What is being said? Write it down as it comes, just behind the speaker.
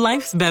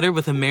Life's better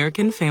with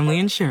American Family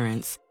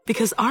Insurance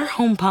because our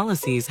home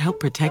policies help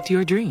protect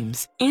your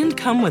dreams and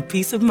come with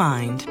peace of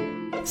mind.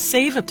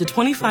 Save up to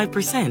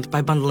 25%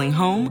 by bundling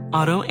home,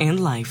 auto,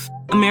 and life.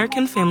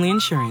 American Family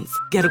Insurance.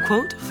 Get a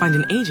quote, find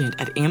an agent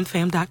at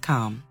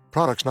amfam.com.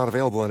 Products not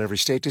available in every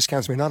state.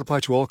 Discounts may not apply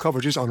to all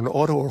coverages on an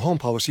auto or home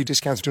policy.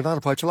 Discounts do not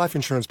apply to life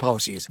insurance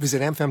policies.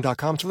 Visit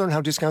amfam.com to learn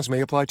how discounts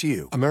may apply to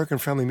you. American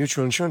Family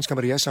Mutual Insurance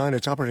Company, SI, and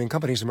its operating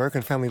companies,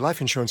 American Family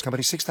Life Insurance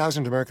Company,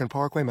 6000 American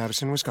Parkway,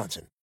 Madison,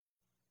 Wisconsin.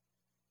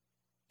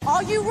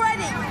 Are you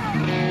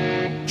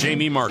ready?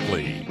 Jamie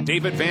Markley,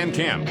 David Van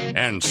Camp,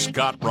 and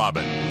Scott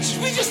Robbins.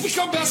 We just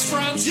become best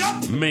friends.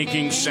 Yep.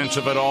 Making sense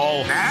of it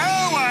all.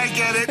 Now I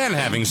get it. And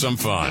having some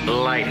fun.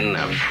 Lighten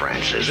up,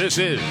 Francis. This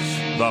is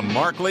the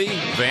Markley,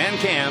 Van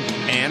Camp,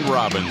 and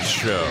Robbins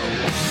Show.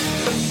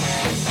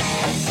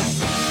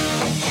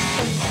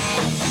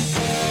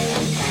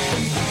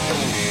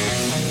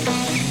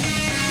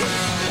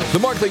 The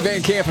Markley,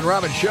 Van Camp, and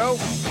Robbins Show.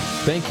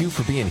 Thank you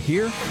for being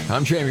here.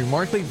 I'm Jamie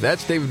Markley.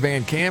 That's David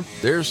Van Camp.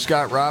 There's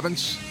Scott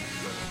Robbins.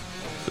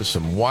 There's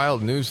some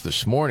wild news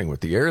this morning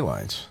with the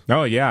airlines.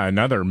 Oh, yeah,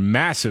 another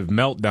massive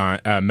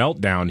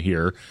meltdown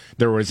here.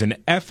 There was an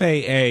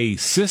FAA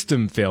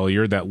system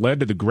failure that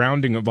led to the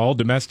grounding of all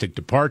domestic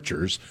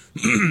departures,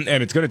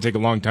 and it's going to take a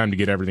long time to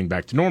get everything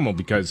back to normal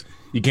because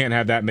you can't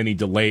have that many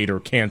delayed or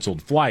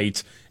canceled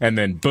flights, and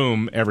then,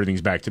 boom,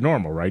 everything's back to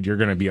normal, right? You're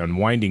going to be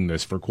unwinding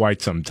this for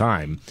quite some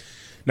time.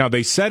 Now,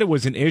 they said it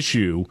was an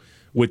issue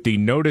with the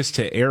Notice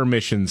to Air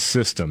Missions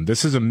system.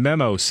 This is a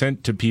memo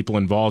sent to people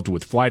involved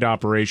with flight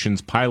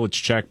operations. Pilots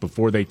check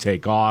before they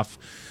take off.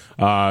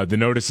 The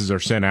notices are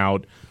sent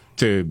out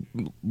to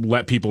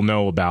let people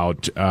know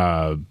about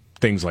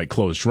things like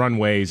closed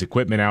runways,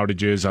 equipment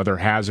outages, other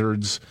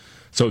hazards.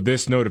 So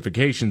this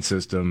notification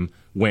system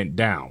went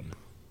down.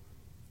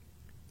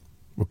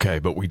 Okay,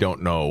 but we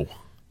don't know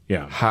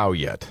how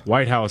yet.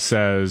 White House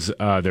says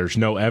there's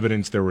no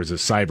evidence there was a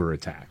cyber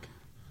attack.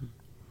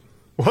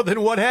 Well,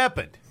 then what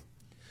happened?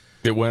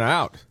 It went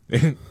out.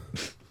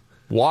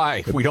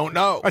 Why? We don't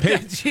know.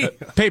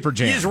 Paper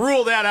jam. You just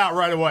ruled that out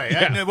right away.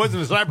 Yeah. It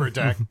wasn't a cyber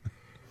attack.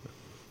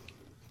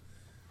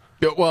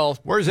 Well,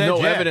 where's no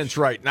Edge? evidence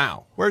right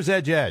now. Where's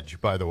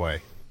Edge, by the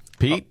way?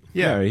 Pete?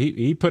 Yeah,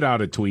 he put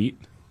out a tweet.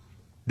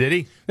 Did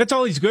he? That's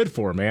all he's good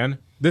for, man.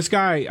 This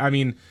guy, I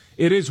mean,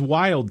 it is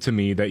wild to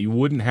me that you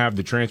wouldn't have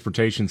the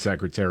transportation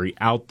secretary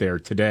out there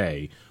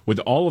today with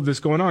all of this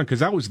going on, because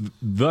that was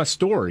the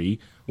story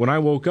when I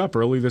woke up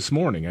early this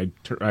morning.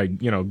 I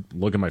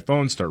look at my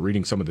phone, start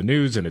reading some of the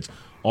news, and it's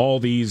all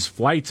these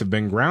flights have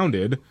been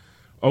grounded.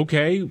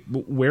 Okay,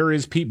 where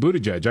is Pete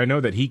Buttigieg? I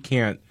know that he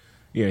can't,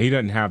 he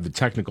doesn't have the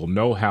technical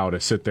know-how to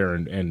sit there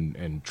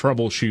and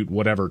troubleshoot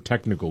whatever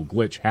technical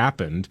glitch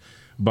happened,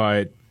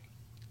 but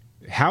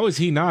how is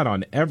he not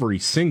on every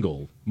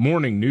single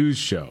morning news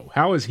show?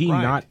 How is he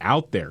not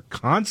out there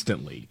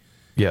constantly?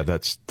 Yeah,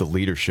 that's the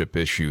leadership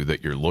issue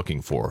that you're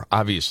looking for.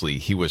 Obviously,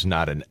 he was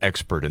not an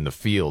expert in the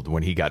field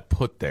when he got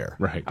put there.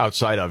 Right.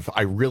 Outside of,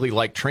 I really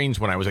liked trains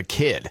when I was a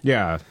kid.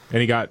 Yeah,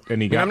 and he got.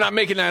 I'm not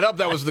making that up.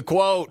 That was the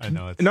quote. I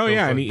know. It's no, so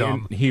yeah,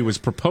 dumb. and he was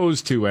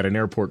proposed to at an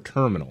airport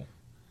terminal.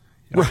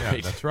 Right.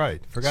 Yeah, that's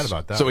right. Forgot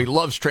about that. So he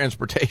loves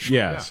transportation.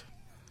 Yes.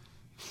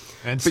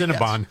 Yeah. And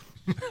Cinnabon.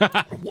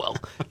 Yes. Well,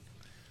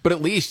 but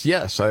at least,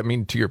 yes, I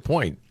mean, to your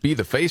point, be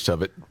the face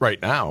of it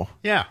right now.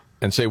 Yeah.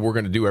 And say we're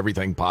going to do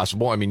everything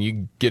possible. I mean,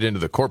 you get into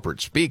the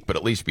corporate speak, but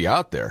at least be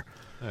out there.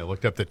 I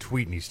looked up the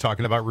tweet, and he's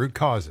talking about root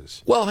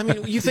causes. Well, I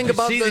mean, you think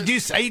about Did you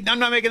say? I'm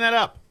not making that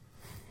up.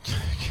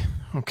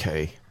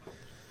 Okay.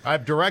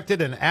 I've directed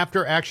an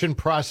after-action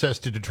process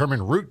to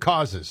determine root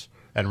causes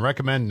and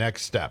recommend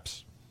next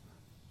steps.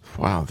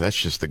 Wow, that's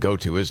just the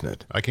go-to, isn't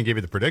it? I can give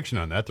you the prediction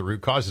on that. The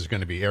root cause is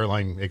going to be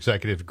airline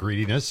executive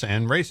greediness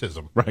and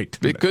racism. Right.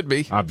 It could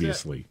be.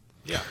 Obviously.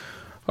 Yeah.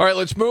 All right,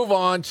 let's move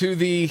on to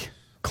the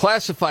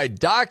classified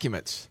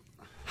documents.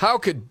 How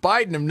could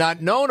Biden have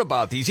not known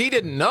about these? He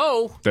didn't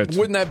know.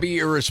 Wouldn't that be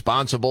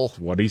irresponsible?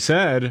 What he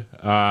said.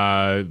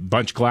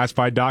 Bunch of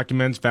classified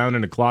documents found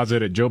in a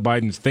closet at Joe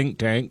Biden's think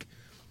tank.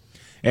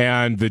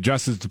 And the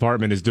Justice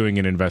Department is doing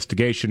an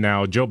investigation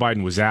now. Joe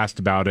Biden was asked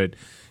about it.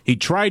 He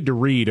tried to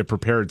read a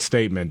prepared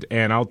statement.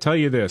 And I'll tell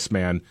you this,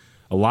 man.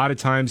 A lot of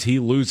times he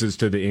loses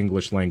to the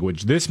English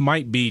language. This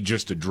might be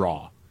just a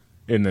draw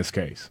in this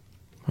case.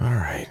 All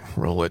right,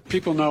 roll it.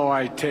 People know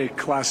I take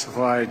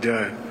classified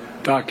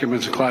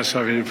documents and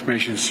classified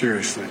information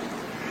seriously.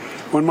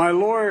 When my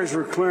lawyers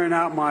were clearing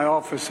out my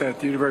office at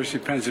the University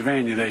of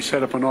Pennsylvania, they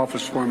set up an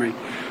office for me,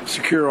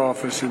 secure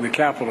office in the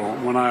Capitol.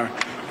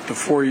 The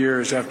 4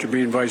 years after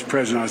being vice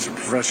president, I was a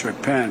professor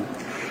at Penn.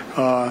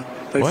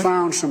 They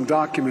found some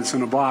documents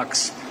in a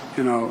box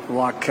in a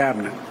locked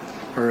cabinet,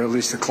 or at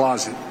least a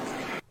closet.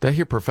 Did I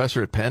hear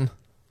professor at Penn?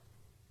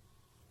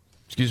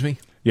 Excuse me?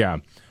 Yeah.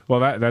 Well,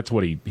 that's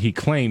what he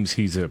claims.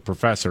 He's a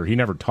professor. He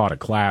never taught a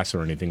class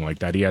or anything like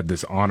that. He had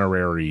this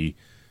honorary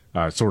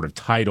sort of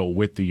title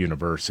with the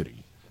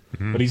university.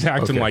 Mm-hmm. But he's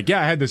acting like,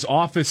 I had this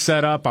office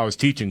set up. I was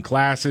teaching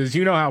classes.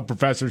 You know how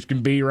professors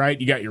can be, right?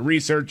 You got your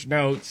research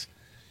notes.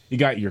 you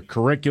got your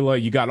curricula,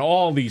 you got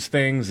all these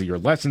things, your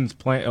lesson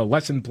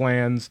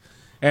plans,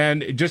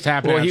 and it just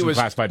happened to have some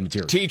classified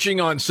material. Teaching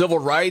on civil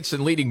rights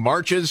and leading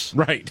marches.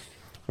 Right.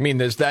 I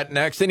mean, is that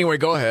next? Anyway,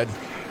 go ahead.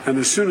 And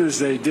as soon as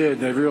they did,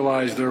 they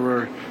realized there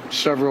were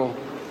several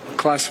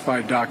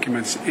classified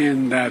documents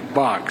in that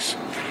box.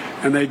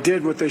 And they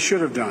did what they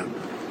should have done.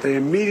 They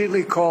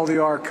immediately called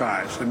the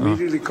archives,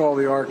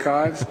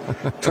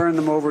 turned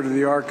them over to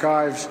the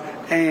archives,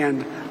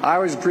 and I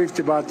was briefed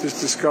about this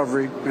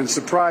discovery and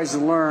surprised to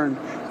learn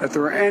that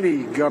there were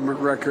any government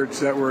records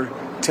that were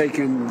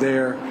taken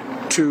there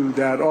to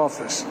that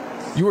office.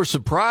 You were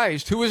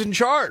surprised? Who was in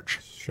charge?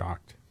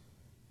 Shocked.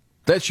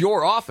 That's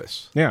your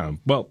office. Yeah,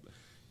 well,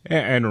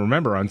 and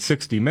remember, on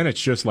 60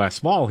 Minutes just last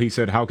fall, he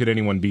said, how could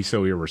anyone be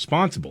so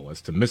irresponsible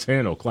as to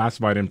mishandle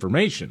classified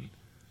information?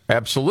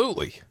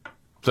 Absolutely.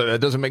 So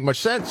that doesn't make much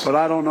sense. But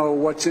I don't know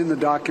what's in the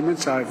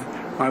documents.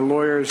 My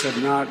lawyers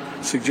have not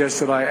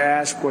suggested I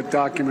ask what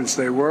documents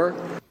they were.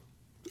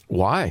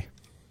 Why?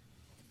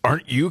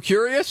 Aren't you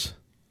curious?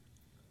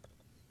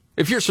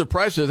 If you're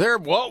surprised they're there,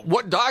 well,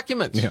 what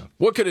documents? Yeah.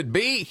 What could it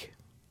be?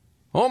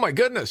 Oh, my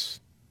goodness.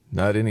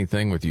 Not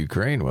anything with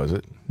Ukraine, was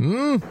it?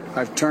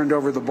 I've turned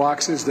over the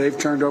boxes. They've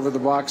turned over the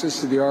boxes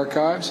to the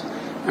archives,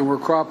 and we're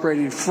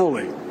cooperating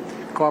fully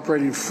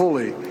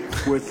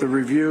with the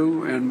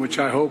review, and which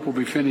I hope will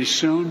be finished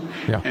soon.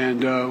 Yeah.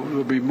 And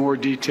there'll be more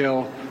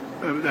detail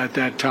at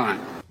that time.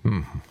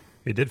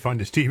 He did find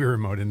his TV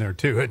remote in there,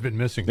 too. It had been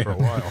missing for a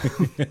while.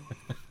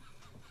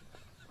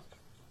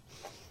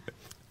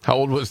 How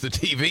old was the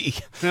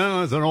TV?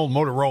 No, it's an old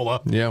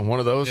Motorola. Yeah, one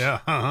of those?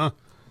 Yeah,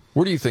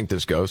 Where do you think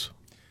this goes?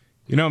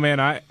 You know, man,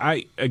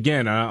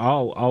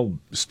 I'll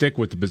stick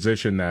with the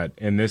position that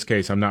in this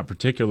case I'm not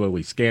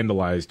particularly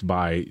scandalized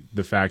by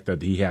the fact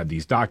that he had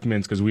these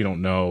documents because we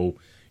don't know,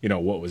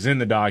 what was in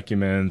the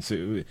documents.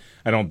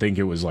 I don't think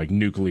it was like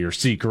nuclear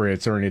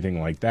secrets or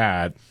anything like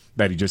that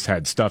he just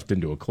had stuffed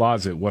into a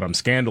closet. What I'm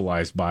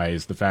scandalized by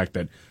is the fact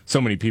that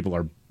so many people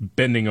are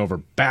bending over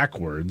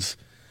backwards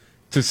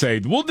to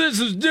say, well, this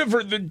is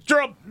different than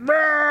Trump.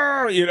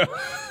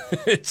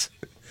 It's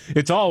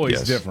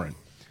always different,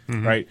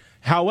 right?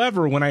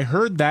 However, when I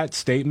heard that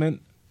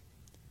statement,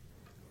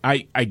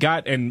 I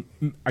got, and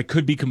I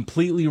could be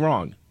completely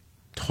wrong,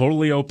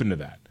 totally open to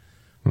that.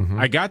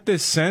 I got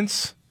this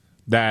sense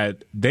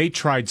that they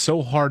tried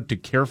so hard to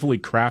carefully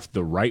craft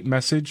the right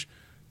message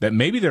that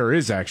maybe there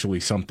is actually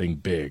something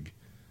big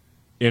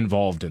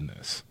involved in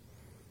this.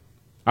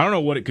 I don't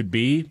know what it could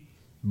be,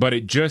 but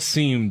it just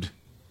seemed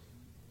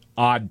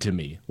odd to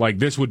me. Like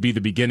this would be the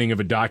beginning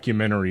of a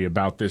documentary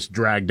about this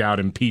dragged out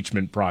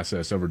impeachment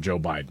process over Joe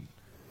Biden.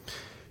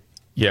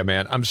 Yeah,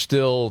 man, I'm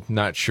still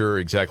not sure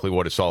exactly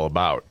what it's all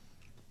about.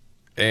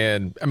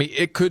 And, I mean,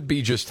 it could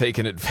be just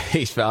taken at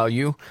face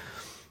value,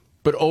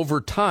 but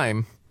over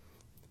time,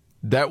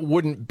 that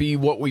wouldn't be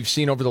what we've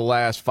seen over the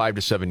last 5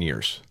 to 7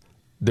 years.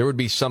 There would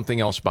be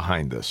something else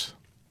behind this.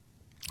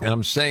 And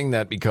I'm saying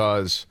that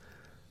because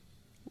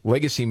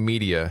legacy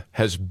media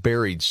has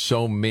buried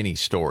so many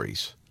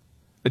stories,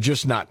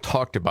 just not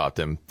talked about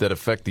them, that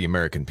affect the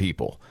American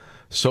people.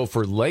 So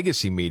for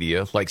legacy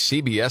media like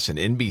CBS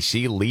and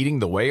NBC leading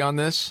the way on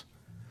this,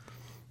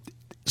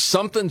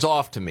 something's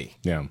off to me.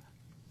 Yeah.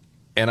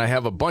 And I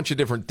have a bunch of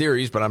different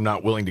theories, but I'm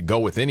not willing to go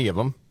with any of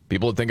them.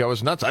 People would think I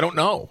was nuts. I don't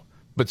know.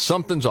 But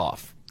something's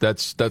off.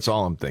 That's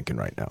all I'm thinking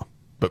right now.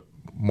 But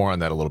more on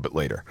that a little bit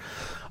later.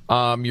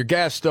 Your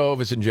gas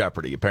stove is in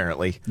jeopardy,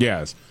 apparently.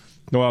 Yes.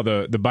 Well,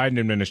 the Biden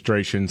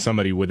administration,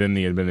 somebody within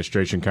the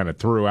administration kind of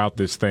threw out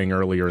this thing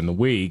earlier in the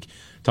week,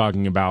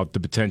 talking about the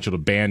potential to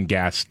ban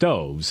gas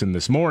stoves. And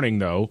this morning,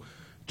 though,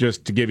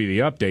 just to give you the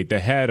update, the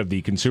head of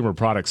the Consumer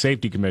Product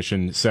Safety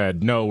Commission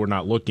said, no, we're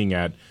not looking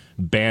at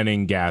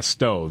banning gas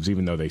stoves,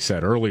 even though they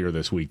said earlier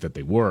this week that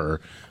they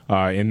were.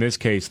 In this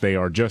case, they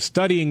are just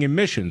studying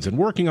emissions and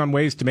working on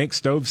ways to make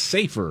stoves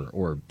safer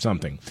or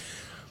something.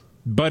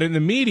 But in the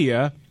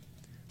media,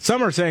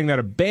 some are saying that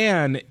a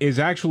ban is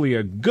actually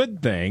a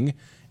good thing,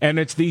 and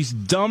it's these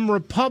dumb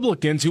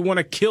Republicans who want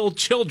to kill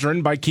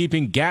children by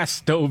keeping gas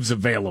stoves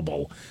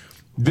available.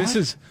 This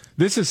is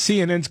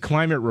CNN's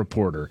climate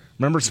reporter.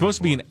 Remember, supposed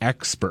to be an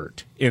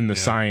expert in the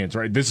science,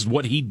 right? This is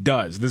what he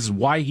does. This is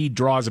why he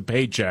draws a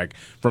paycheck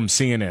from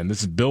CNN.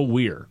 This is Bill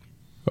Weir.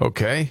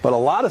 Okay. But a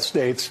lot of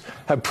states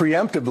have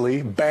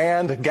preemptively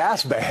banned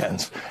gas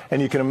bans.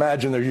 And you can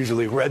imagine they're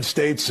usually red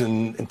states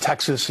in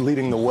Texas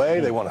leading the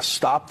way. They want to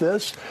stop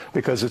this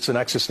because it's an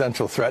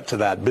existential threat to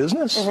that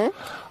business.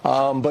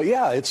 But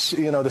yeah, it's,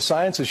 the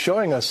science is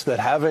showing us that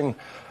having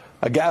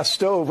a gas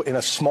stove in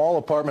a small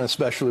apartment,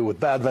 especially with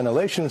bad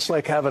ventilation, it's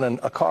like having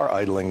a car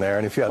idling there.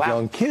 And if you have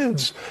young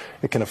kids,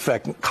 it can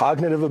affect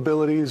cognitive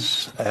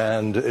abilities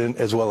and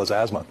as well as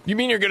asthma. You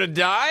mean you're going to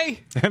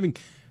die?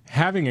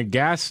 Having a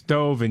gas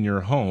stove in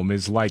your home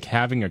is like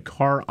having a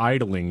car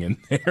idling in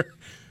there.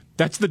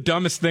 That's the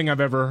dumbest thing I've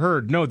ever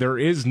heard. No, there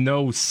is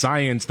no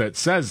science that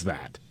says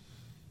that.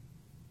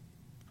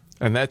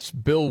 And that's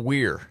Bill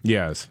Weir.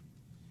 Yes.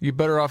 You're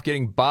better off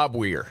getting Bob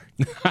Weir.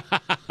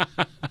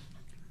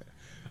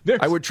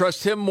 I would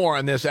trust him more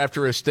on this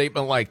after a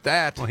statement like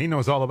that. Well, he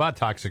knows all about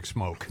toxic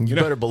smoke. You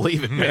better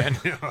believe it, man.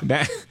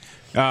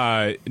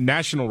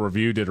 National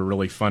Review did a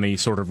really funny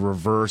sort of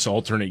reverse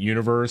alternate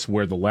universe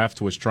where the left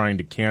was trying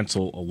to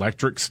cancel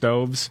electric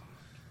stoves.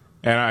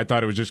 And I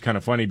thought it was just kind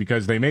of funny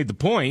because they made the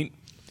point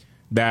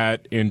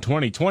that in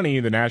 2020,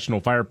 the National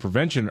Fire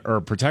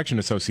Protection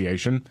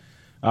Association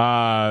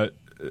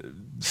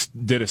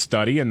did a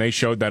study, and they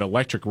showed that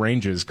electric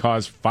ranges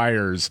cause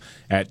fires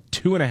at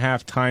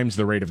 2.5 times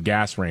the rate of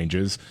gas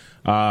ranges,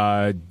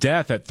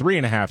 death at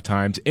 3.5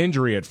 times,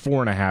 injury at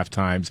 4.5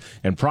 times,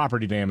 and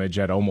property damage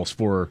at almost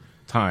 4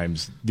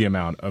 times the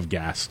amount of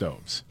gas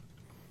stoves.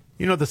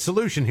 You know, the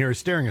solution here is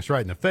staring us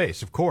right in the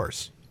face, of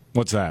course.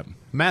 What's that?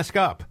 Mask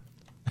up.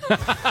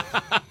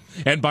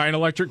 And buy an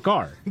electric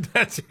car.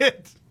 That's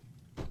it.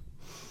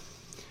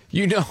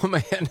 You know,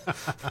 man,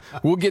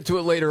 we'll get to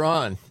it later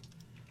on.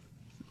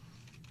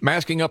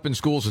 Masking up in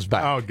schools is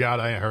back. Oh, God,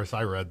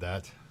 I read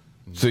that.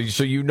 So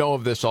you know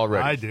of this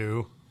already? I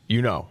do.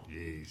 You know.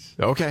 Jeez.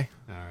 Okay.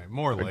 All right,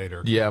 more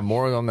later. Yeah,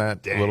 more on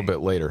that a little bit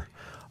later.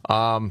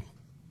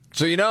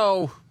 So, you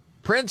know,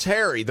 Prince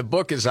Harry, the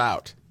book is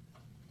out.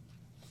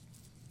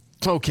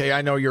 Okay,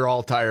 I know you're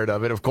all tired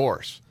of it, of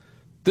course.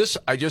 This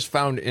I just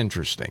found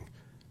interesting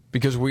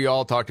because we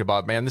all talked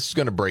about, man, this is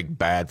going to break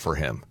bad for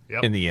him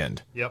in the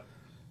end. Yep.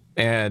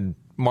 And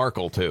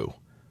Markle, too,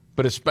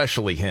 but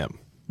especially him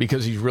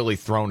because he's really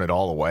thrown it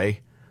all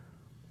away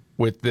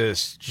with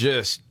this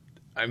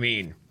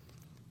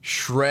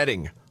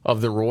shredding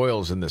of the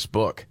royals in this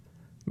book.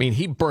 I mean,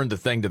 he burned the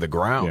thing to the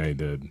ground. Yeah, he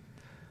did.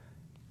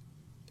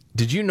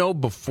 Did you know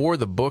before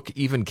the book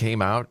even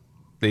came out,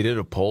 they did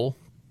a poll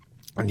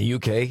in the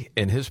UK,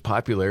 and his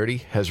popularity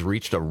has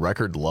reached a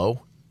record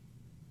low?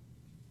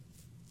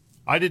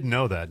 I didn't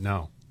know that,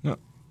 no.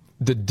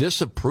 The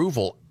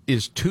disapproval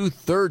is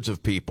 2/3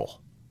 of people.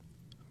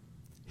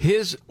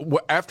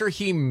 After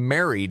he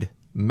married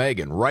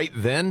Meghan, right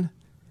then,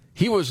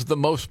 he was the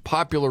most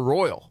popular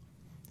royal.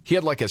 He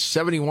had like a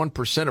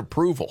 71%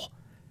 approval,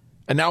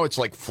 and now it's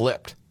like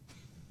flipped.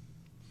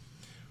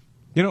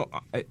 You know,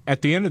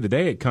 at the end of the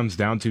day, it comes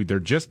down to they're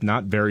just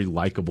not very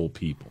likable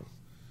people.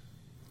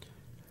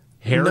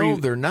 No,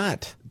 they're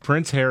not.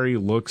 Prince Harry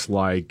looks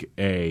like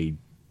a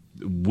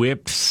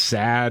whipped,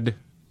 sad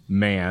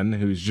man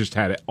who's just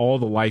had all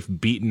the life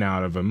beaten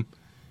out of him.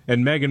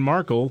 And Meghan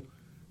Markle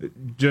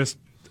is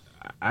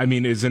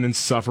an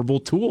insufferable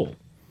tool.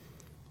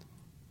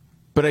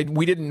 But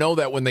we didn't know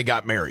that when they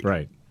got married.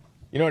 Right.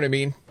 You know what I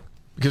mean?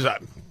 Because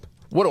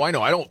what do I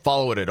know? I don't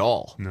follow it at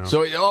all. No.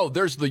 So,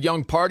 there's the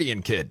young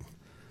partying kid.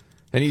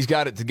 And he's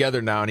got it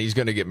together now, and he's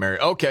going to get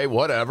married. Okay,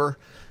 whatever.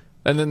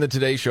 And then the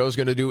Today Show is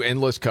going to do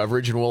endless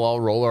coverage, and we'll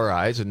all roll our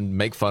eyes and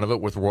make fun of it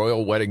with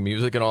royal wedding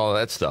music and all of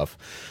that stuff.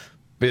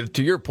 But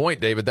to your point,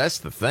 David, that's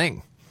the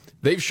thing.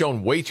 They've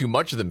shown way too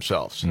much of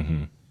themselves.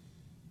 Mm-hmm.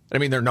 I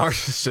mean, they're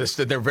narcissists,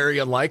 and they're very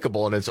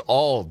unlikable, and it's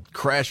all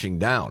crashing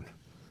down.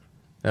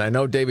 And I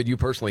know, David, you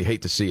personally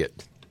hate to see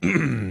it.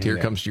 Tear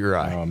comes to your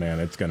eye. Oh,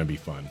 man, it's going to be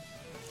fun.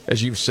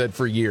 As you've said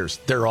for years,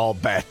 they're all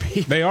bad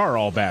people. They are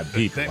all bad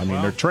people.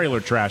 They're trailer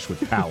trash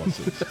with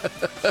palaces.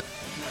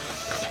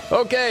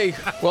 Okay,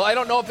 well, I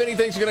don't know if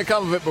anything's going to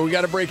come of it, but we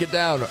got to break it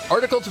down.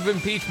 Articles of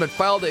impeachment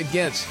filed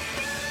against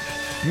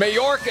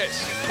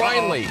Mayorkas.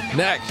 Finally,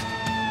 next.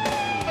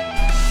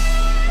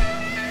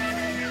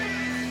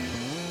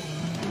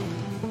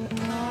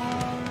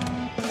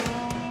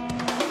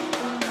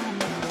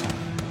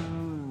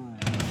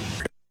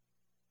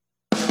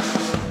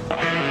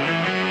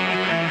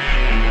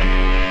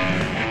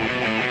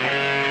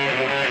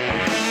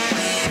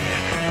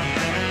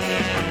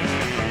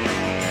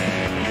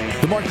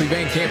 Markley,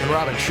 Van Camp, and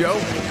Robbins Show.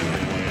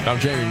 I'm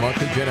Jamie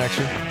Markley, Gen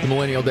Xer, the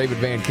millennial David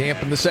Van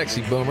Camp, and the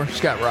sexy boomer,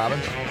 Scott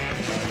Robbins.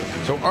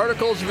 So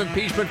articles of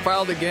impeachment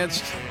filed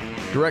against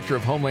Director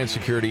of Homeland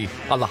Security,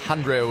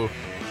 Alejandro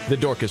the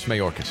Dorcas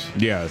Mayorkas.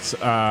 Yes.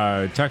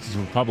 Texas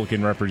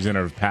Republican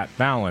Representative Pat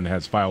Fallon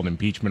has filed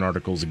impeachment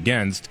articles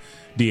against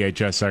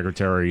DHS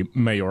Secretary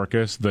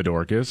Mayorkas, the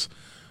Dorcas.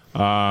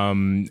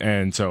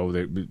 And so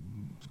they're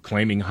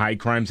claiming high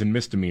crimes and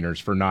misdemeanors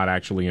for not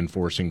actually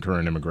enforcing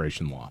current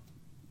immigration law.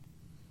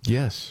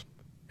 Yes,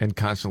 and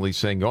constantly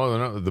saying, "Oh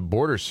no, the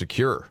border's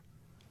secure."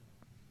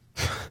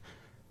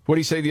 What did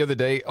he say the other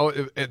day?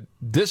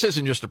 This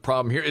isn't just a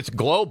problem here; it's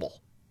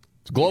global.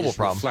 It's a global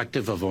problem.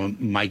 Reflective of a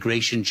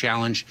migration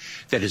challenge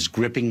that is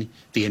gripping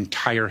the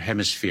entire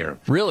hemisphere.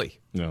 Really?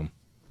 No.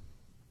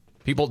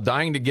 People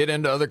dying to get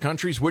into other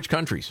countries. Which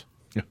countries?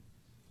 Yeah.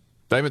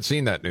 I haven't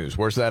seen that news.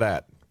 Where's that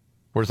at?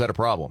 Where's that a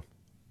problem?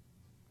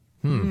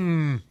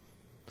 You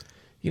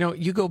know,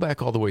 you go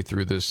back all the way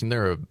through this, and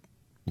there are a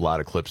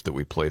lot of clips that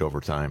we played over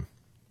time.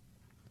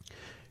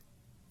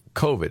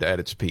 COVID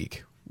at its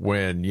peak,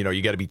 when,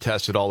 you got to be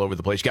tested all over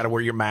the place. You got to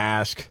wear your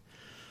mask,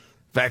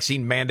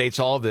 vaccine mandates,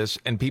 all of this,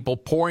 and people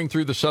pouring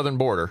through the southern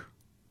border,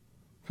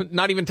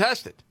 not even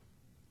tested.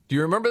 Do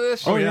you remember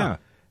this? Oh, yeah.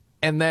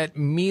 And that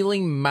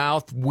mealing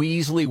mouth,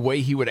 weaselly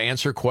way he would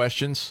answer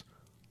questions.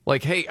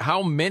 Like, hey,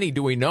 how many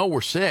do we know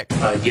were sick?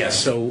 Yes,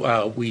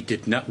 so we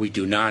did not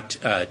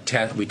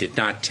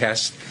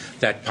test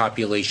that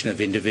population of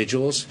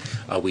individuals.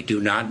 We do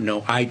not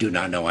know. I do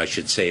not know. I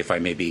should say, if I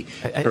may be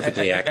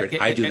perfectly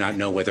accurate, I do not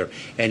know whether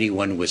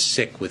anyone was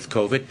sick with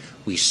COVID.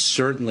 We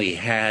certainly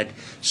had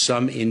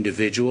some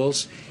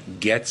individuals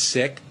get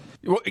sick.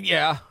 Well,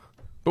 yeah,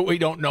 but we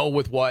don't know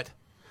with what.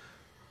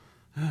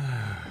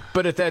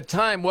 But at that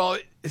time,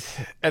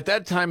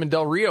 in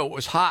Del Rio, it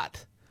was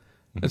hot.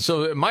 And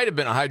so it might have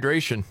been a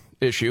hydration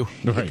issue.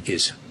 Right.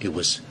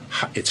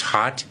 It's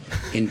hot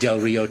in Del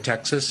Rio,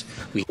 Texas.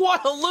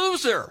 What a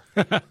loser!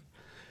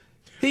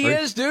 He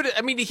is, dude.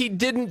 I mean, he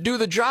didn't do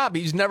the job.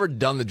 He's never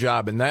done the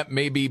job, and that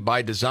may be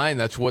by design.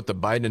 That's what the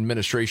Biden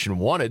administration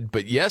wanted.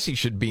 But yes, he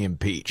should be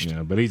impeached.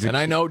 Yeah, but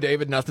I know,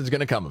 David, nothing's going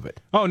to come of it.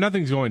 Oh,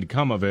 nothing's going to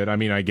come of it. I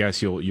mean, I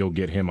guess you'll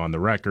get him on the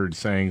record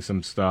saying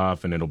some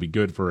stuff, and it'll be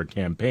good for a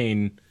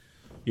campaign,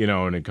 in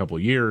a couple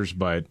of years.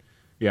 But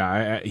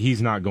yeah,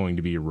 he's not going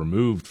to be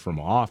removed from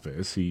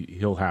office.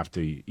 He'll have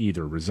to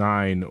either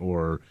resign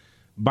or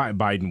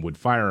Biden would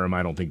fire him.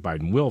 I don't think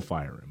Biden will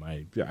fire him.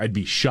 I'd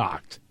be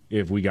shocked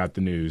if we got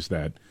the news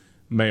that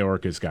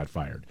Mayorkas got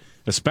fired,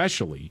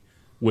 especially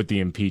with the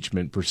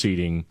impeachment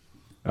proceeding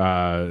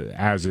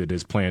as it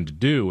is planned to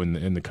do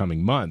in the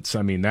coming months.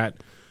 I mean,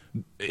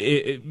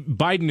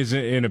 Biden is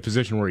in a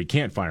position where he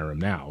can't fire him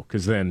now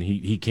because then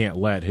he can't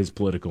let his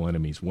political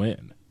enemies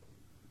win.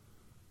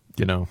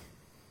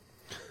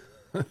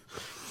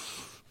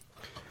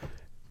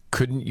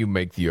 Couldn't you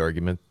make the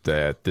argument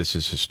that this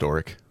is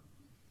historic?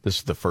 This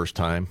is the first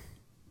time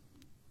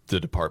the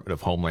Department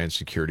of Homeland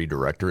Security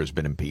director has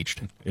been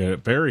impeached. Yeah,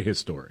 very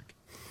historic.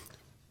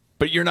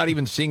 But you're not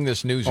even seeing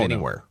this news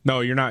anywhere.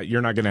 No, you're not.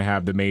 You're not going to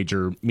have the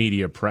major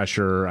media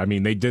pressure. I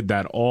mean, they did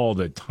that all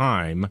the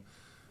time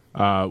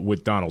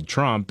with Donald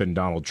Trump, and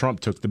Donald Trump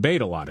took the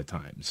bait a lot of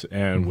times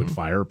and would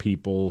fire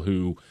people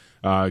who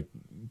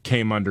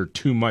came under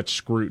too much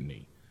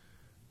scrutiny.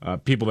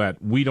 People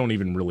that we don't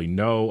even really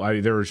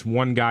know. There was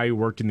one guy who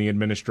worked in the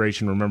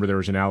administration. Remember, there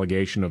was an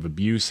allegation of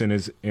abuse in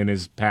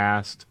his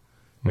past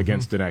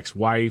against an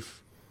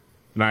ex-wife,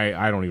 and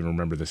I don't even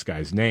remember this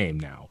guy's name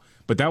now.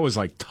 But that was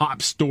like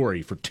top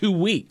story for 2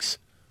 weeks.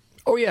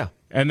 Oh yeah,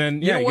 and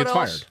then he gets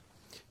fired.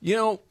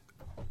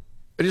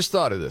 I just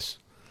thought of this.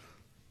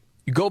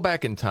 You go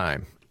back in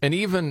time, and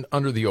even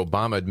under the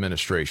Obama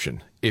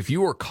administration, if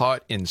you were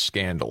caught in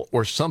scandal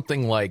or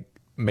something like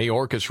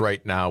Mayorkas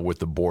right now with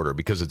the border,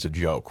 because it's a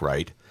joke,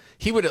 right?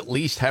 He would at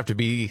least have to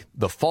be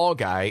the fall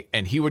guy,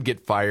 and he would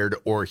get fired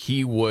or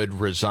he would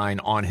resign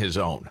on his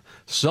own.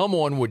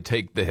 Someone would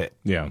take the hit.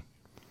 Yeah.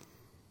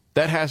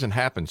 That hasn't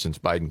happened since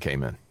Biden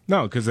came in.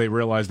 No, because they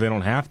realize they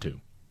don't have to.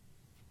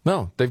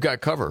 No, they've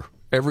got cover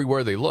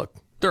everywhere they look.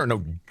 There are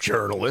no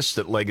journalists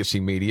at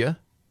Legacy Media.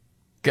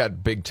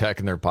 Got big tech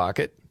in their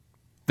pocket.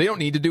 They don't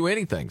need to do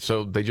anything,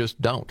 so they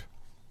just don't.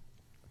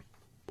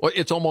 Well,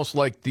 it's almost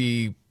like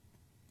the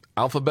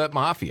Alphabet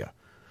Mafia.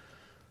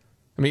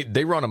 I mean,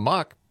 they run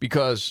amok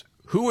because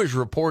who is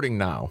reporting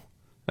now,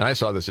 and I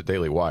saw this at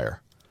Daily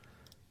Wire,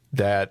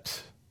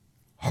 that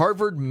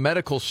Harvard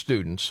medical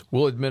students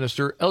will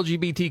administer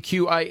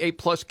LGBTQIA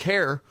plus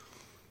care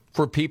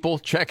for people,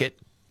 check it,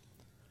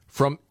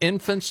 from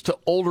infants to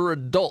older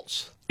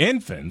adults.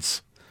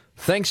 Infants?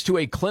 Thanks to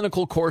a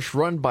clinical course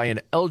run by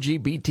an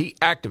LGBT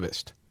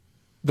activist.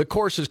 The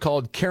course is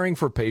called Caring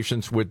for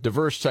Patients with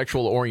Diverse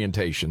Sexual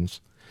Orientations,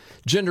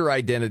 Gender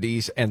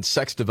Identities, and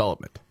Sex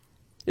Development.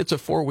 It's a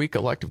 4-week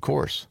elective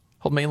course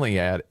held mainly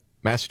at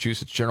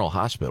Massachusetts General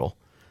Hospital,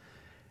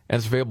 and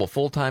it's available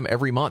full-time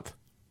every month.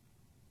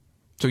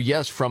 So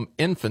yes, from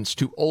infants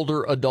to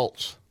older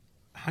adults.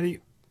 I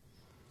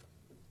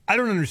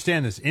don't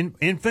understand this.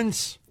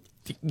 Infants?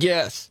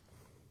 Yes.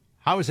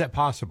 How is that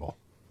possible?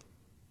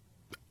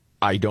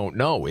 I don't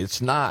know.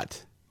 It's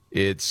not.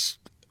 It's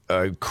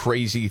a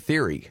crazy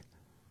theory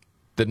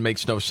that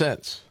makes no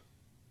sense.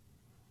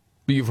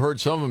 But you've heard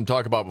some of them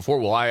talk about before.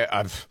 Well,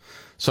 I've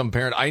some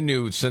parent I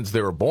knew since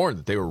they were born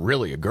that they were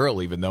really a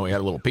girl, even though he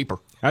had a little peeper.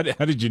 How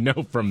did you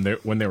know from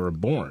when they were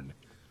born?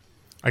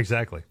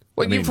 Exactly.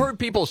 Well, you've heard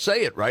people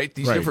say it, right?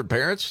 These different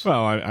parents.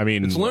 Well, I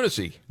mean, it's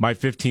lunacy. My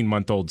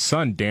 15-month-old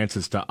son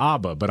dances to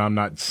ABBA, but I'm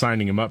not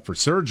signing him up for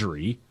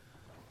surgery.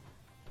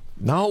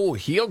 No,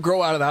 he'll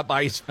grow out of that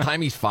by the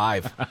time he's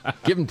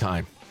 5. Give him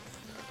time.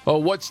 Oh,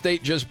 what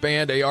state just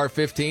banned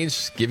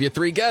AR-15s? Give you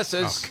 3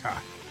 guesses. Oh,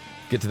 God.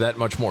 Get to that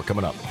much more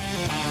coming up.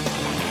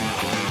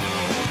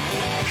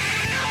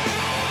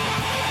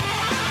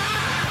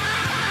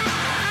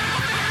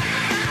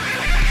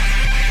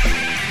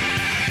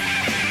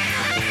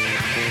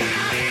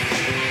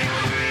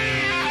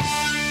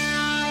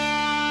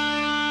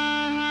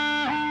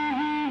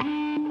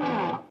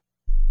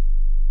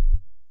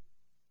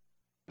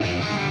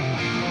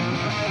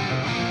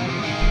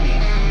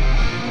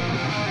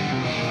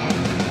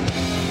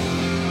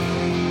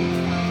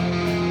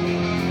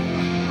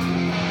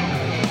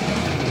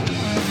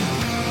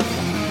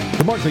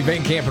 The Markley,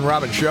 Van Camp, and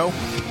Robbins Show.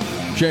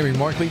 Jamie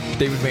Markley,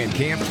 David Van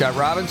Camp, Scott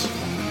Robbins.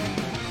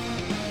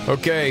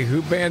 Okay,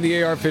 who banned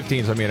the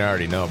AR-15s? I mean, I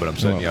already know, but I'm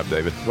setting you up,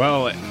 David.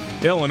 Well,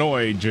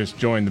 Illinois just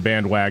joined the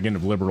bandwagon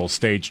of liberal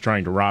states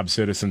trying to rob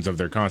citizens of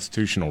their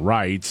constitutional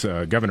rights.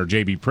 Governor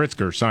J.B.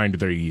 Pritzker signed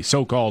the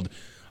so-called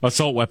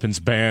assault weapons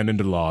ban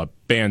into law.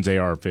 Bans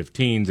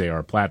AR-15s,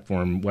 AR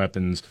platform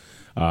weapons,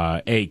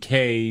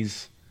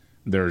 AKs.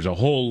 There's a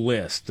whole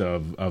list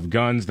of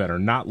guns that are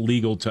not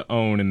legal to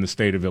own in the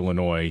state of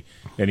Illinois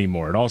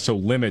anymore. It also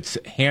limits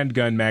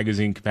handgun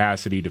magazine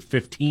capacity to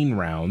 15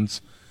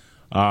 rounds,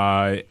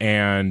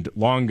 and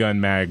long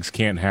gun mags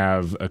can't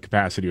have a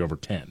capacity over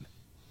 10.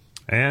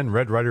 And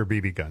Red Ryder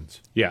BB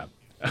guns. Yeah.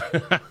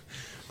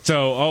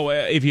 So,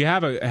 if you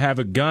have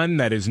a gun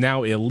that is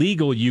now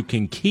illegal, you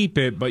can keep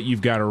it, but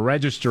you've got to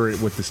register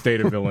it with the state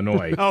of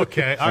Illinois.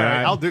 Okay, all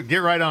right, I'll get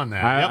right on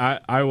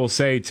that. I will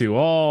say to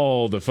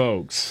all the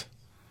folks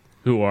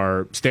who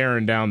are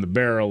staring down the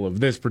barrel of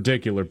this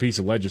particular piece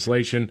of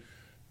legislation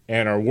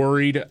and are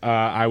worried,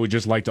 I would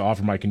just like to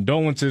offer my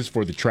condolences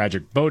for the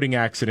tragic boating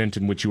accident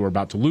in which you were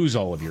about to lose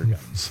all of your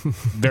guns.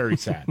 Very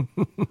sad.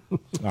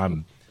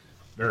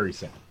 Very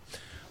sad.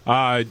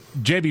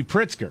 J.B.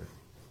 Pritzker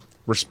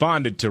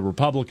responded to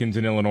Republicans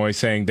in Illinois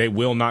saying they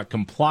will not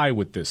comply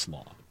with this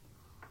law.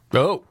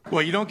 Oh.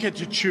 Well, you don't get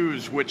to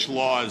choose which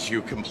laws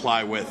you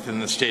comply with in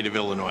the state of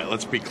Illinois.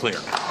 Let's be clear.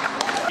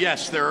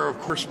 Yes, there are, of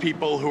course,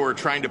 people who are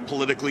trying to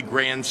politically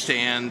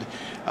grandstand,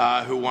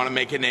 who want to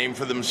make a name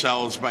for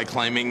themselves by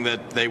claiming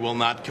that they will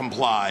not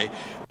comply.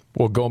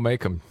 Well, go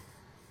make them,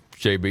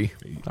 JB.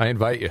 I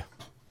invite you.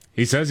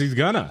 He says he's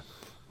gonna.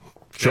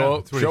 Show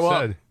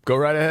up. Go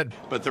right ahead.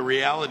 But the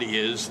reality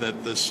is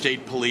that the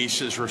state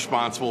police is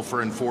responsible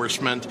for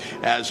enforcement,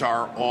 as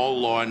are all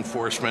law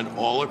enforcement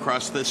all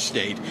across this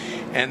state.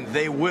 And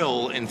they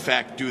will, in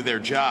fact, do their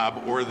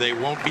job, or they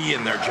won't be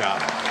in their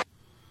job.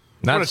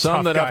 Not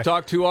some that I've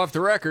talked to off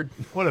the record.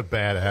 What a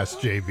badass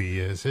JB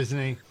is, isn't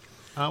he?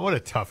 What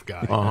a tough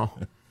guy. Uh-huh.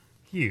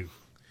 You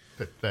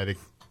pathetic.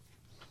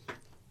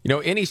 You know,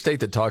 any state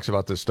that talks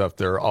about this stuff,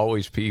 there are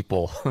always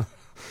people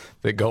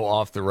that go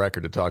off the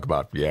record to talk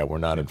about, yeah, we're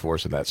not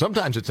enforcing that.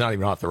 Sometimes it's not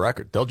even off the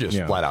record. They'll just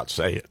flat out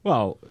say it.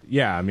 Well,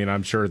 yeah, I mean,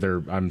 I'm sure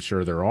there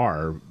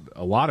are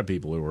a lot of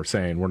people who are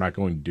saying we're not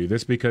going to do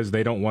this because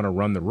they don't want to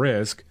run the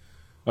risk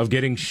of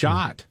getting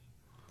shot.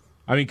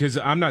 I mean, because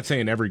I'm not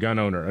saying every gun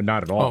owner,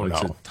 not at all.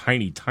 It's a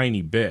tiny,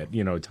 tiny bit,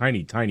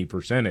 tiny, tiny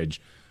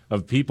percentage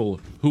of people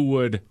who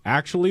would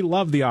actually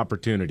love the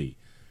opportunity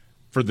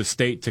for the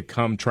state to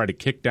come try to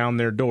kick down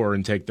their door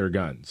and take their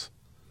guns.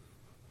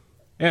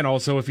 And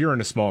also, if you're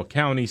in a small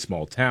county,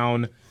 small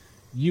town,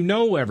 you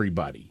know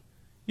everybody.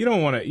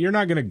 You're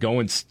not going to go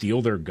and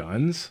steal their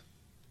guns.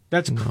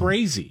 That's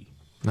crazy.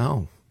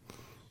 No.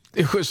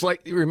 It was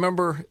like, you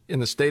remember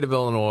in the state of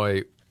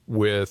Illinois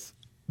with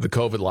the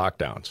COVID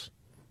lockdowns,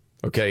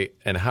 okay,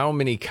 and how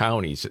many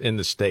counties in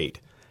the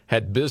state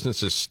had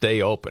businesses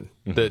stay open,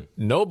 that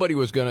nobody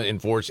was going to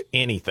enforce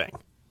anything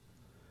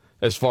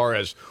as far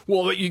as,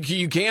 well,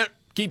 you can't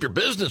keep your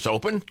business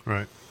open.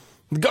 Right.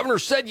 The governor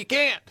said you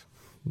can't.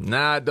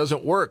 Nah, it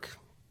doesn't work.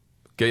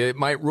 Okay, it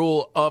might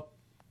rule up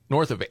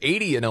north of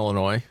 80 in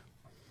Illinois,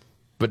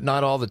 but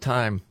not all the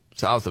time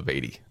south of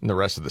 80 in the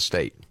rest of the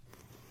state.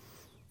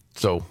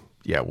 So,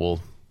 yeah, we'll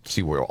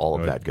see where all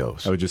of that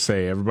goes. I would just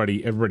say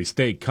everybody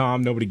stay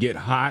calm, nobody get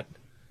hot,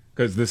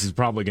 because this is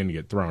probably going to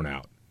get thrown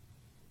out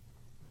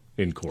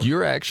in court.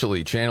 You're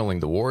actually channeling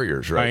the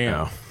Warriors right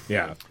now.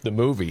 Yeah. The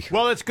movie.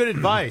 Well, that's good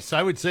advice.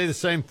 I would say the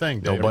same thing,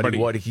 Dave.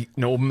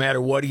 No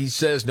matter what he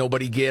says,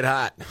 nobody get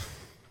hot.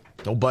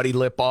 Nobody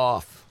lip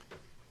off.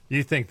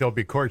 You think there'll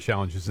be court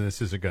challenges and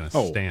this isn't going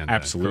to stand?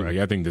 Absolutely.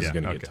 I think this is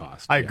going to get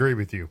tossed. I agree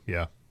with you.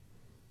 Yeah.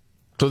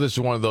 So this is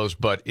one of those,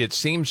 but it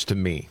seems to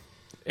me,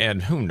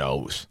 and who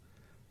knows,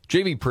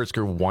 J.B.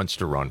 Pritzker wants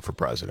to run for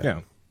president. Yeah.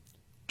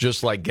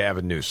 Just like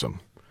Gavin Newsom.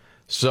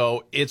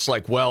 So it's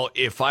like, well,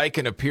 if I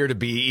can appear to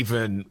be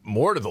even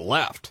more to the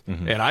left,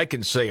 and I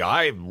can say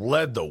I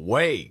led the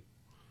way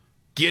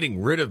getting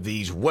rid of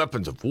these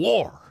weapons of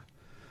war,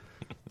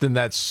 then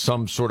that's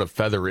some sort of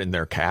feather in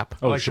their cap.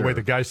 I like the way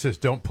the guy says,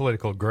 don't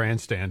political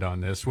grandstand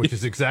on this, which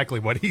is exactly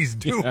what he's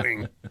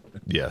doing.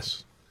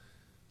 Yes.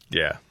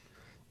 Yeah.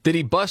 Did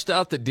he bust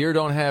out that deer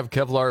don't have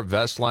Kevlar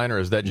vest line, or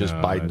is that just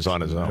Biden's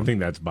on his own? I think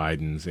that's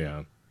Biden's, yeah.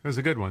 It was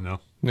a good one, though.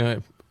 Yeah.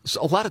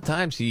 So a lot of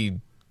times he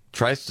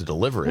tries to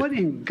deliver it. What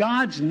in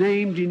God's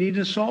name do you need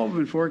a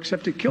solvent for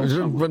except to kill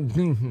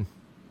someone?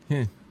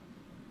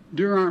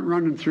 Deer aren't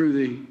running through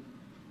the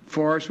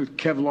forest with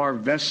Kevlar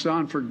vests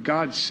on, for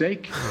God's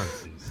sake.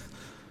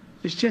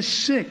 It's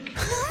just sick.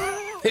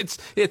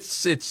 It's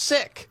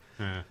sick.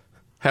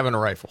 Having a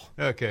rifle.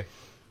 Okay.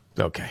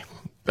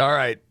 All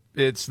right.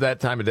 It's that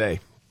time of day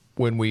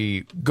when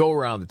we go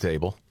around the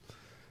table,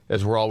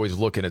 as we're always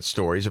looking at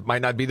stories. It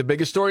might not be the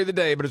biggest story of the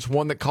day, but it's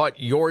one that caught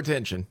your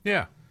attention.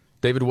 Yeah.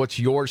 David, what's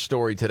your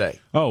story today?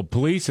 Oh,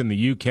 police in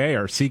the UK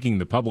are seeking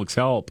the public's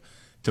help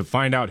to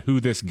find out who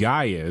this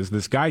guy is.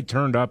 This guy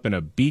turned up in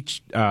a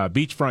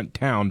beachfront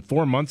town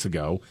 4 months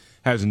ago,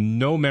 has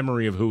no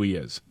memory of who he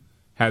is,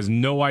 has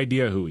no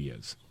idea who he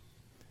is.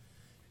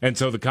 And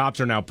so the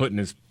cops are now putting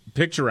his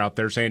picture out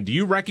there saying, do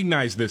you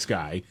recognize this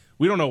guy?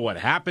 We don't know what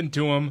happened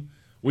to him.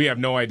 We have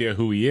no idea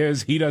who he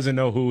is. He doesn't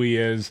know who he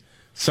is.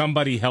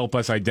 Somebody help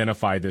us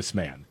identify this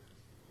man.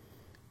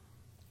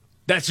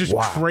 That's just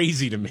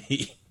crazy to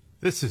me.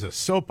 This is a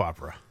soap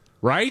opera.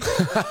 Right?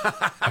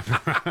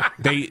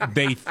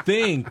 They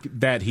think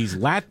that he's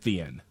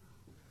Latvian.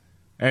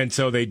 And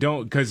so they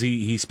don't, because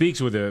he speaks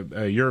with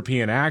a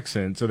European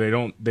accent, so they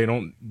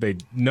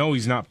know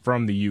he's not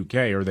from the UK,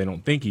 or they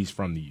don't think he's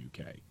from the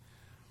UK.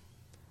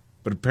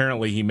 But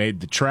apparently he made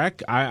the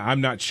trek. I'm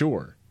not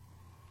sure.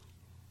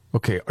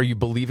 Okay, are you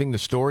believing the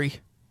story?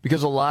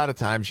 Because a lot of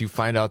times you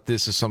find out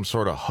this is some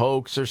sort of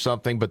hoax or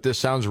something, but this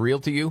sounds real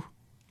to you?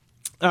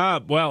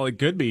 Well, it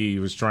could be he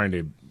was trying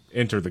to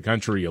enter the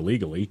country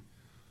illegally.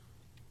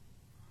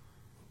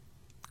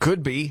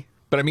 Could be.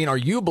 But I mean, are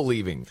you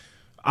believing?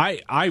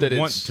 I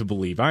want to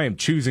believe. I am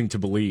choosing to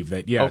believe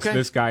that, yes,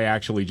 this guy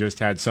actually just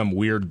had some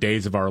weird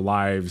Days of Our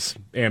Lives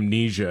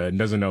amnesia and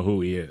doesn't know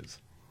who he is.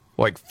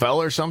 Like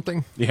fell or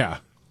something? Yeah.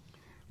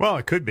 Well,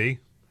 it could be.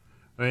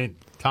 I mean,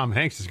 Tom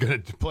Hanks is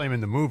going to play him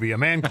in the movie. A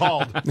Man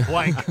Called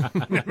Blank.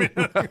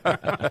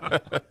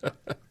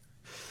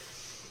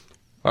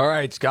 All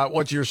right, Scott,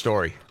 what's your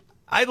story?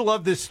 I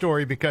love this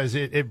story because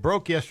it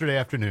broke yesterday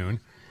afternoon.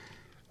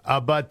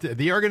 But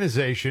the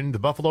organization, the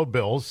Buffalo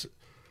Bills,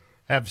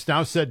 have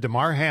now said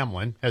Damar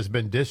Hamlin has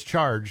been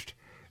discharged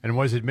and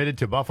was admitted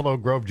to Buffalo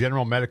Grove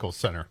General Medical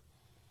Center,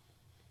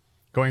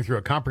 going through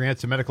a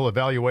comprehensive medical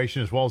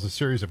evaluation as well as a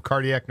series of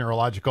cardiac,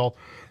 neurological,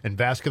 and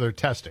vascular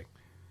testing.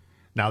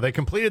 Now, they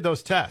completed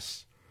those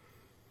tests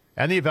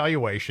and the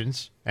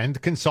evaluations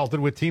and consulted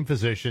with team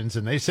physicians,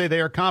 and they say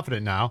they are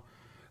confident now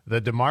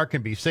that Damar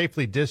can be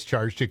safely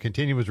discharged to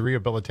continue his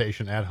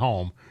rehabilitation at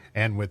home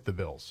and with the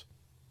Bills.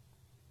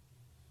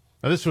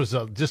 Now, this was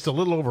just a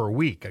little over a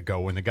week ago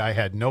when the guy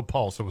had no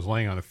pulse and was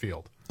laying on a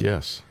field.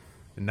 Yes.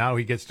 And now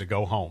he gets to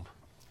go home.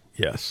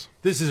 Yes.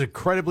 This is an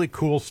incredibly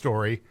cool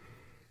story.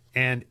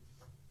 And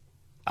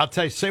I'll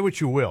tell you, say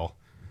what you will,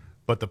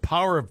 but the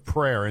power of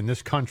prayer in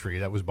this country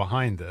that was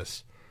behind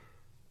this,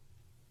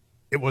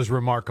 it was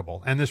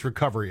remarkable. And this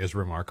recovery is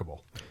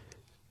remarkable.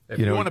 If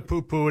you want to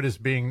poo-poo it as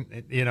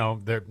being,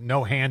 there's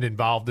no hand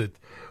involved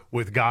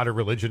with God or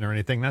religion or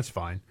anything, that's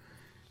fine.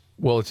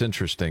 Well, it's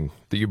interesting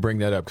that you bring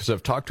that up because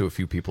I've talked to a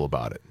few people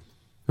about it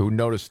who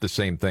noticed the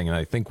same thing, and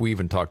I think we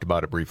even talked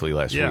about it briefly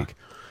last week,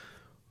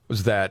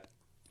 was that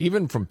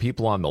even from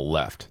people on the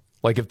left,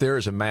 like if there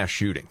is a mass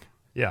shooting,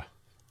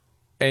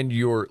 and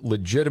you're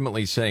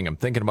legitimately saying, I'm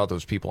thinking about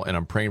those people and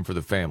I'm praying for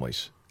the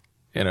families,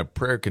 and a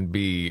prayer can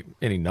be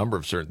any number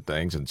of certain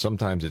things, and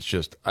sometimes it's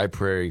just, I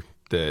pray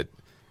that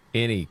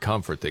any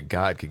comfort that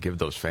God could give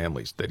those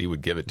families, that he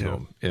would give it to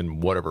them in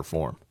whatever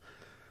form.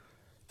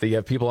 That you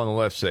have people on the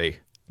left say,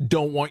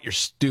 don't want your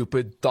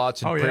stupid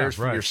thoughts and prayers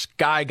from your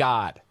sky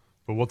god.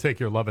 But we'll take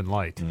your love and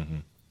light. Mm-hmm.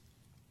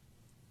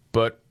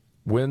 But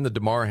when the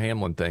Damar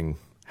Hamlin thing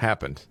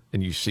happened,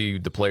 and you see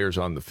the players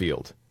on the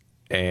field,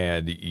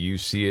 and you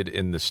see it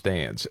in the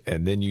stands,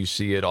 and then you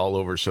see it all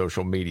over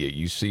social media,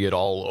 you see it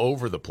all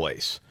over the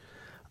place,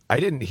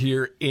 I didn't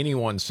hear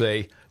anyone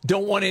say,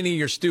 don't want any of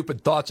your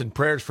stupid thoughts and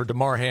prayers for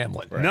Damar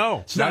Hamlin. Right. No.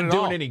 It's not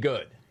doing any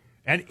good.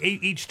 And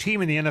each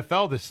team in the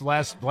NFL this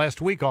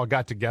last week all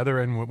got together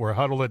and were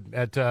huddled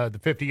at the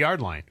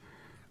 50-yard line.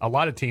 A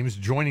lot of teams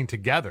joining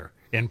together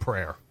in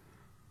prayer.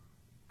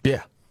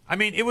 Yeah. I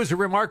mean, it was a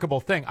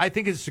remarkable thing. I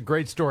think it's a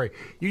great story.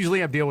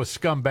 Usually I deal with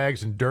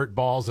scumbags and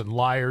dirtballs and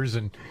liars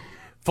and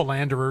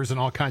philanderers and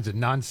all kinds of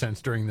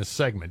nonsense during this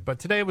segment. But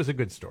today it was a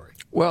good story.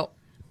 Well,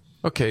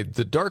 okay,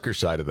 the darker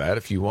side of that,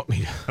 if you want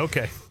me to.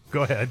 Okay,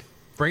 go ahead.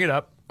 Bring it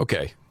up.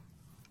 Okay.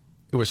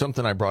 It was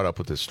something I brought up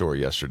with this story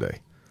yesterday.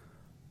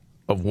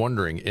 Of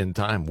wondering in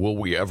time, will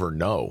we ever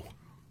know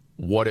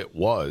what it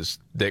was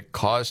that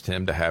caused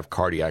him to have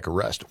cardiac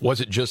arrest?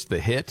 Was it just the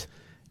hit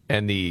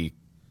and the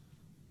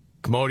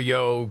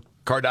commotio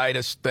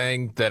carditis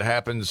thing that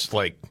happens,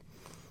 like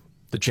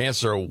the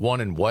chances are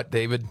 1 in what,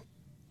 David?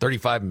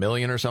 35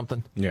 million or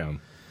something? Yeah.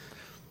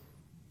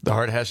 The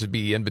heart has to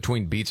be in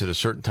between beats at a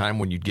certain time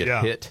when you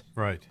get hit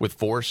with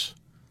force.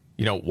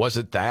 Was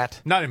it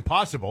that? Not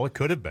impossible. It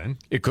could have been.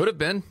 It could have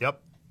been.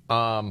 Yep.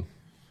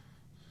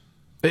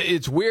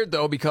 It's weird,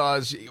 though,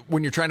 because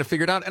when you're trying to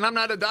figure it out, and I'm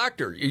not a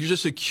doctor, you're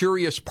just a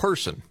curious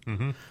person,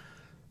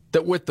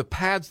 that with the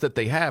pads that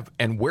they have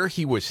and where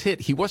he was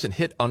hit, he wasn't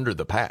hit under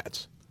the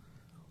pads.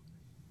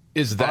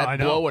 Is that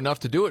blow enough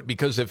to do it?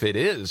 Because if it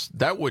is,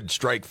 that would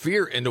strike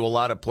fear into a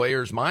lot of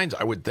players' minds,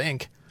 I would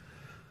think.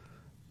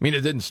 I mean,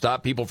 it didn't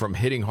stop people from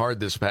hitting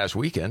hard this past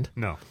weekend.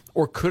 No.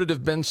 Or could it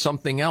have been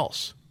something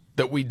else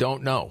that we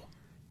don't know?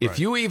 If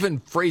you even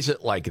phrase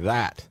it like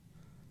that,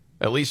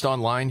 at least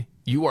online,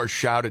 you are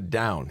shouted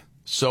down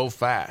so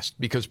fast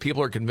because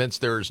people are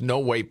convinced there is no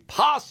way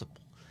possible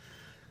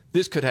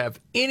this could have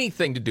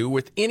anything to do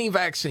with any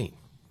vaccine.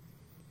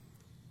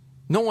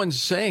 No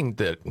one's saying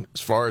that,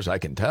 as far as I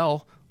can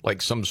tell,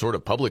 like some sort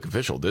of public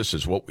official, this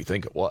is what we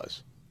think it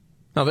was.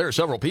 Now, there are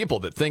several people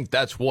that think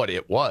that's what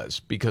it was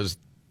because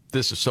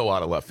this is so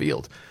out of left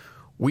field.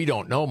 We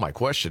don't know. My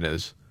question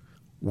is,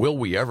 will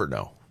we ever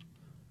know?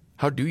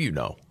 How do you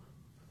know?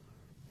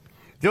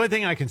 The only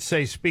thing I can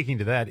say, speaking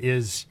to that,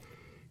 is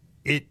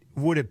it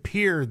would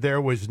appear there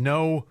was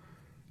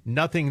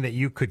nothing that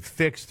you could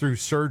fix through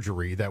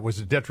surgery that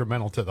was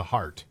detrimental to the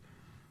heart.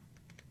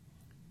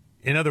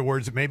 In other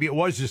words, maybe it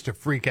was just a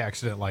freak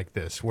accident like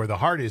this, where the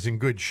heart is in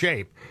good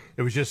shape.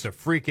 It was just a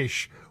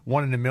freakish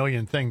 1 in a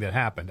million thing that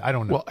happened. I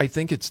don't know. Well, I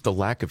think it's the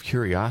lack of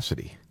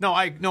curiosity. No,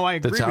 I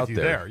agree with you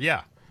there.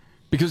 Yeah.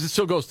 Because it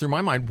still goes through my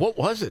mind. What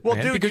was it, Well,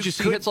 man? dude, because you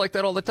see hits like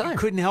that all the time. You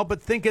couldn't help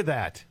but think of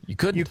that. You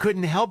couldn't. You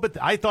couldn't help but.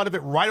 I thought of it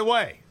right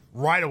away.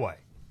 Right away.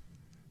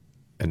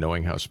 And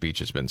knowing how speech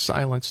has been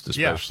silenced,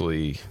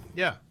 especially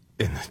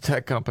in the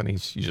tech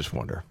companies, you just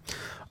wonder.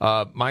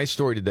 My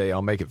story today,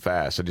 I'll make it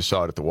fast. I just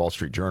saw it at the Wall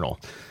Street Journal,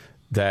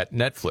 that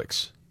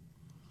Netflix,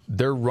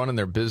 they're running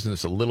their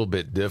business a little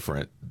bit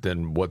different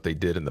than what they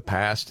did in the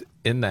past,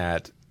 in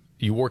that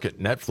you work at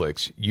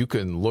Netflix, you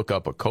can look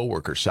up a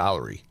coworker's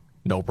salary,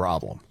 no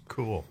problem.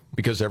 Cool.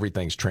 Because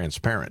everything's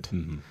transparent.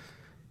 Mm-hmm.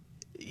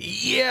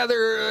 Yeah,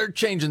 they're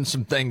changing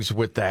some things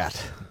with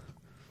that.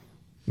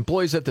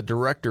 Employees at the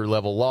director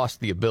level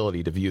lost the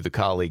ability to view the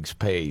colleagues'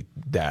 pay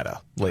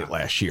data late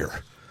last year.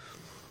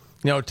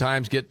 You know,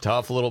 times get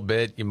tough a little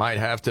bit. You might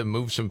have to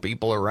move some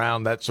people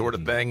around, that sort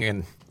of thing,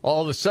 and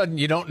all of a sudden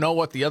you don't know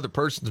what the other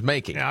person's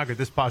making. Yeah, how could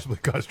this possibly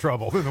cause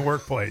trouble in the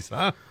workplace,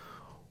 huh?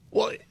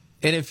 Well,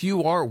 and if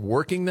you are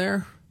working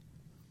there,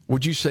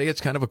 would you say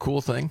it's kind of a cool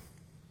thing?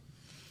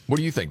 What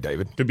do you think,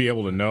 David? To be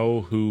able to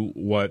know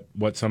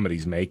what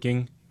somebody's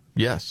making?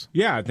 Yes.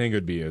 Yeah, I think it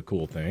would be a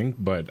cool thing,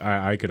 but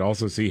I could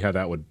also see how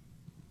that would,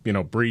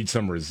 breed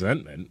some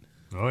resentment.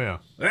 Oh, yeah.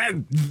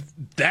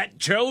 That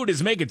chode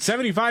is making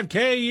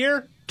 $75K a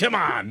year? Come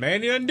on,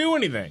 man, you didn't do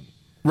anything.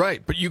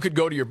 Right, but you could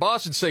go to your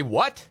boss and say,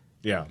 what?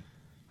 Yeah.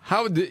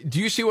 Do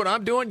you see what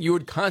I'm doing? You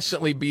would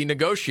constantly be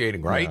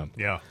negotiating, right?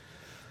 Yeah.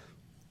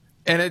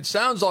 And it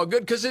sounds all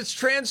good because it's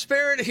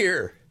transparent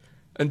here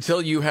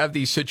until you have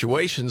these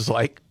situations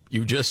like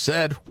you just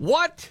said.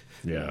 What?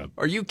 Yeah.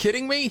 Are you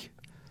kidding me?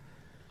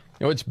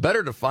 It's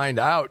better to find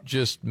out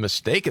just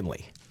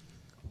mistakenly.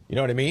 You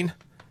know what I mean?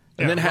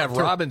 And then have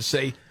Robin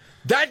say,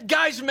 that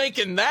guy's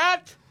making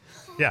that?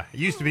 Yeah, it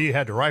used to be you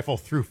had to rifle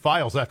through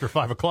files after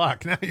 5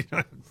 o'clock. Now you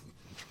don't.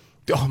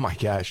 Oh, my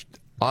gosh.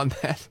 On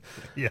that,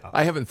 yeah.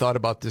 I haven't thought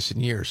about this in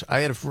years. I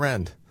had a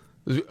friend,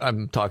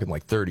 I'm talking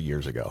like 30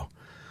 years ago.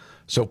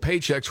 So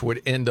paychecks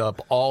would end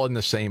up all in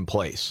the same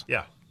place.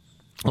 Yeah.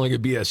 Like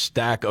it'd be a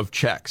stack of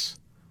checks,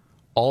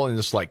 all in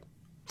this like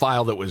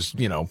file that was,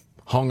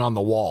 hung on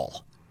the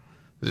wall.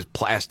 This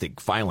plastic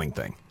filing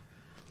thing.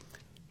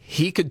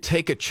 He could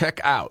take a check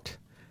out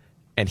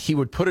and he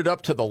would put it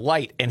up to the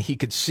light and he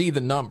could see the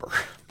number.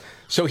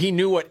 So he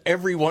knew what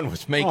everyone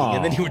was making,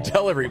 and then he would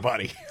tell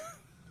everybody.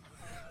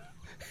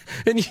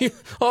 And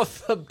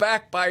the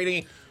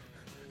backbiting.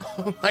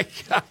 Oh my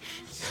gosh.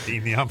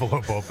 Steam the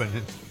envelope open.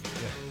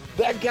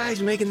 That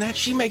guy's making that.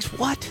 She makes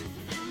what?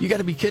 You got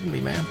to be kidding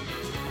me, man.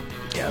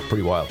 Yeah,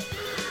 pretty wild.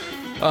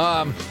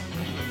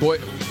 Boy,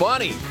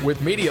 funny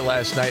with media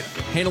last night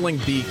handling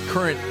the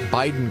current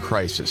Biden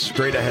crisis.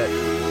 Straight ahead.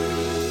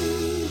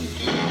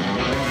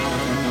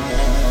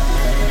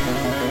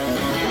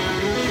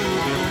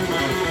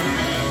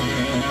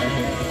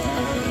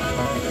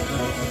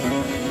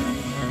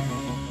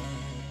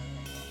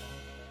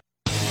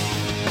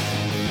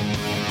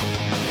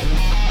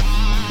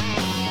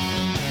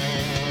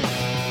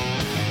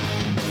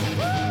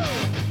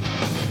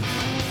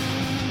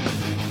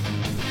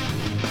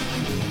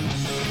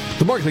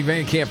 The Markley,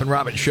 Van Camp, and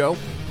Robbins Show.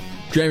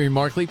 Jamie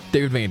Markley,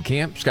 David Van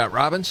Camp, Scott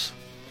Robbins.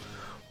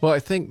 Well, I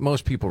think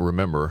most people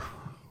remember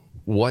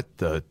what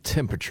the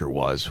temperature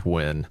was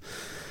when,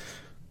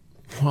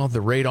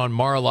 the raid on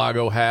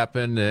Mar-a-Lago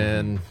happened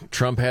and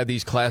Trump had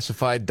these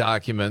classified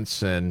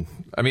documents. And,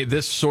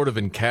 this sort of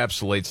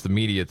encapsulates the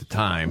media at the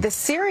time. The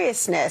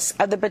seriousness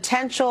of the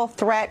potential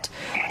threat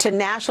to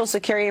national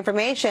security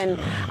information,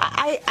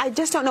 I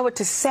just don't know what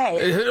to say.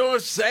 I don't know what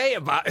to say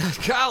about it.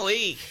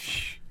 Golly.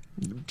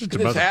 Just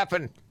this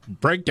happened.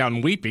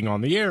 Breakdown weeping on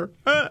the air.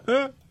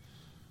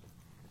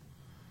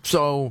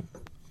 So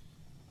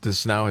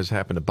this now has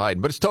happened to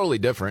Biden, but it's totally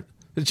different.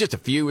 It's just a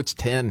few. It's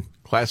 10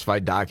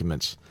 classified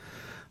documents.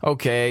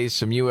 Okay,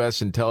 some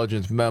U.S.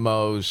 intelligence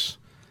memos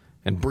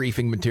and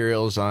briefing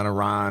materials on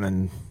Iran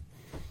and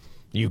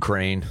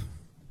Ukraine,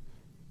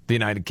 the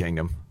United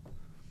Kingdom.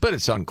 But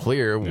it's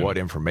unclear what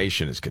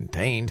information is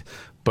contained.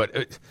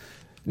 But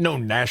no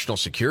national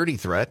security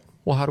threat.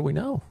 Well, how do we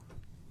know?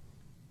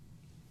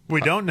 We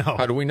don't know.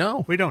 How do we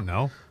know? We don't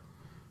know.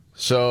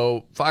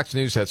 So Fox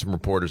News had some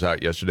reporters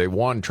out yesterday.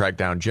 One tracked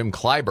down Jim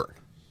Clyburn.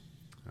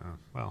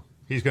 Well,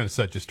 he's going to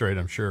set you straight,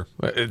 I'm sure.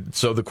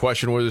 So the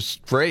question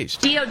was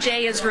phrased.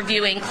 DOJ is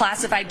reviewing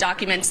classified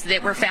documents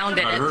that were found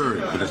in it. I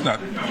heard, but it's not.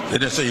 They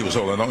didn't say he was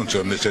holding on to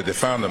them. They said they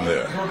found them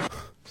there.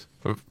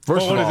 First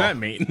of all, what does that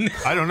mean?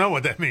 I don't know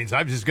what that means.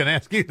 I'm just going to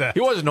ask you that.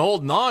 He wasn't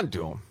holding on to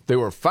them. They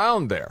were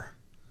found there.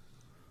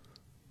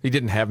 He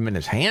didn't have them in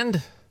his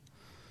hand?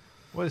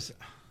 What?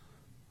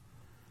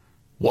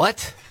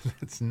 What?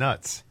 That's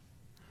nuts.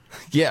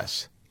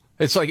 Yes.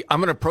 It's like, I'm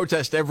going to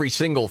protest every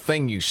single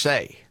thing you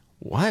say.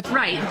 What?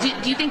 Right.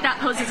 Do you think that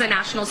poses a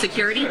national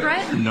security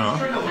threat? No,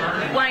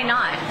 Why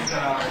not?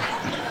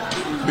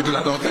 because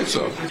I don't think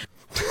so.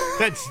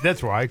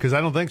 That's why, because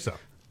I don't think so.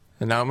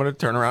 And now I'm going to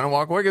turn around and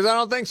walk away because I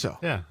don't think so.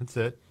 Yeah, that's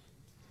it.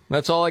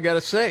 That's all I got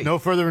to say. No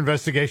further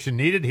investigation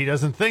needed. He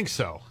doesn't think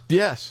so.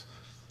 Yes.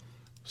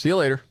 See you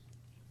later.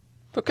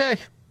 Okay.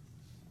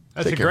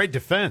 That's a great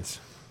defense.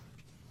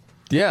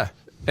 Yeah.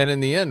 And in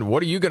the end,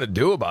 what are you going to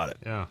do about it?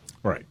 Yeah.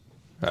 Right.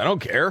 I don't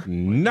care.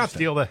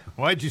 Nothing.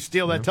 Why'd you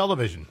steal that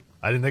television?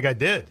 I didn't think I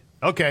did.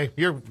 Okay,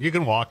 you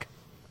can walk.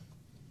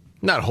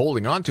 Not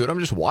holding on to it. I'm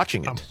just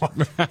watching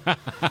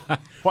it.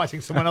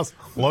 Watching someone else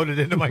load it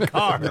into my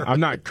car.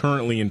 I'm not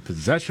currently in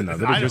possession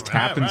of it. It just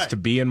happens to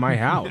be in my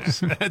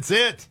house. That's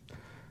it.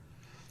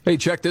 Hey,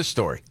 check this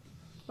story.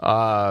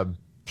 Saw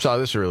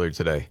this earlier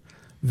today.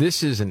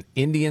 This is an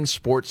Indian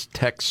sports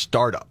tech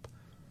startup.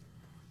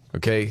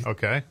 Okay?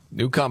 Okay.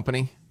 New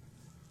company.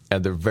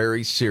 And they're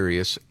very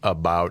serious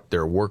about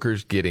their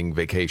workers getting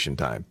vacation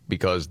time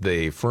because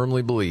they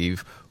firmly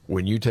believe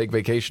when you take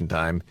vacation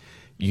time,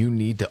 you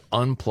need to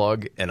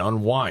unplug and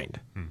unwind.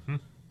 Mm-hmm.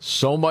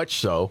 So much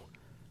so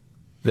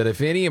that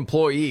if any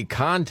employee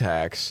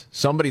contacts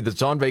somebody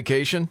that's on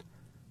vacation,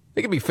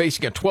 they could be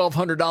facing a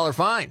 $1,200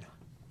 fine.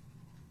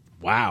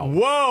 Wow.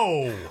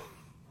 Whoa.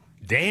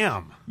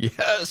 Damn.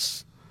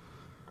 Yes.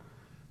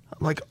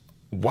 I'm like,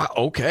 wow,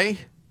 okay.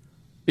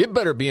 It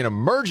better be an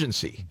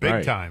emergency.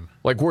 Big time.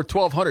 Like worth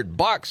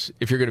 $1,200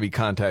 if you're going to be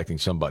contacting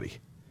somebody.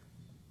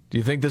 Do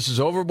you think this is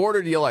overboard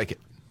or do you like it?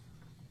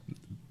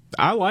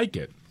 I like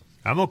it.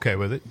 I'm okay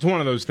with it. It's one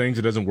of those things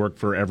that doesn't work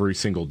for every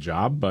single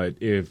job, but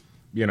if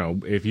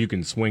you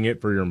can swing it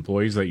for your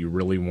employees that you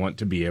really want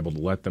to be able to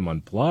let them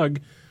unplug,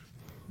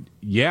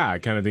 yeah, I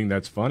kind of think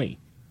that's funny.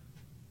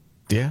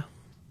 Yeah.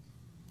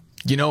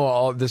 You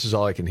know, this is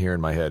all I can hear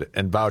in my head.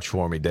 And vouch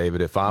for me,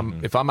 David. If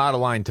I'm out of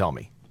line, tell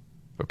me.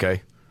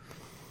 Okay?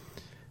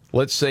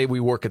 Let's say we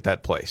work at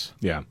that place.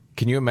 Yeah.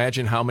 Can you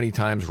imagine how many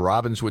times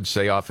Robbins would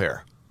say off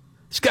air,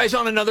 "This guy's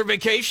on another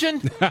vacation"?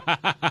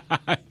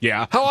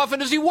 Yeah. How often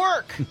does he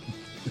work?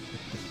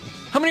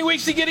 How many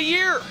weeks does he get a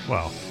year?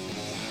 Well,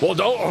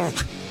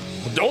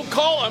 don't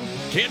call him.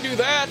 Can't do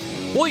that.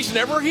 Well, he's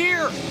never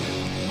here.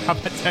 How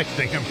about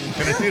texting him?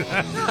 Can I do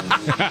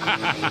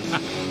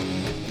that?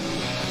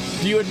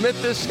 Do you admit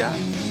this, Scott?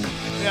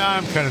 Yeah,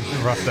 I'm kind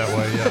of rough that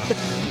way, yeah.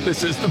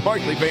 This is the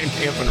Markley, Van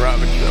Camp, and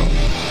Robbins Show.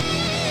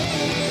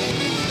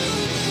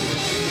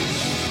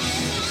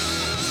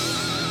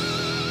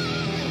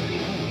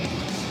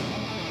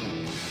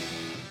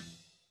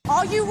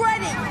 Are you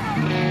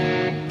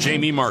ready?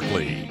 Jamie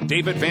Markley,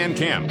 David Van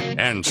Camp,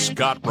 and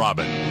Scott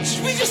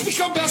Robbins. We just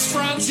become best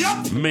friends.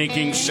 Yep.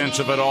 Making sense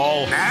of it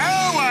all.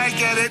 Now I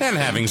get it. And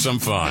having some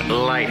fun.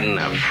 Lighten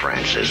up,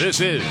 Francis. This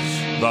is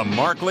the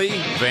Markley,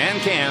 Van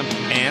Camp,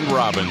 and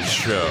Robbins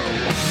Show.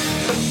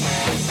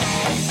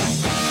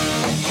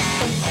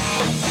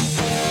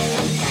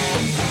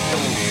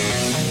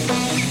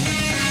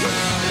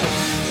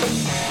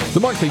 The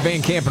Markley,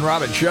 Van Camp, and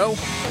Robbins Show.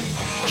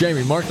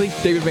 Jamie Markley,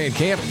 David Van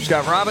Camp,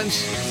 Scott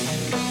Robbins.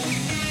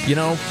 You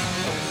know,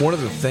 one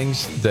of the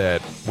things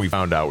that we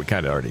found out, we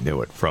kind of already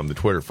knew it from the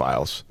Twitter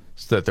files,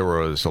 is that there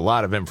was a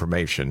lot of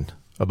information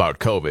about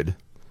COVID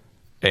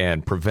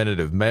and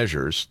preventative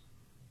measures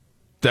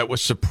that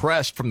was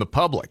suppressed from the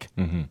public.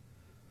 Mm-hmm.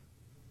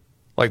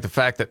 Like the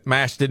fact that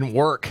masks didn't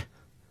work.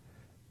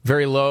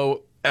 Very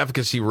low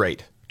efficacy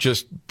rate.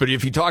 But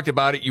if you talked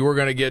about it, you were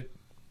going to get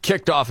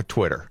kicked off of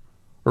Twitter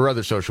or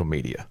other social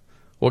media.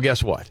 Well,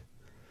 guess what?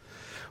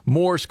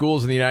 More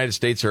schools in the United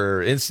States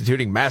are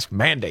instituting mask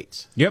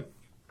mandates. Yep.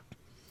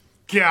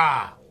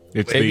 God.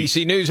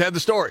 ABC News had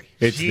the story.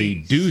 It's the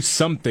do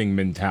something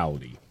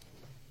mentality.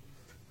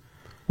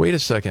 Wait a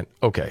second.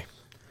 Okay.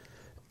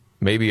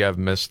 Maybe I've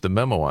missed the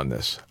memo on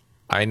this.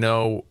 I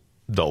know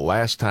the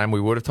last time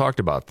we would have talked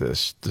about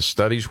this, the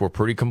studies were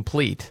pretty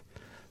complete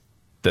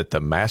that the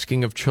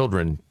masking of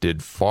children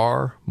did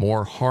far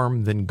more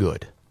harm than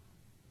good.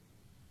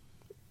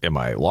 Am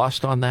I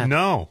lost on that?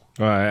 No.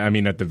 I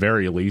mean, at the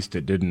very least,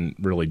 it didn't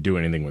really do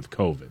anything with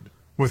COVID.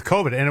 With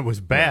COVID, and it was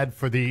bad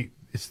for the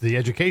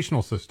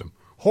educational system.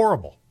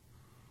 Horrible.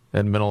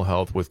 And mental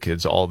health with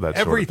kids, all that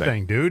sort of thing.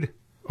 Everything, dude.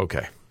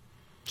 Okay.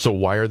 So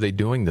why are they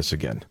doing this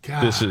again?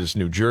 God. This is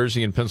New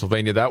Jersey and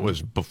Pennsylvania. That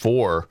was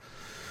before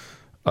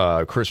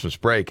Christmas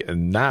break.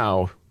 And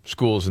now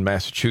schools in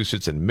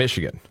Massachusetts and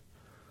Michigan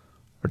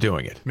are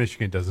doing it.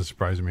 Michigan doesn't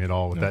surprise me at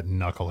all with that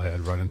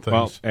knucklehead running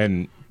things.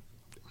 Well,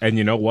 and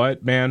you know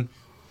what, man?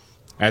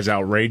 As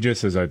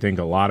outrageous as I think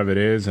a lot of it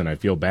is, and I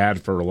feel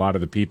bad for a lot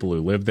of the people who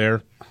live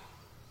there,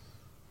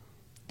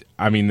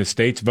 I mean, the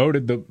states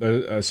voted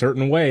a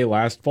certain way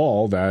last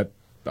fall that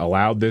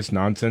allowed this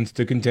nonsense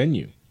to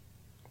continue.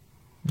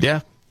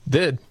 Yeah,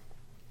 did.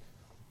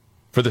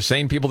 For the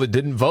same people that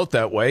didn't vote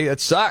that way, it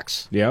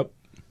sucks. Yep.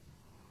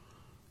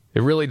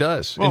 It really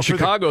does. Well, in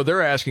Chicago,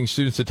 they're asking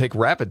students to take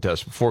rapid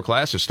tests before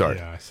classes start.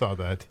 Yeah, I saw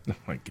that. Oh,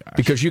 my gosh.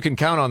 Because you can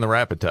count on the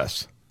rapid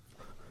tests.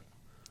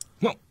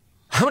 No.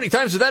 How many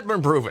times has that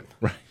been proven?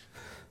 Right.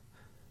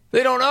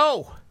 They don't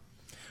know.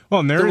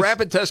 Well, the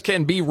rapid test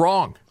can be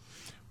wrong.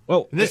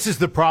 Well, this is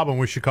the problem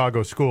with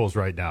Chicago schools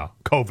right now.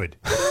 COVID.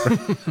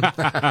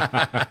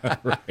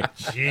 Right.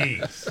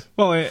 Jeez.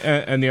 Well,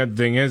 and the other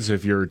thing is,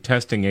 if you're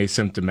testing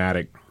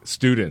asymptomatic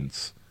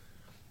students,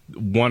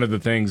 one of the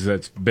things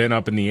that's been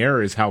up in the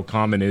air is how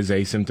common is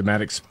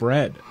asymptomatic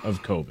spread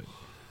of COVID.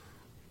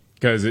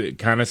 Because it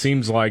kind of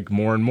seems like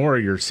more and more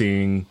you're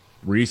seeing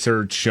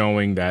research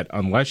showing that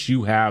unless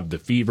you have the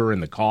fever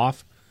and the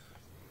cough,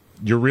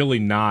 you're really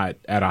not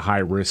at a high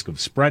risk of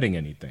spreading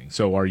anything.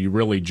 So are you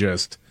really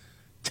just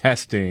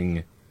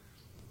testing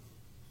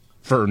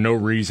for no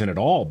reason at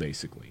all,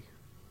 basically?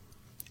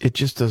 It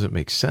just doesn't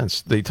make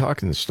sense. They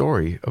talk in the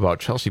story about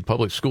Chelsea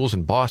Public Schools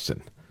in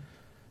Boston.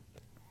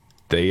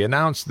 They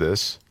announced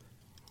this,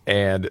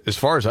 and as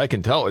far as I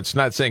can tell, it's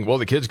not saying, well,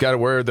 the kids got to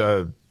wear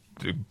the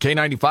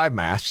K95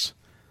 masks.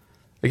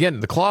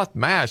 Again, the cloth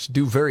masks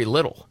do very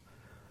little.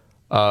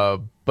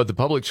 But the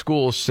public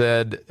schools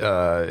said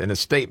in a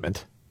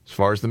statement, as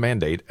far as the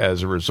mandate,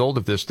 as a result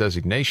of this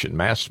designation,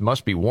 masks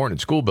must be worn in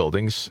school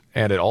buildings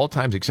and at all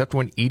times except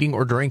when eating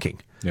or drinking.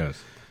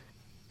 Yes.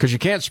 Because you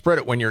can't spread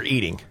it when you're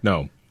eating.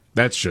 No,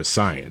 that's just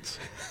science.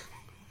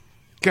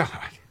 God.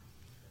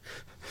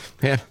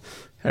 Man,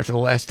 after the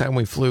last time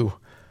we flew,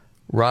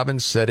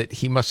 Robbins said it.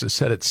 He must have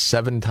said it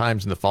 7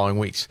 times in the following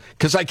weeks.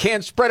 Because I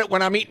can't spread it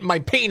when I'm eating my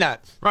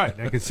peanuts. Right.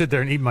 I could sit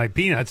there and eat my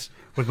peanuts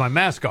with my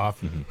mask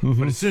off. Mm-hmm.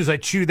 But as soon as I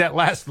chew that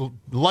last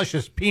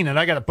luscious peanut,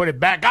 I got to put it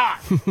back on.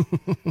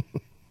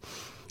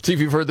 See if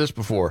you've heard this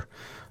before.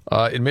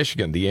 In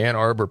Michigan, the Ann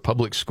Arbor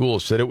Public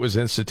Schools said it was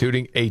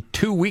instituting a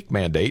 2-week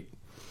mandate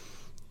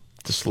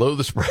to slow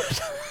the spread.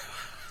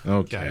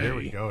 Okay. Yeah, here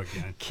we go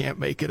again. Can't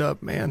make it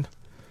up, man.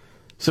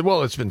 Said,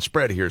 well, it's been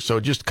spread here, so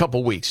just a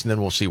couple weeks, and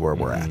then we'll see where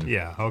we're at.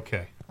 Yeah,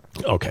 okay.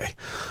 Okay.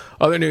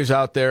 Other news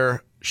out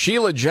there,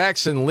 Sheila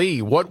Jackson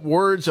Lee, what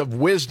words of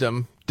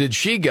wisdom did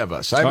she give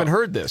us? I haven't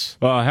heard this.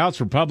 House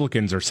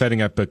Republicans are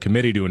setting up a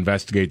committee to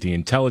investigate the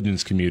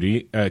intelligence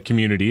community,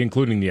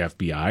 including the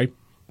FBI.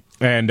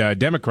 And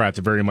Democrats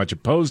are very much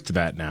opposed to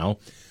that now.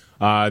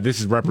 This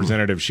is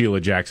Representative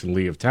Sheila Jackson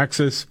Lee of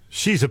Texas.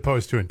 She's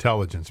opposed to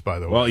intelligence, by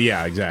the way. Well,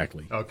 yeah,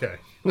 exactly. Okay.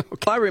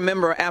 I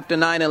remember after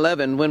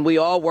 9/11 when we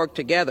all worked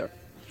together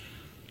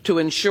to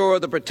ensure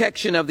the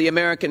protection of the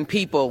American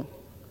people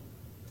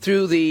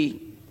through the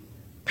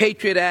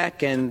Patriot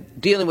Act and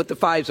dealing with the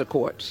FISA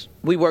courts.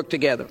 We worked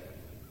together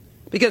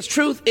because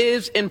truth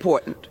is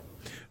important.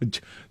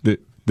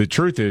 The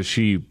truth is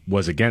she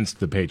was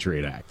against the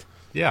Patriot Act.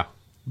 Yeah.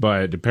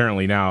 But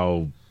apparently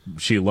now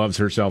she loves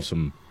herself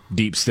some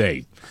deep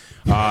state.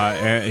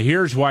 And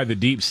here's why the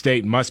deep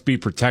state must be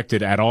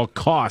protected at all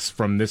costs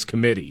from this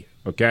committee.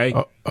 Okay?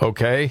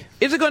 Okay.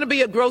 Is it going to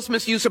be a gross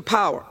misuse of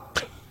power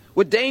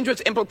with dangerous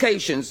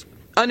implications,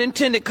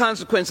 unintended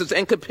consequences,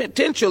 and could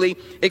potentially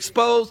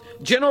expose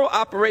general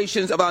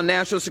operations of our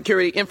national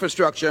security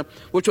infrastructure,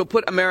 which will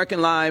put American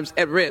lives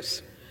at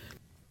risk?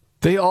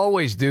 They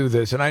always do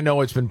this, and I know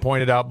it's been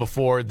pointed out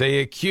before. They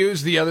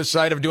accuse the other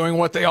side of doing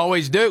what they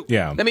always do.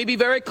 Yeah. Let me be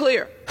very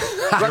clear.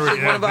 Russia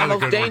is one of our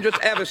most dangerous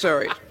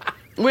adversaries.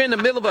 We're in the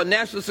middle of a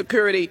national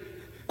security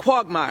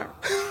quagmire.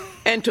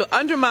 And to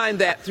undermine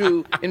that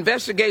through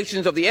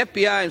investigations of the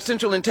FBI and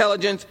Central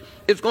Intelligence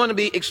is going to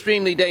be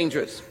extremely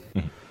dangerous.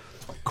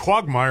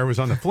 Quagmire was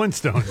on the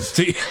Flintstones.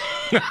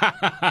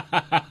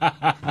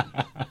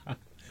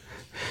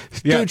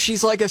 Dude,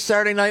 she's like a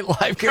Saturday Night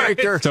Live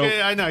character. So,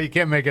 yeah, I know. You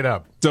can't make it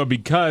up. So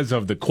because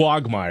of the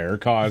quagmire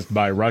caused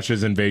by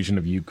Russia's invasion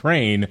of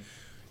Ukraine,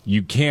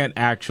 you can't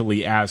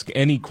actually ask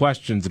any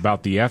questions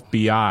about the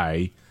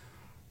FBI,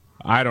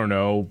 I don't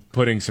know,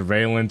 putting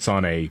surveillance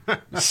on a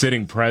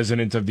sitting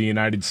president of the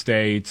United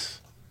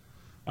States,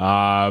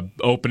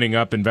 opening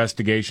up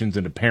investigations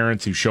into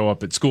parents who show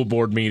up at school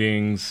board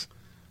meetings,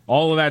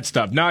 all of that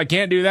stuff. No, I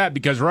can't do that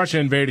because Russia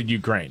invaded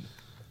Ukraine.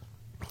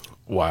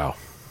 Wow.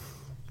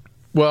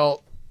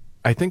 Well,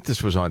 I think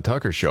this was on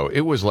Tucker's show.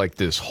 It was like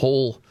this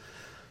whole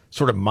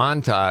sort of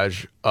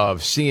montage of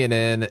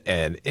CNN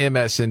and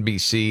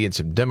MSNBC and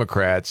some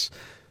Democrats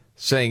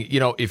saying, you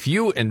know, if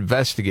you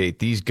investigate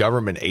these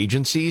government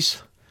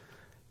agencies,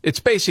 it's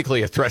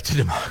basically a threat to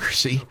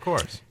democracy. Of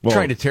course.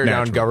 Trying to tear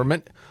down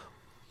government.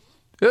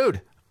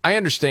 Dude, I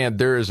understand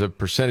there is a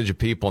percentage of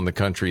people in the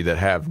country that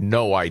have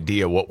no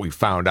idea what we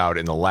found out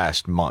in the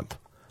last month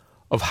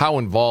of how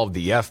involved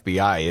the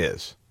FBI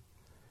is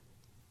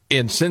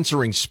in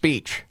censoring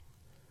speech.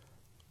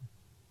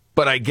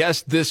 But I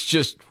guess this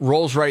just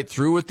rolls right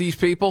through with these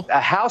people. A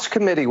House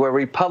committee where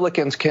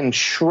Republicans can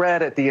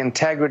shred at the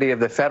integrity of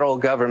the federal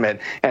government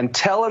and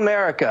tell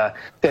America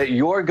that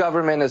your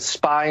government is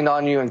spying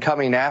on you and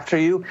coming after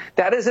you.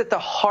 That is at the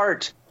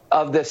heart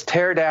of this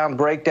tear down,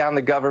 break down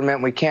the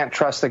government. We can't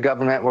trust the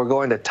government. We're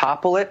going to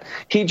topple it.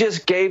 He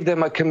just gave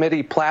them a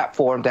committee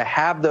platform to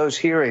have those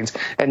hearings.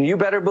 And you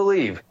better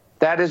believe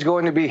that is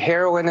going to be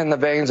heroin in the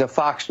veins of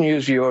Fox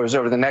News viewers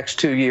over the next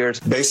 2 years.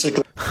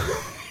 Basically.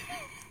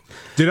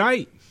 Did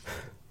I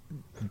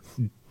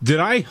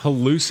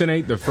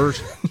hallucinate the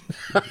first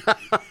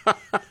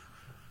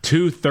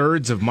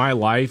 2/3 of my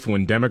life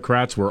when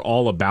Democrats were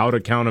all about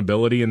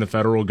accountability in the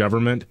federal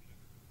government?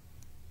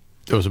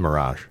 It was a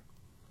mirage.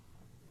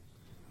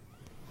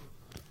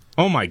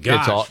 Oh, my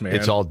gosh, man.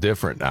 It's all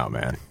different now,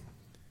 man.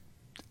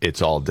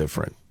 It's all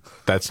different.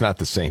 That's not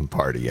the same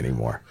party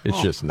anymore.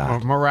 It's just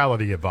not.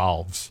 Morality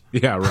evolves.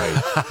 Yeah,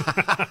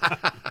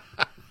 right.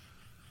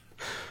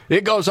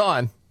 It goes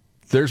on.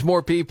 There's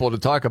more people to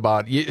talk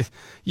about.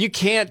 You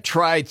can't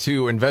try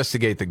to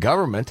investigate the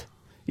government,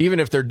 even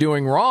if they're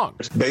doing wrong.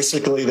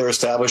 Basically, they're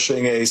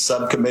establishing a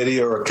subcommittee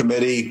or a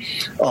committee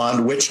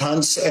on witch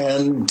hunts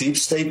and deep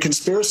state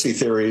conspiracy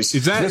theories.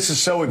 This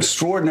is so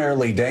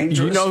extraordinarily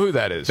dangerous. You know who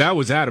that is? That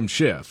was Adam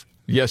Schiff.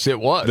 Yes, it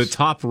was. The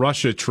top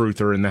Russia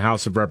truther in the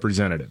House of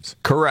Representatives.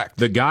 Correct.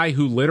 The guy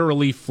who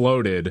literally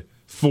floated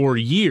for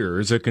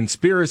years a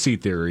conspiracy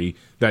theory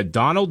that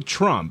Donald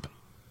Trump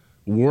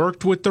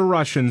worked with the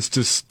Russians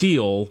to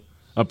steal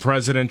a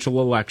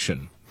presidential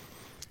election.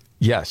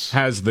 Yes.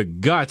 Has the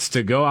guts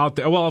to go out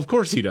there. Well, of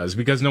course he does,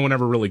 because no one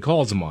ever really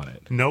calls him on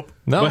it. Nope.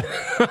 No.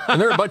 And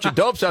there are a bunch of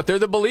dopes out there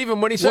that believe him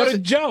when he says What a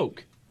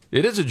joke.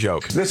 It is a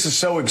joke. This is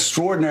so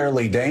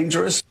extraordinarily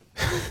dangerous.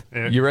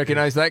 You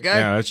recognize that guy?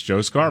 Yeah, that's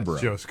Joe Scarborough.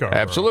 Joe Scarborough.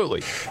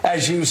 Absolutely.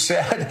 As you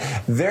said,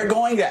 they're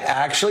going to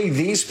actually,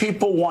 these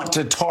people want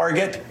to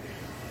target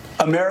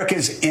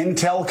America's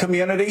intel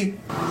community.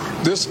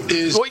 This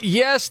is... Well,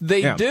 yes,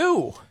 they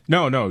do.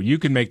 No, you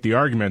can make the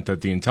argument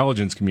that the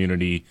intelligence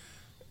community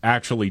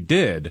actually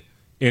did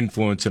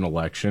influence an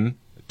election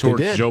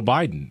towards Joe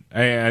Biden.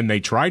 And they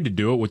tried to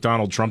do it with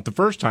Donald Trump the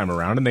first time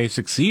around, and they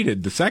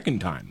succeeded the second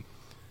time.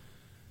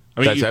 I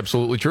mean, that's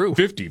absolutely true.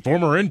 50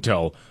 former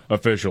intel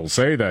officials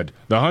say that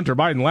the Hunter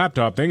Biden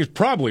laptop thing is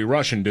probably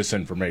Russian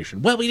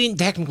disinformation. Well, we didn't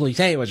technically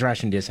say it was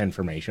Russian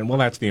disinformation. Well,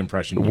 that's the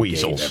impression you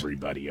gave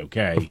everybody,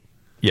 okay?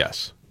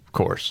 Yes, of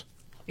course.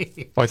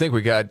 Well, I think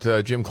we got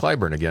Jim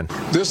Clyburn again.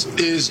 This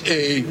is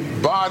a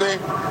body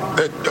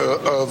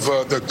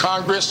of the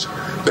Congress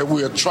that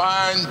we are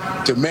trying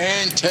to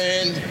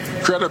maintain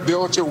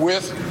credibility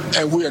with,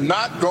 and we are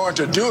not going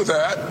to do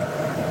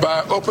that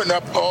by opening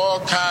up all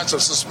kinds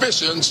of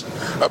suspicions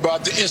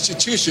about the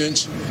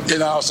institutions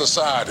in our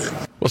society.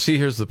 Well, see,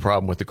 here's the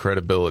problem with the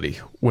credibility.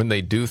 When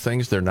they do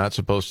things they're not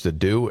supposed to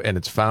do and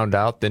it's found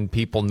out, then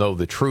people know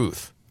the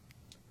truth.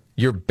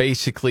 You're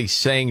basically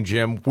saying,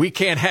 Jim, we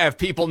can't have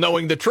people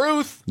knowing the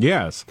truth.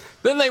 Yes.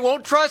 Then they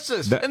won't trust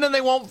us, and then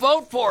they won't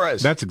vote for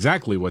us. That's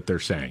exactly what they're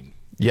saying.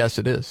 Yes,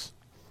 it is.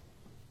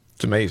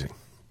 It's amazing.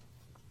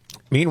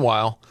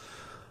 Meanwhile,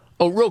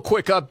 a real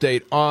quick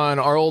update on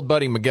our old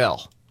buddy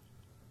Miguel.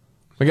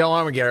 Miguel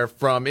Almaguer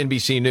from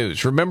NBC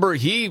News. Remember,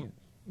 he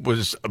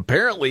was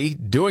apparently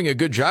doing a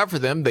good job for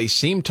them. They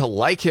seemed to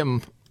like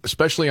him,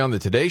 especially on the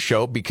Today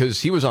Show,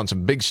 because he was on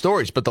some big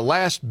stories. But the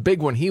last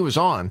big one he was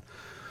on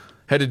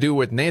had to do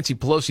with Nancy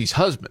Pelosi's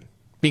husband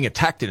being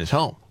attacked in his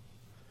home.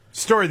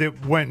 Story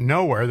that went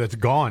nowhere, that's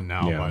gone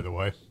now, by the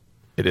way.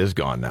 It is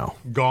gone now.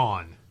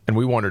 Gone. And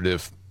we wondered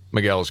if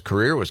Miguel's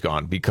career was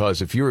gone,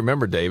 because if you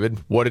remember, David,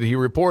 what did he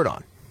report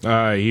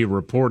on? He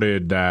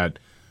reported that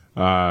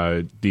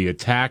the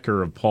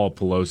attacker of Paul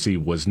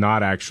Pelosi was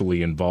not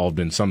actually involved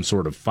in some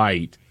sort of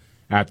fight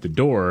at the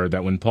door,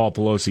 that when Paul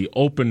Pelosi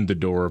opened the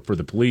door for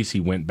the police, he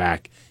went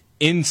back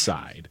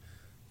inside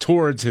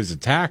towards his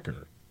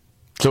attacker.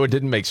 So it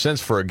didn't make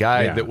sense for a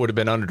guy that would have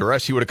been under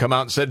duress. He would have come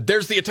out and said,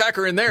 there's the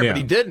attacker in there, but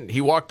he didn't.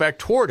 He walked back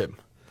toward him,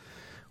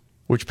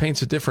 which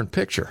paints a different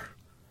picture.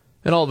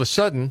 And all of a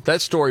sudden, that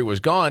story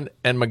was gone,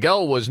 and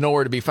Miguel was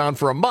nowhere to be found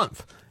for a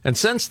month. And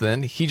since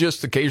then, he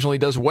just occasionally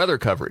does weather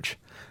coverage.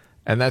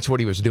 And that's what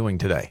he was doing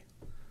today.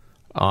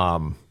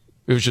 It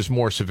was just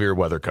more severe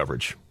weather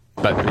coverage.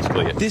 That's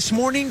basically it. This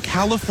morning,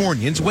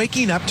 Californians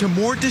waking up to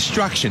more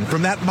destruction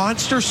from that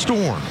monster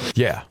storm.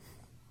 Yeah,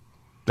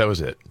 that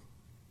was it.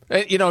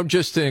 And, you know,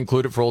 just to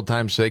include it for old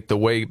time's sake, the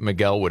way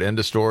Miguel would end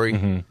a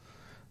story,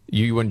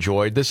 you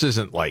enjoyed. This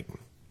isn't like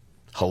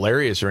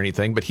hilarious or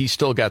anything, but he's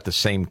still got the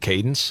same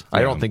cadence.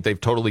 I don't think they've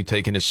totally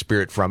taken his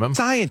spirit from him.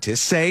 Scientists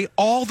say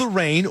all the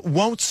rain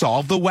won't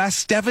solve the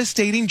West's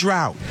devastating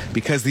drought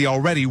because the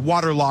already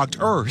waterlogged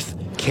Earth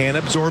can't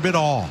absorb it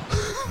all.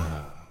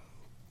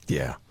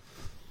 Yeah.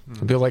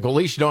 They're like, well, at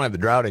least you don't have the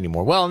drought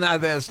anymore. Well, no,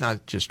 that's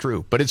not just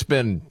true, but it's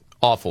been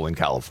awful in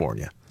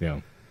California. Yeah.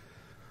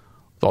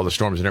 With all the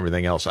storms and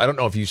everything else. I don't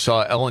know if you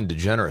saw Ellen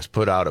DeGeneres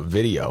put out a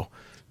video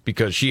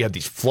because she had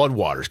these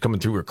floodwaters coming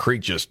through her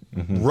creek, just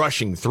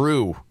rushing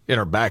through in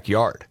her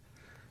backyard.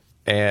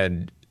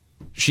 And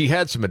she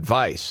had some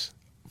advice,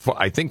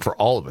 I think, for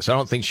all of us. I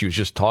don't think she was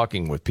just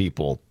talking with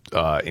people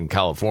in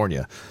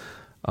California.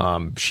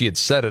 She had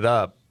set it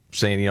up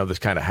saying, you know, this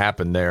kind of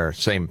happened there,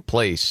 same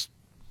place,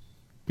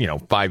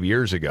 5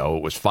 years ago.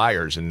 It was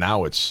fires, and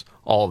now it's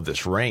all of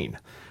this rain.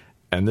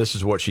 And this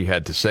is what she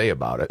had to say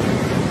about it.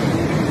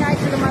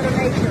 Nicer to Mother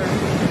Nature.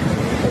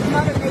 Because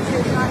Mother Nature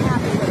is not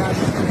happy with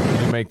us.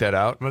 Did you make that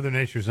out? Mother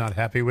Nature's not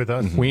happy with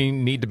us. We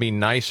need to be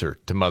nicer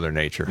to Mother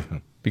Nature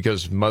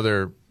because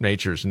Mother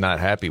Nature's not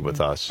happy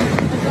with us.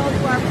 Let's all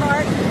do our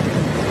part.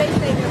 Stay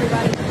safe,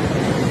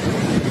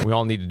 everybody. We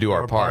all need to do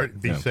our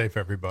part. Be safe,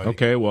 everybody.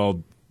 Okay,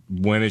 well,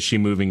 when is she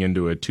moving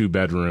into a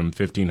 2-bedroom,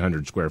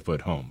 1,500 square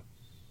foot home?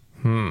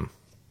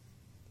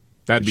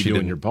 That'd be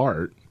doing your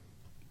part.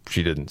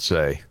 She didn't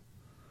say.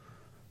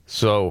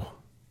 So,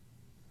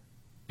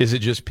 is it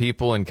just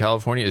people in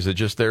California? Is it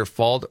just their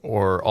fault,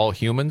 or all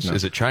humans? No.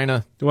 Is it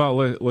China? Well,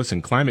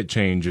 listen, climate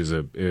change is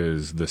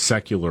the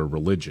secular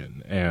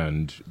religion,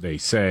 and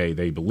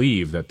they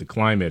believe that the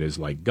climate is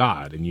like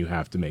God, and you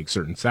have to make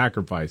certain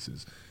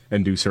sacrifices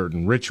and do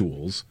certain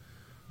rituals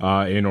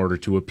in order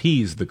to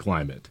appease the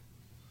climate.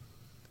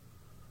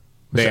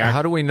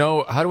 How do we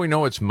know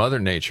it's Mother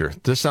Nature?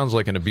 This sounds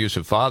like an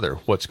abusive father.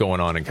 What's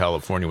going on in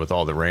California with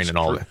all the rain and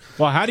all that?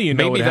 Well, how do you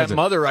know? Maybe that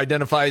mother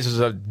identifies as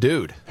a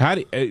dude.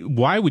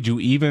 Why would you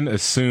even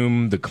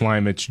assume the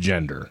climate's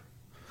gender?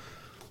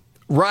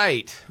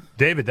 Right,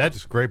 David.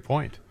 That's a great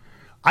point.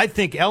 I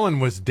think Ellen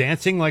was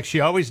dancing like she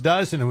always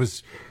does, and it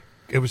was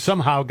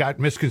somehow got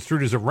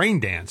misconstrued as a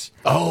rain dance.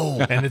 Oh,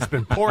 and it's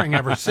been pouring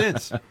ever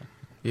since.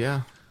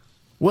 Yeah.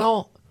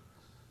 Well.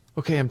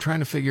 Okay, I'm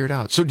trying to figure it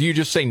out. So do you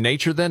just say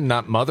nature then,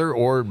 not mother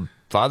or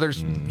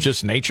father's,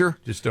 just nature?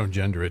 Just don't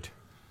gender it.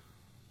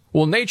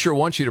 Well, nature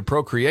wants you to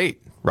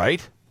procreate,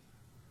 right?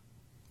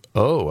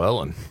 Oh,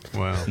 Ellen.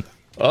 Well.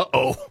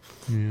 Uh-oh.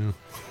 Yeah.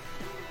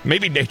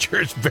 Maybe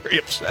nature is very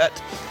upset.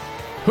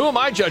 Who am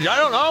I judging? I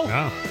don't know.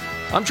 No.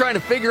 I'm trying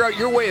to figure out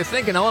your way of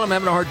thinking, Ellen. I'm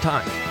having a hard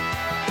time.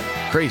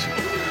 Crazy.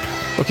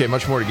 Okay,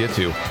 much more to get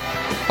to.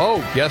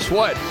 Oh, guess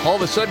what? All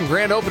of a sudden,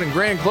 grand opening,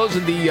 grand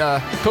closing, the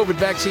COVID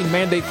vaccine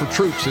mandate for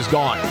troops is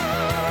gone.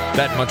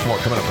 That and much more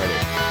coming up right here.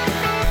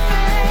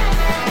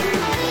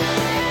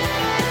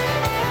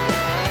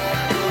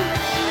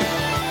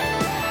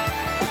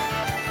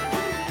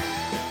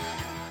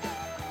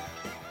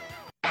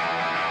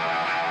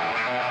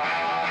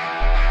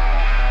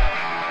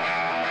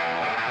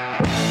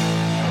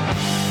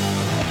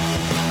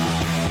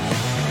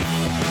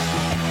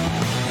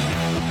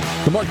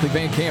 The Markley,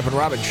 Van Camp, and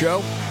Robbins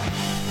Show.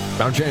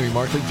 I'm Jamie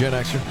Markley, Gen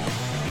Xer,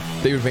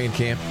 David Van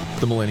Camp,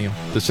 the Millennial,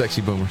 the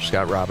Sexy Boomer,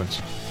 Scott Robbins.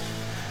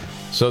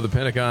 So the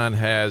Pentagon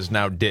has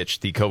now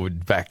ditched the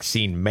COVID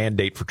vaccine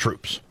mandate for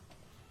troops.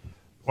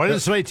 Why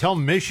doesn't somebody tell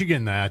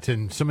Michigan that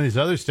and some of these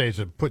other states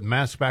are putting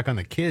masks back on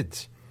the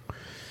kids?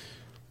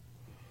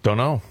 Don't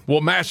know.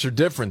 Well, masks are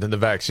different than the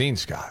vaccine,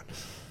 Scott.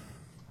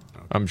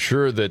 Okay. I'm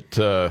sure that,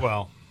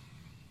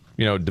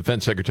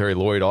 Defense Secretary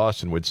Lloyd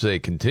Austin would say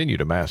continue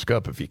to mask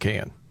up if you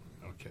can.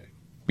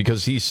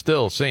 Because he's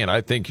still saying,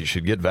 I think you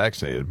should get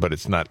vaccinated, but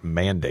it's not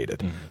mandated.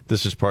 Mm-hmm.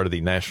 This is part of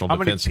the National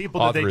Defense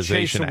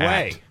Authorization Act. How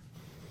many people did they chase away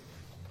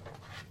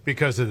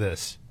because of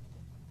this?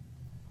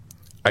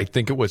 I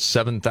think it was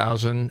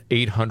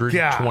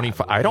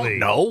 7,825. I don't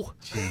know.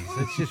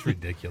 Jeez, it's just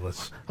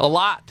ridiculous. A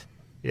lot.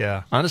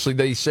 Yeah. Honestly,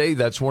 they say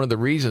that's one of the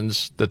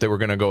reasons that they were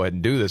going to go ahead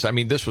and do this. I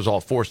mean, this was all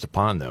forced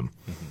upon them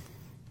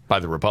by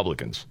the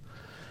Republicans.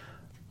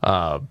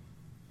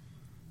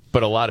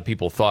 But a lot of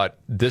people thought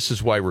this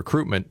is why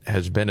recruitment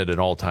has been at an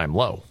all-time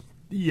low.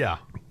 Yeah.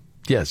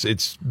 Yes,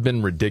 it's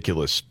been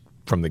ridiculous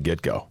from the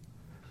get-go.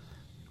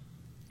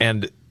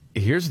 And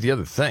here's the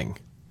other thing.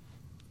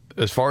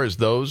 As far as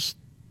those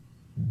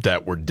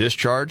that were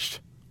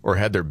discharged or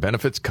had their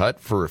benefits cut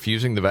for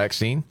refusing the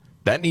vaccine,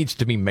 that needs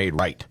to be made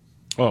right.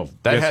 Oh,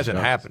 that hasn't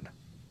happened.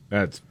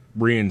 That's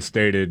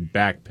reinstated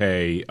back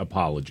pay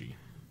apology.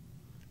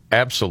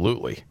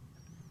 Absolutely.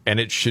 And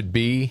it should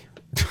be...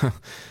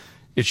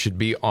 It should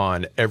be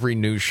on every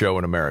news show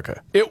in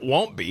America. It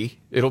won't be.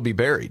 It'll be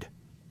buried.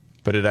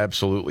 But it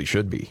absolutely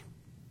should be.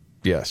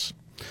 Yes.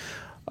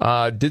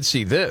 Did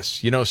see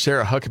this. You know,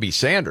 Sarah Huckabee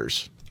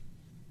Sanders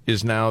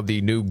is now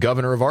the new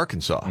governor of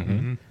Arkansas.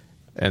 Mm-hmm.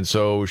 And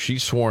so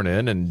she's sworn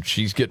in, and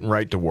she's getting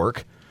right to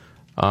work.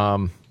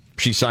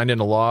 She signed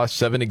into law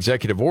 7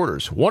 executive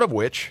orders, one of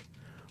which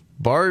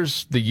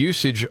bars the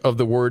usage of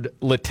the word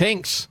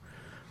Latinx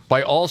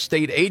by all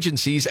state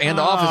agencies and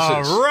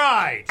offices. All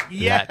right.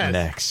 Yes.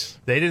 Latinx.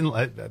 They didn't.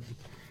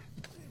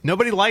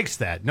 Nobody likes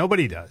that.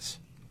 Nobody does.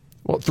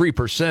 Well,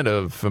 3%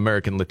 of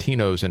American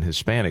Latinos and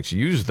Hispanics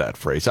use that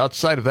phrase.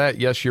 Outside of that,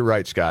 yes, you're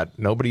right, Scott.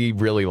 Nobody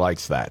really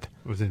likes that.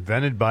 It was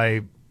invented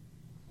by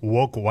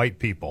woke white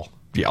people.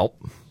 Yep.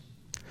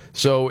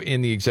 So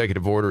in the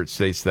executive order, it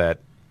states that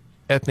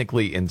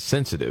ethnically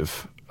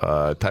insensitive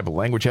type of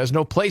language has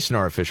no place in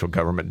our official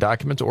government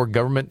documents or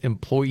government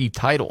employee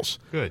titles.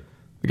 Good.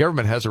 The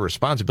government has a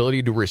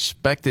responsibility to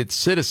respect its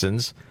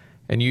citizens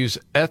and use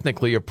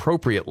ethnically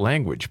appropriate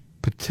language,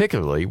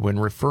 particularly when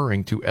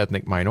referring to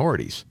ethnic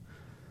minorities.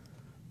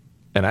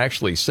 And I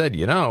actually said,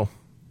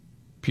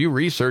 Pew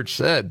Research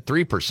said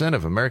 3%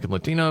 of American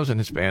Latinos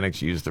and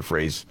Hispanics use the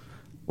phrase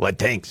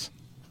Latinx.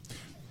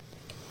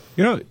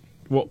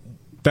 Well,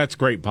 that's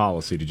great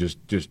policy to just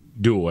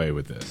do away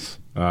with this.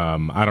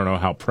 I don't know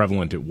how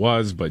prevalent it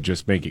was, but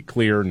just make it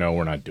clear, no,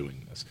 we're not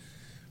doing this.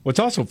 What's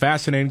also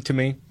fascinating to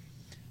me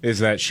is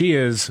that she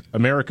is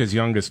America's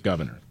youngest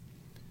governor.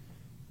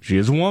 She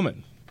is a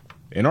woman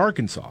in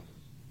Arkansas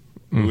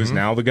who is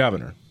now the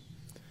governor.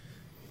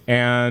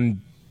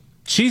 And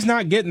she's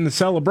not getting the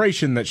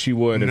celebration that she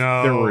would if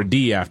there were a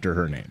D after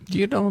her name.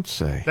 You don't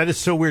say. That is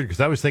so weird because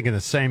I was thinking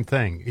the same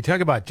thing. You talk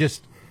about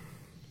just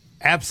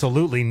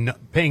absolutely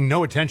paying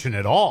no attention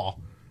at all.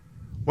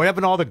 What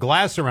happened to all the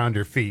glass around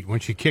her feet when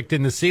she kicked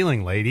in the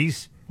ceiling,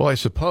 ladies? Well, I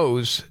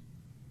suppose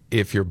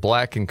if you're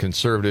black and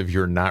conservative,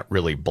 you're not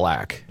really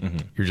black. Mm-hmm.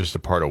 You're just a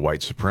part of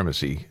white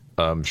supremacy.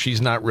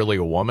 She's not really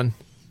a woman.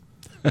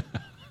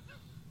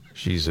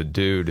 She's a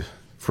dude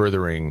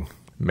furthering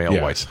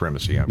male white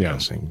supremacy, I'm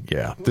guessing.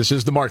 Yeah. This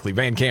is the Markley,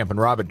 Van Camp, and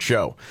Robbins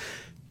Show.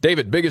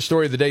 David, biggest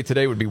story of the day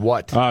today would be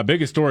what?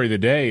 Biggest story of the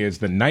day is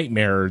the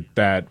nightmare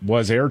that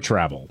was air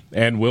travel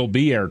and will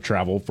be air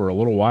travel for a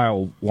little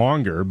while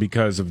longer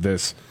because of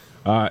this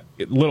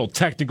little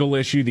technical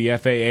issue the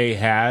FAA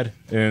had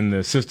in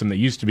the system that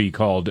used to be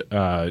called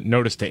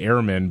Notice to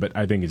Airmen, but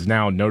I think is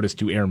now Notice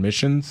to Air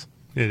Missions.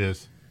 It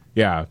is.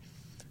 Yeah.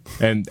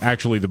 And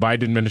actually, the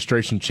Biden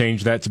administration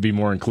changed that to be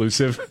more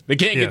inclusive. They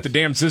can't get the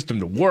damn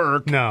system to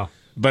work. No.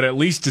 But at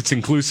least it's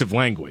inclusive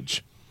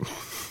language.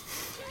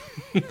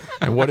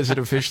 And what is it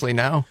officially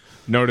now?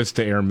 Notice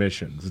to Air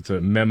Missions. It's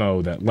a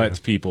memo that lets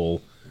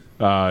people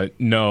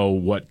know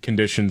what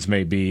conditions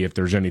may be if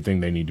there's anything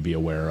they need to be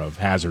aware of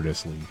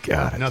hazardously.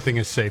 God. Nothing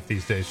is safe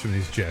these days from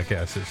these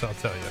jackasses, I'll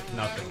tell you.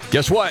 Nothing.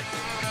 Guess what?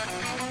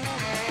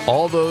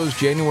 All those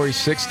January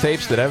 6th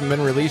tapes that haven't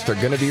been released are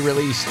going to be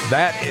released.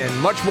 That and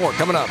much more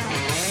coming up.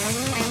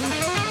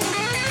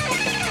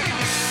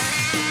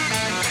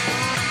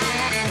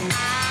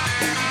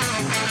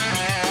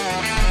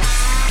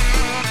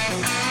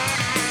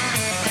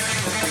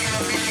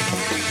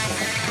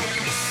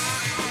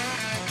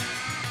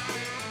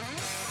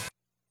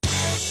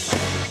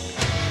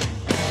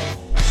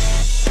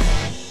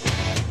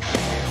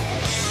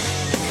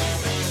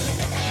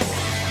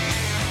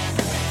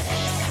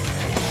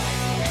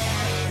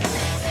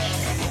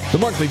 The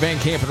Markley, Van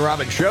Camp, and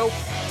Robbins Show.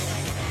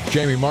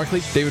 Jamie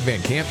Markley, David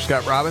Van Camp,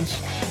 Scott Robbins.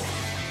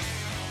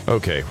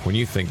 Okay, when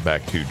you think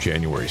back to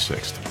January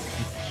 6th,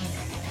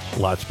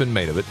 lots been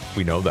made of it.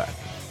 We know that.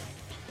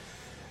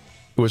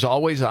 It was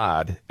always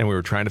odd, and we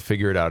were trying to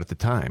figure it out at the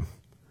time,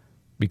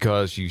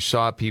 because you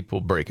saw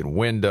people breaking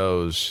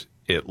windows.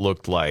 It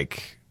looked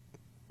like,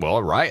 well,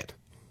 a riot.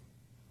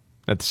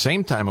 At the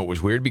same time, it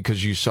was weird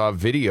because you saw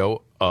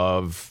video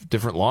of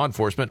different law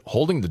enforcement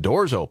holding the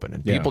doors open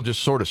and people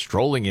just sort of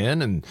strolling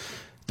in, and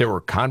there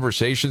were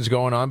conversations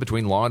going on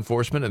between law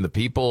enforcement and the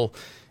people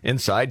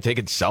inside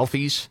taking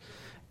selfies,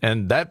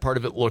 and that part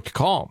of it looked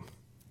calm.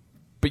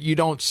 But you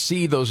don't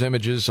see those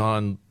images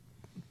on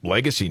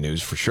legacy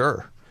news for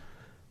sure.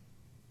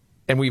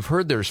 And we've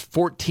heard there's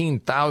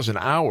 14,000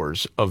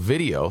 hours of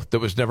video that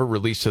was never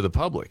released to the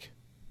public.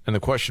 And the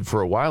question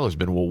for a while has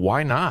been, well,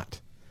 why not?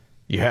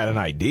 You had an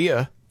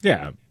idea.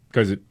 Yeah,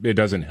 because it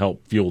doesn't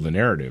help fuel the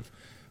narrative.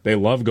 They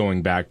love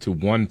going back to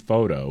one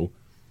photo,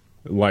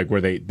 like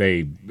where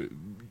they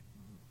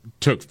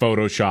took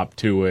Photoshop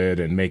to it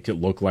and make it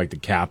look like the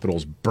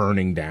Capitol's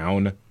burning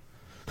down.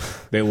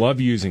 They love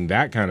using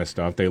that kind of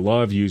stuff. They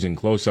love using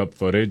close-up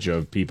footage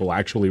of people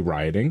actually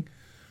rioting.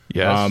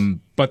 Yes,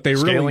 but they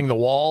scaling the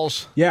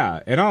walls. Yeah,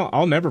 and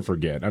I'll never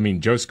forget. I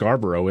mean, Joe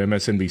Scarborough,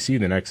 MSNBC,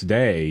 the next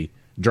day,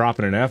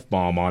 dropping an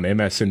F-bomb on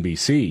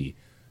MSNBC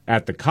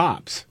at the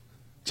cops,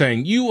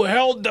 saying, "You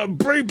held the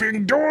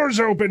bleeping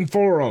doors open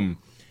for them."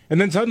 And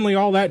then suddenly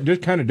all that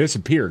just kind of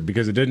disappeared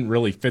because it didn't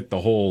really fit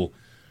the whole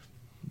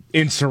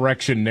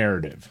insurrection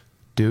narrative.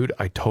 Dude,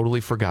 I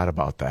totally forgot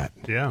about that.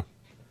 Yeah.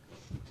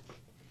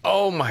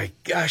 Oh, my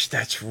gosh,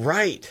 that's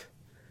right.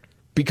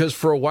 Because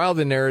for a while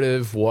the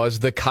narrative was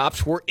the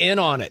cops were in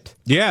on it.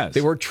 Yes.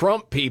 They were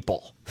Trump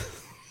people.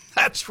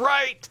 That's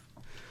right.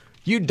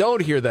 You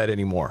don't hear that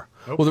anymore.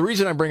 Nope. Well, the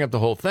reason I bring up the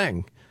whole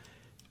thing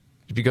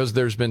is because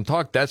there's been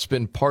talk that's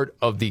been part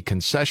of the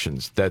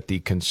concessions that the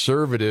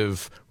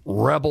conservative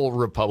rebel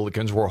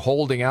Republicans were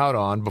holding out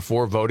on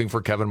before voting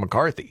for Kevin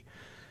McCarthy.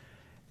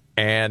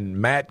 And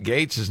Matt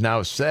Gaetz has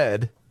now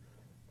said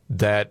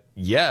that,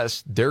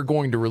 yes, they're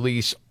going to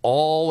release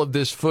all of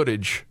this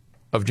footage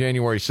of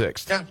January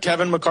 6th. Yeah,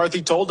 Kevin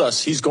McCarthy told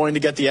us he's going to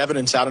get the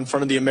evidence out in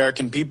front of the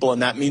American people,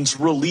 and that means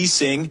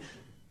releasing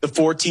the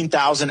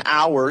 14,000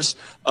 hours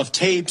of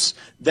tapes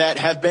that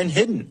have been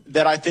hidden,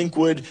 that I think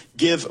would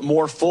give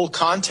more full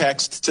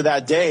context to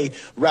that day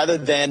rather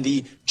than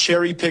the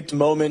cherry-picked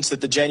moments that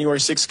the January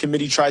 6th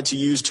committee tried to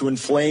use to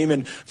inflame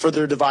and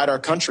further divide our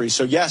country.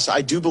 So, yes,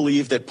 I do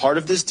believe that part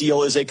of this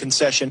deal is a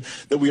concession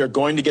that we are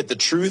going to get the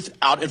truth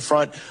out in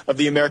front of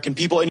the American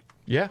people.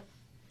 Yeah.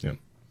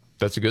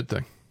 That's a good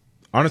thing.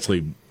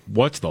 Honestly,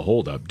 what's the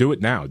holdup? Do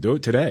it now. Do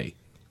it today.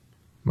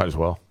 Might as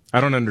well. I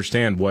don't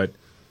understand what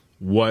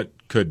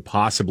could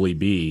possibly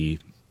be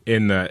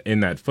in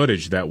that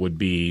footage that would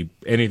be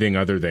anything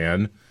other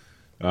than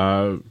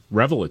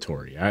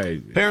revelatory.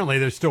 Apparently,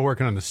 they're still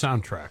working on the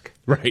soundtrack.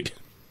 Right.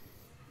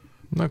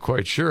 I'm not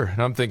quite sure.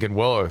 And I'm thinking,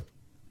 well, a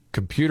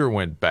computer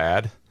went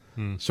bad,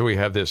 so we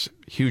have this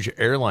huge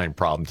airline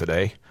problem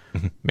today.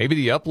 Maybe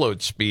the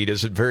upload speed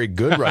isn't very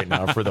good right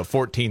now for the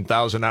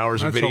 14,000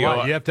 hours of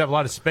video. You have to have a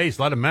lot of space,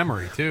 a lot of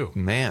memory, too.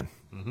 Man.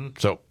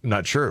 So,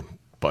 not sure,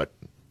 but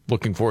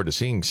looking forward to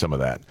seeing some of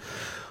that.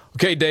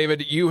 Okay,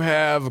 David, you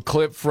have a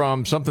clip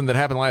from something that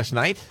happened last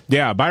night?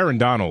 Yeah, Byron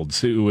Donalds,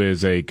 who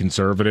is a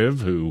conservative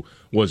who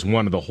was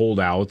one of the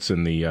holdouts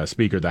in the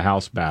Speaker of the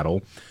House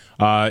battle.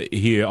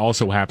 He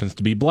also happens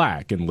to be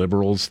black, and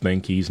liberals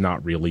think he's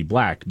not really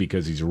black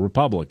because he's a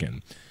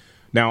Republican.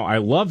 Now, I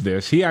love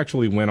this. He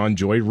actually went on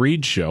Joy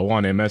Reid's show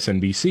on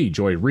MSNBC,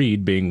 Joy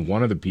Reid being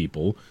one of the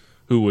people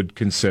who would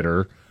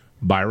consider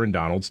Byron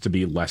Donalds to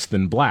be less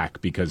than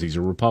black because he's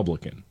a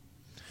Republican.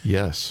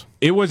 Yes.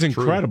 It was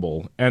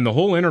incredible, and the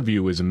whole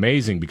interview is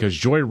amazing because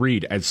Joy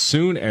Reid, as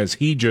soon as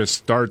he just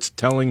starts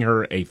telling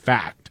her a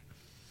fact,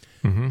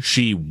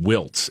 she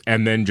wilts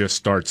and then just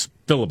starts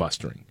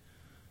filibustering.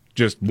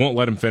 Just won't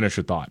let him finish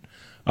a thought.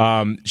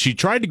 She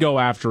tried to go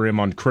after him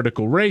on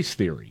critical race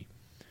theory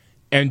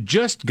and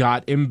just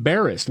got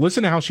embarrassed.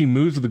 Listen to how she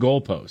moves the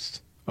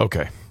goalposts.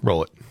 Okay,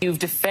 roll it. You've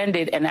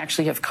defended and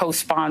actually have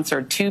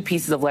co-sponsored 2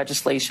 pieces of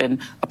legislation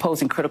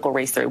opposing critical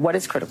race theory. What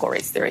is critical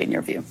race theory in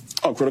your view?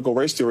 Oh, critical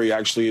race theory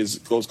actually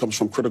comes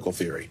from critical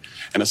theory.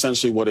 And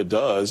essentially what it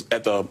does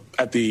at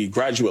the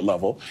graduate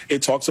level,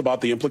 it talks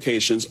about the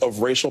implications of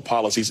racial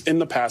policies in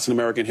the past in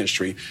American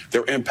history,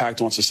 their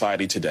impact on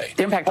society today.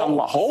 The impact on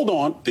law. Hold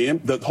on.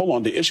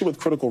 The issue with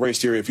critical race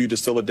theory, if you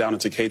distill it down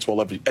into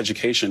K-12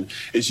 education,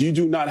 is you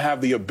do not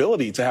have the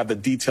ability to have the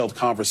detailed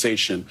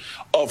conversation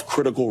of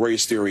critical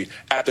race theory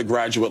at the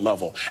graduate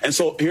level. And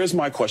so here's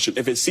my question.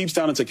 If it seeps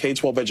down into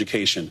K-12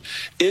 education,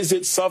 is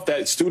it stuff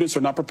that students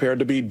are not prepared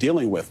to be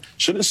dealing with?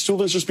 Shouldn't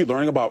students just be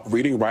learning about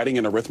reading, writing,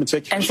 and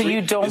arithmetic? And so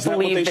you don't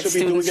believe that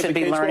students should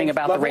be learning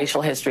about the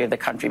racial history of the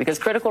country? Because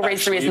critical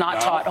race theory is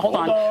not taught. Hold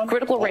on.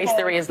 Critical race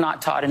theory is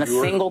not taught in a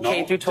single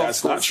K through 12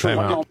 school. That's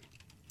not true.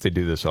 They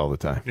do this all the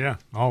time. Yeah,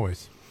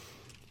 always.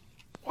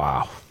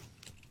 Wow.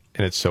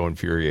 And it's so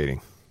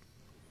infuriating.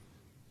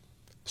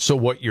 So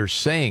what you're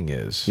saying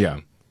is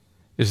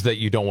that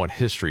you don't want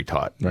history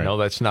taught. Right. No,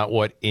 that's not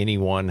what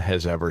anyone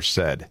has ever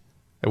said.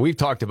 And we've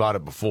talked about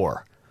it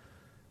before.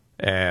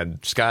 And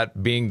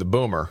Scott, being the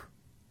boomer,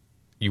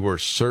 you were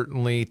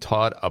certainly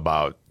taught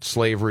about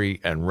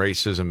slavery and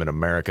racism in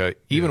America,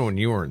 even when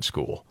you were in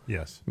school.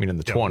 Yes. I mean, in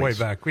the 20s. Way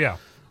back,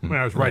 when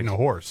I was riding a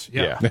horse.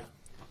 Yeah.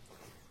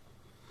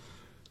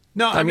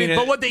 No, I mean,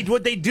 but what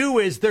they do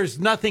is there's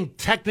nothing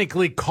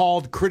technically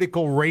called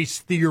critical race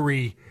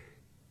theory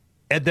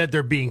that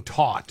they're being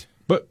taught.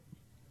 But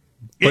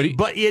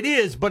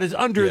it's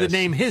under the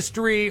name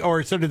history, or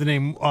it's under the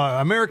name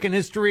American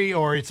history,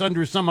 or it's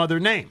under some other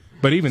name.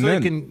 But even so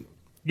then,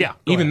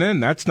 then,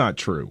 that's not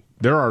true.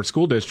 There are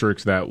school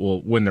districts that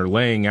will, when they're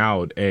laying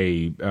out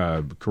a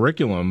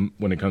curriculum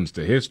when it comes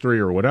to history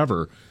or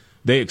whatever,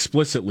 they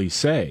explicitly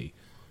say,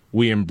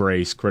 we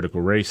embrace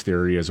critical race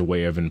theory as a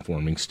way of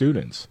informing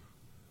students.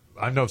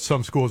 I know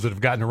some schools that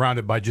have gotten around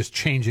it by just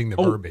changing the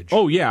verbiage.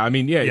 Oh, yeah. I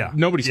mean,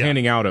 nobody's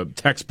handing out a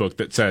textbook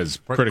that says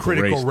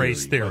critical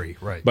race theory.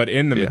 Right. But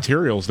in the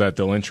materials that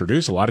they'll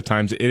introduce, a lot of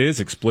times it is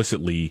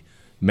explicitly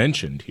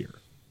mentioned here.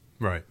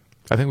 Right.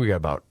 I think we got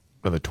about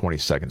another 20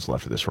 seconds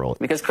left of this roll.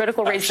 Because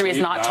critical race theory is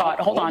not taught.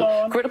 Hold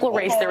on. Critical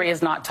race theory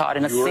is not taught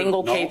in a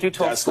single K through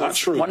 12 school.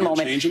 That's not true. One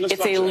moment.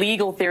 It's a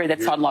legal theory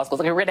that's taught in law schools.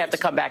 Okay, we're going to have to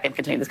come back and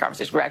continue this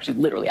conversation. We're actually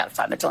literally out of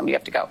time. They're telling me you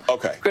have to go.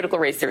 Okay. Critical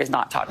race theory is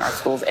not taught in our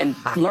schools, and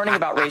learning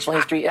about racial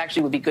history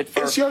actually would be good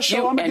for It's your show.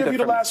 you. I'm going to give you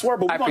the last word,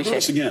 but we're going to do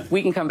this it. again.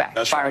 We can come back.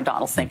 That's Byron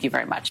Donalds, thank you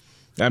very much.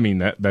 I mean,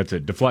 that's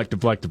it. Deflect.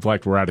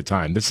 We're out of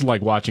time. This is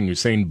like watching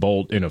Usain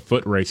Bolt in a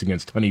foot race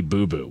against Honey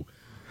Boo Boo.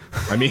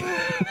 I mean,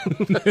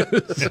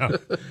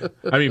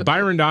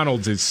 Byron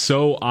Donalds is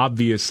so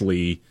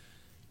obviously,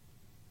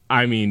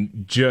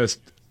 just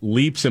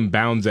leaps and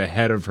bounds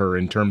ahead of her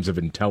in terms of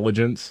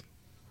intelligence.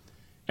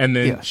 And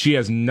then she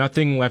has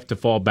nothing left to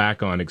fall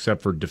back on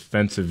except for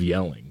defensive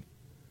yelling.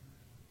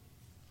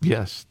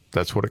 Yes,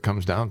 that's what it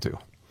comes down to.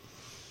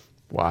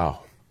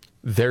 Wow.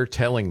 They're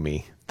telling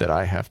me that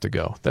I have to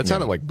go. That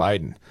sounded like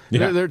Biden.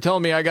 Yeah. They're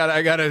telling me I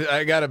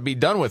gotta be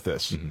done with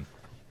this. Mm-hmm.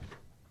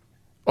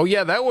 Oh,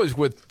 yeah, that was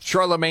with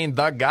Charlemagne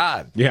the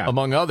God,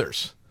 among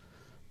others,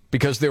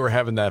 because they were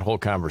having that whole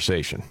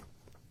conversation.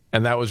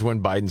 And that was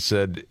when Biden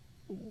said,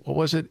 what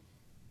was it?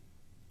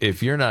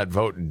 If you're not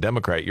voting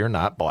Democrat, you're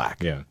not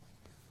black. Yeah.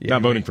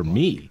 Not voting for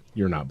me,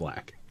 you're not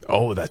black.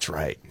 Oh, that's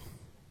right.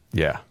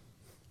 Yeah.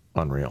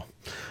 Unreal.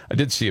 I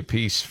did see a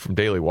piece from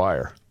Daily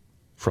Wire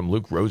from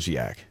Luke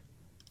Rosiak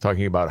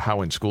talking about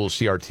how in schools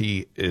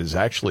CRT is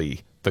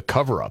actually the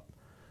cover-up.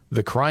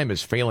 The crime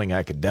is failing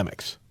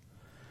academics.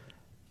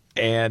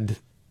 And,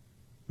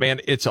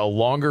 man, it's a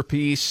longer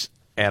piece,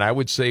 and I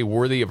would say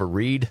worthy of a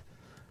read.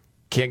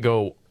 Can't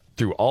go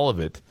through all of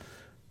it.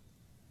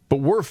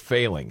 But we're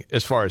failing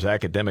as far as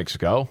academics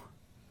go.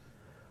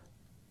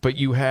 But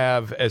you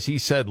have, as he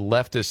said,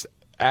 leftist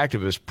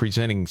activists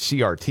presenting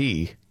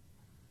CRT,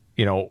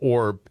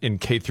 or in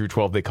K through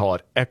 12 they call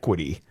it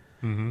equity,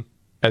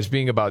 as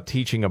being about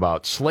teaching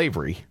about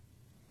slavery.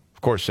 Of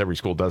course, every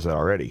school does that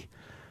already.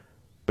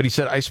 But he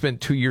said, I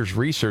spent 2 years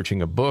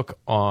researching a book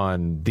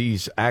on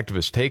these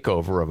activist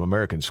takeover of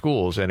American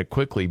schools, and it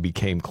quickly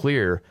became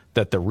clear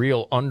that the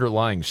real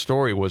underlying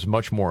story was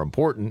much more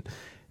important.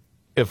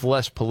 if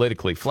less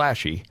politically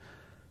flashy,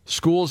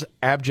 schools'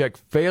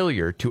 abject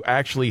failure to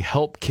actually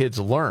help kids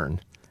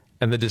learn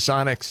and the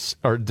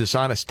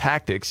dishonest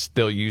tactics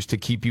they'll use to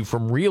keep you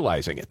from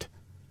realizing it.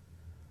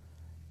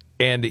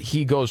 And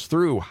he goes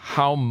through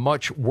how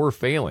much we're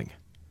failing.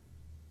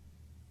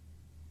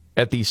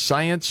 At the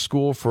Science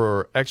School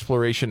for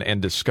Exploration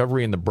and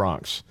Discovery in the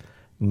Bronx,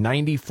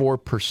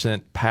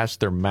 94% passed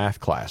their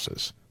math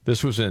classes.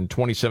 This was in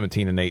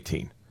 2017 and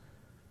 18.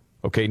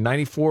 Okay,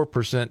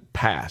 94%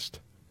 passed.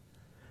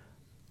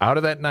 Out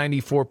of that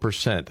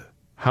 94%,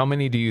 how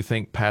many do you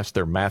think passed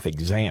their math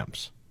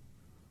exams?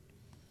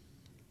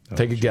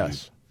 Take a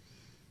guess.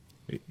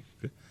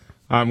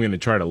 I'm going to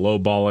try to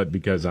lowball it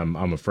because I'm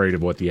afraid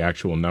of what the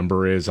actual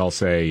number is. I'll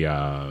say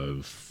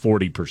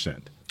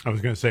 40%. I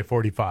was going to say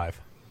 45.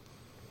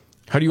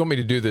 How do you want me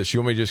to do this? You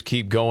want me to just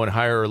keep going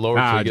higher or lower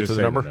until you get to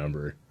the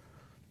number?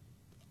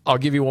 I'll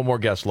give you one more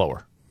guess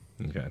lower.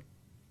 Okay.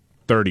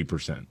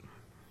 30%.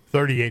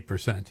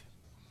 38%.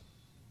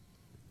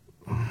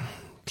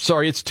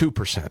 Sorry, it's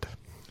 2%.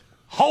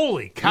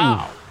 Holy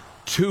cow.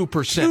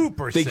 2%.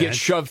 2%. They get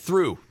shoved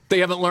through. They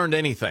haven't learned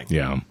anything.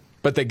 Yeah.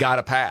 But they got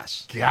to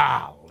pass.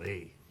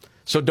 Golly.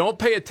 So don't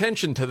pay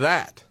attention to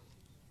that.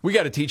 We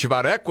got to teach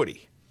about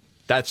equity.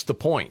 That's the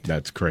point.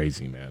 That's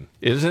crazy, man.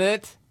 Isn't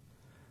it?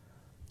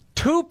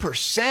 2%.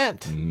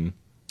 Mm-hmm.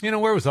 You know,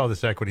 where was all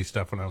this equity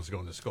stuff when I was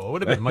going to school? It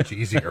would have been much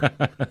easier.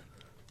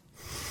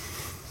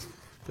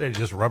 They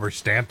just rubber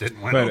stamped it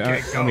and went,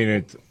 okay, go. I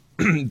mean,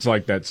 it's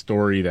like that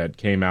story that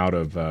came out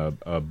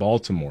of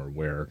Baltimore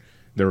where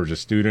there was a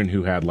student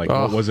who had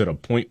what was it, a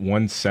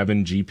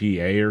 .17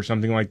 GPA or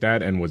something like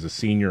that, and was a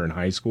senior in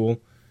high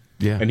school.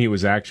 Yeah. And he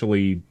was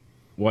actually,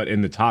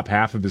 in the top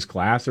half of his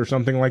class or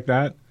something like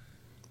that?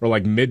 Or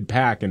like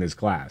mid-pack in his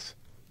class.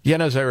 Yeah,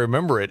 and as I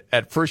remember it,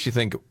 at first you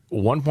think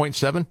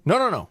 1.7?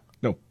 No.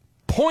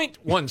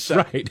 0.17.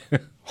 Right.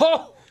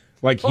 Oh!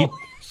 Like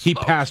he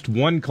passed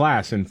one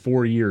class in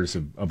 4 years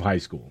of high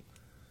school.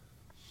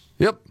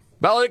 Yep.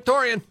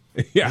 Valedictorian.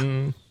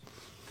 Yeah.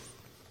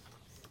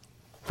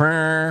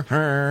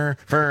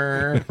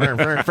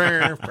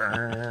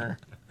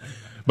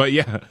 But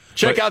yeah,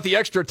 check out the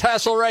extra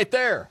tassel right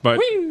there.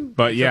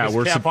 But yeah,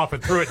 we're cap off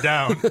and threw it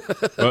down.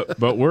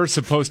 but we're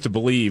supposed to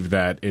believe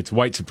that it's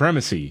white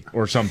supremacy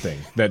or something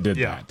that did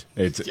that.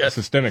 It's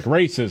systemic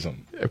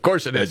racism. Of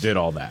course it is. That did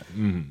all that.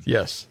 Mm-hmm.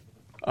 Yes.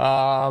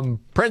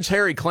 Prince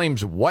Harry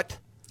claims what?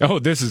 Oh,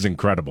 this is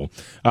incredible.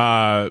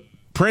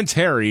 Prince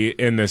Harry,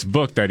 in this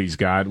book that he's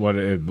got,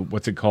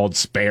 what's it called?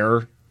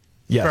 Spare?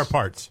 Yes. Spare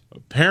parts.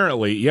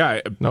 Apparently,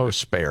 yeah. No,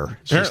 Spare.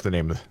 It's just the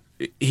name of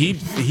it.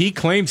 He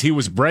claims he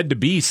was bred to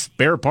be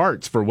spare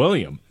parts for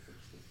William.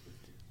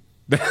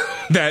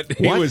 That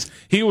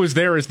he was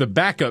there as the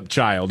backup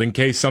child in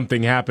case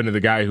something happened to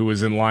the guy who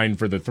was in line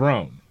for the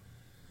throne.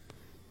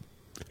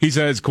 He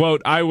says,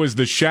 quote, "I was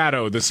the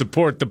shadow, the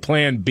support, the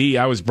plan B.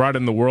 I was brought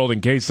in the world in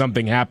case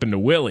something happened to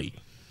Willie.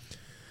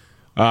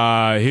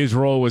 His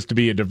role was to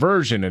be a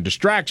diversion, a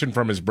distraction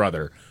from his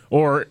brother,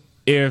 or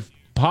if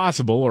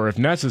possible, or if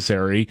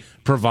necessary,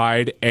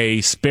 provide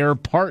a spare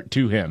part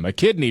to him, a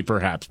kidney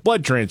perhaps,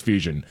 blood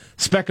transfusion,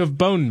 speck of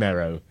bone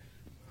marrow."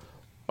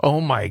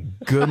 Oh my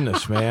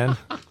goodness, man.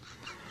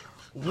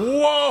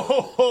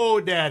 Whoa,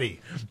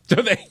 Daddy.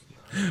 So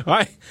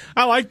I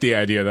like the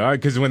idea though,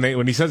 because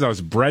when he says I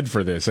was bred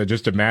for this, I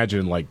just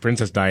imagine like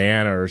Princess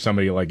Diana or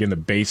somebody like in the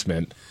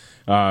basement,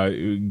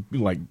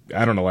 like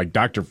I don't know, like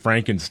Dr.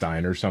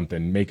 Frankenstein or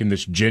something, making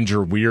this ginger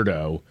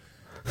weirdo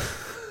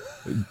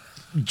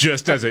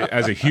just as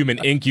a human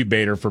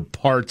incubator for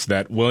parts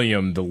that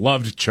William, the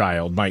loved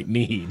child, might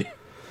need.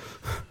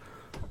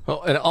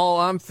 Well, and all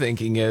I'm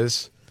thinking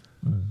is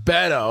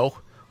Beto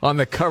on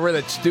the cover of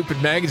that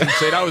stupid magazine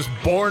said I was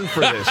born for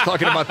this,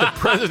 talking about the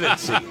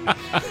presidency.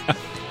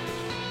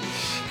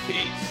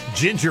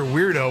 Ginger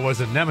Weirdo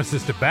was a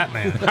nemesis to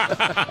Batman.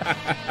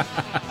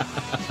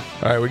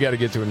 All right, we got to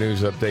get to a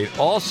news update.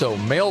 Also,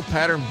 male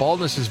pattern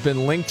baldness has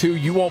been linked to,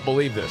 you won't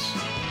believe this.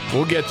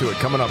 We'll get to it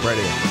coming up right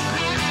here.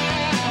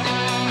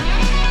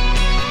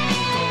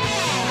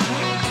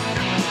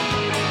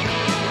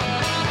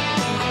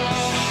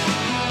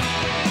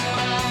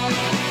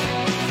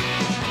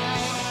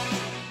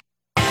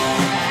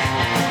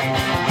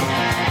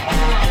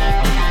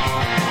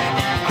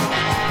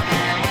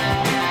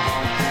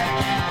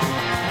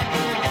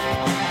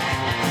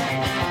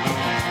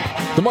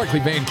 The Markley,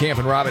 Van Camp,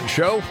 and Robbins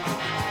Show.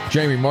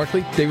 Jamie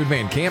Markley, David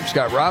Van Camp,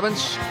 Scott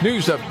Robbins.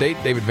 News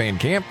update, David Van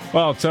Camp.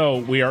 Well, so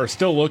we are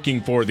still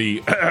looking for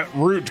the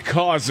root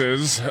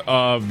causes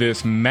of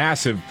this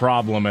massive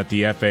problem at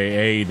the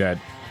FAA that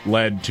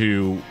led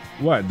to,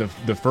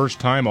 the first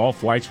time all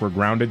flights were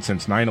grounded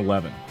since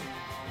 9/11.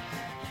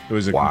 It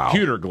was a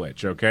computer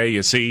glitch, okay?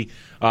 You see,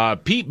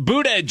 Pete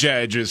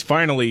Buttigieg is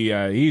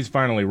he's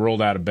finally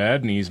rolled out of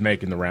bed, and he's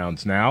making the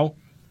rounds now.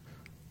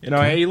 You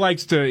know, he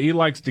likes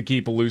to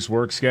keep a loose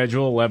work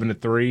schedule, 11 to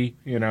 3.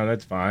 You know,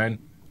 that's fine.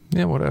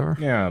 Yeah, whatever.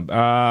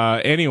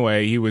 Yeah.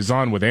 Anyway, he was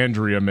on with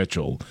Andrea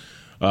Mitchell,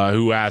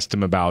 who asked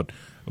him about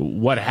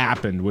what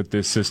happened with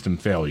this system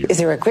failure. Is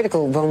there a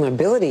critical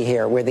vulnerability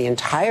here where the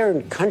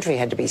entire country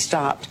had to be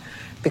stopped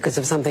because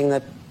of something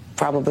that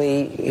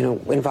probably,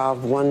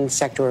 involved one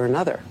sector or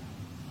another?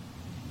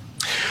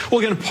 Well,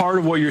 again, part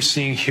of what you're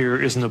seeing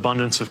here is an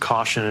abundance of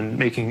caution and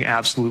making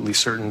absolutely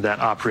certain that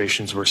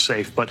operations were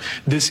safe. But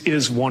this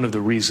is one of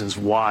the reasons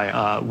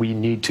why we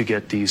need to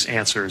get these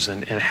answers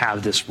and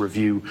have this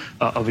review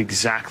of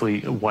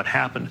exactly what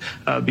happened,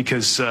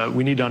 because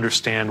we need to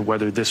understand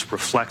whether this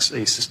reflects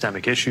a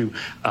systemic issue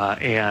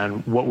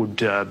and what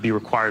would be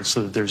required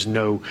so that there's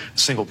no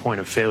single point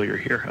of failure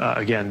here.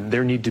 Again,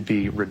 there need to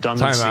be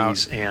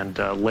redundancies and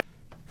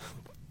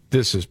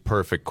this is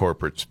perfect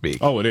corporate speak.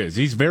 Oh, it is.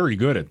 He's very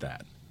good at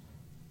that.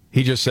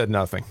 He just said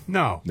nothing.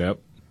 No. Yep.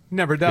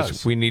 Never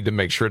does. We need to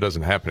make sure it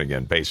doesn't happen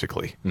again,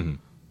 basically. Mm-hmm.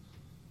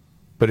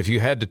 But if you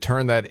had to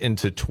turn that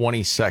into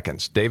 20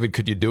 seconds, David,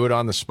 could you do it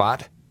on the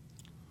spot?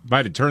 If I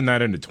had to turn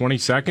that into 20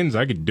 seconds,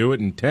 I could do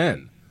it in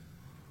 10.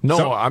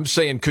 No, I'm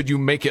saying, could you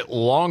make it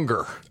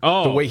longer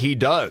the way he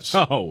does?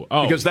 Oh.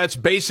 Because that's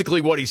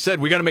basically what he said.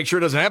 We got to make sure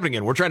it doesn't happen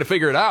again. We're trying to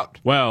figure it out.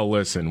 Well,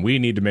 listen, we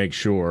need to make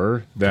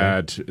sure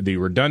that the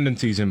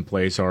redundancies in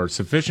place are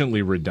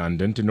sufficiently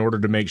redundant in order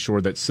to make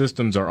sure that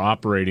systems are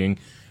operating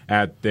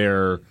at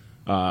their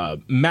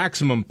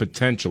maximum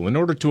potential in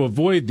order to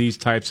avoid these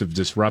types of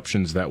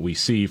disruptions that we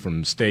see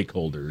from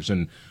stakeholders.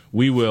 And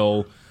we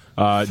will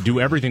do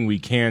everything we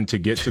can to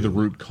get to the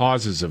root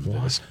causes of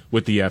this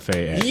with the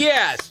FAA.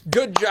 Yes,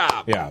 good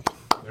job. Yeah,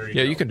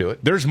 you can do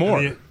it. There's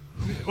more.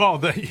 Well,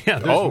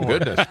 there's more.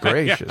 Goodness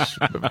gracious.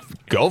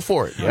 Go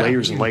for it. Yeah.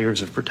 Layers and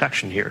layers of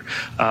protection here.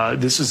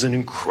 This is an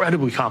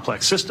incredibly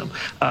complex system.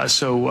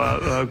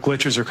 So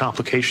glitches or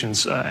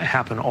complications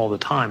happen all the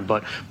time,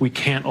 but we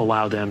can't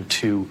allow them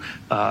to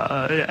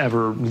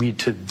ever lead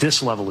to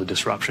this level of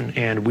disruption,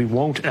 and we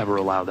won't ever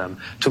allow them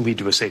to lead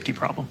to a safety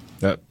problem.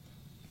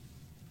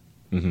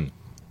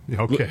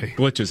 Okay.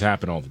 Glitches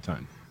happen all the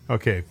time.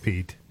 Okay,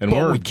 Pete.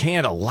 And we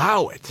can't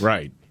allow it.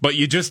 Right. But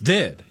you just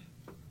did.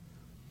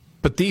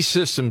 But these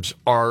systems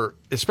are,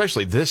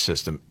 especially this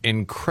system,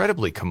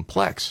 incredibly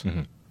complex.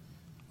 Mm-hmm.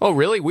 Oh,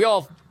 really? We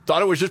all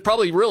thought it was just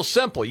probably real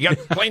simple. You got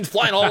planes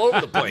flying all over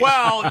the place.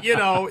 Well,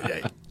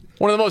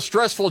 one of the most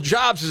stressful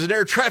jobs is an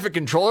air traffic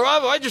controller.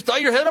 I just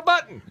thought you hit a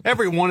button.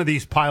 Every one of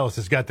these pilots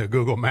has got the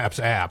Google Maps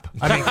app.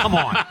 I mean, come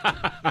on.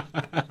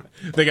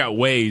 They got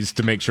ways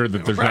to make sure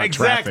that there's not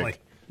exactly.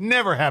 traffic.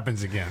 Never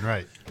happens again,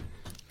 right?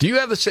 Do you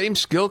have the same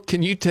skill?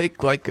 Can you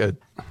take like a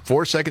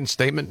 4-second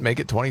statement, make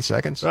it 20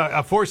 seconds?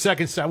 A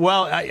 4-second.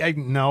 Well, I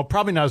no,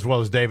 probably not as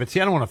well as David. See,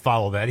 I don't want to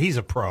follow that. He's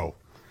a pro.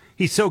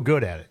 He's so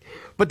good at it.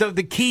 But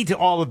the key to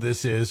all of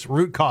this is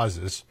root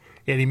causes,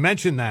 and he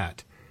mentioned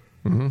that.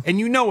 Mm-hmm. And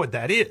you know what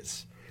that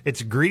is.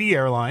 It's greedy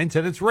airlines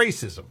and it's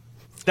racism.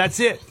 That's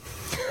it.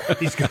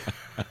 He's going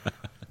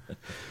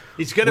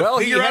to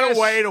figure out a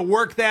way to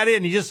work that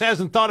in. He just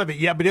hasn't thought of it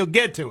yet, but he'll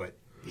get to it.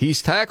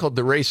 He's tackled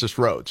the racist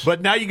roads.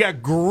 But now you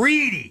got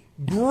greedy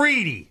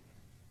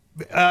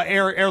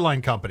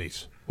airline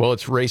companies. Well,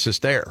 it's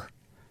racist air.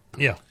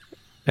 Yeah.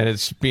 And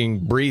it's being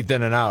breathed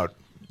in and out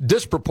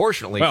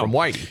disproportionately from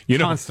Whitey.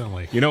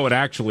 Constantly. You know what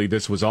actually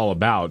this was all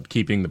about,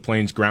 keeping the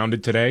planes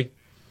grounded today?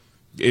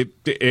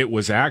 It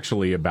was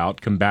actually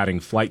about combating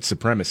flight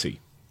supremacy.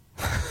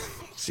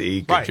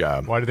 See, good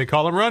job. Why do they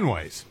call them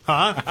runways?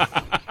 Huh?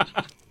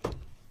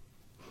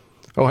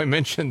 Oh, I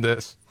mentioned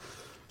this.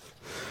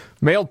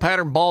 Male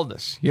pattern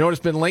baldness. You know what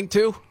it's been linked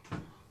to?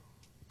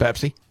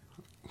 Pepsi.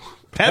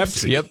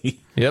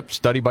 Yep.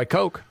 Study by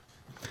Coke.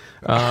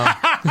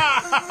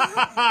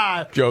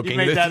 Joking. You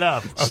made that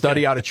up.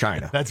 Study out of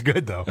China. That's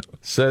good, though.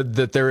 Said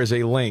that there is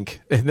a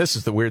link, and this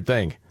is the weird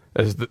thing.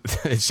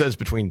 It says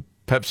between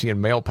Pepsi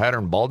and male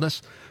pattern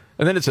baldness.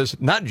 And then it says,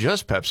 not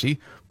just Pepsi,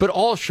 but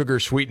all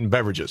sugar-sweetened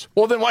beverages.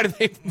 Well, then why do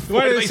they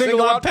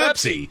single out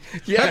Pepsi?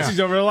 Yeah. Pepsi's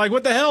over there like,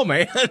 what the hell,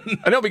 man?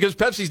 I know, because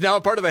Pepsi's now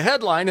a part of the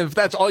headline, and if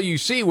that's all you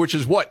see, which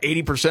is what,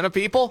 80% of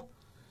people?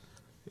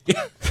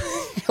 Yeah.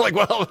 Like,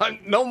 well,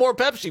 no more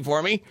Pepsi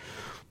for me.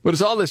 But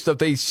it's all this stuff.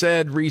 They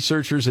said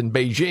researchers in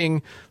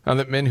Beijing found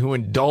that men who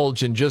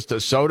indulge in just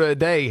a soda a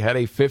day had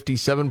a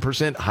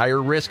 57%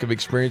 higher risk of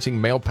experiencing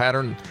male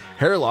pattern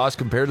hair loss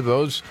compared to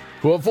those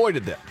who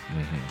avoided them.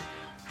 Mm-hmm.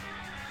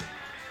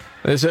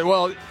 They said,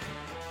 well,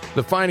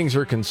 the findings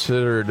are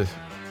considered,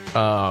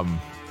 well,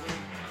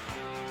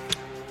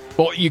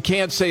 you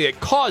can't say it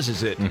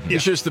causes it. Mm-hmm.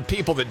 It's just the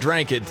people that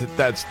drank it,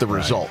 that's the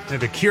result. And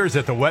the cure's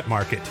at the wet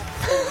market.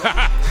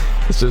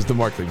 This is the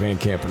Markley, Van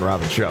Camp, and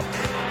Robbins Show.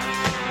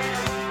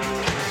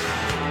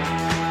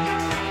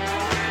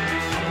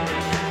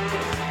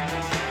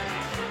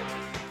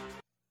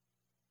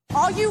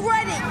 Are you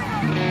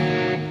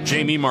ready?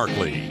 Jamie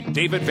Markley,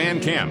 David Van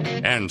Camp,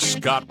 and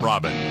Scott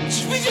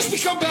Robbins. We just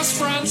become best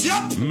friends.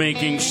 Yep.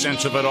 Making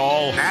sense of it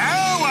all.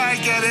 Now I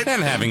get it.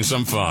 And having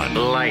some fun.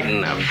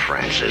 Lighten up,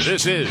 Francis.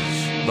 This is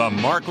the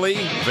Markley,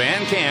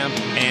 Van Camp,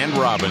 and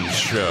Robbins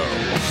Show.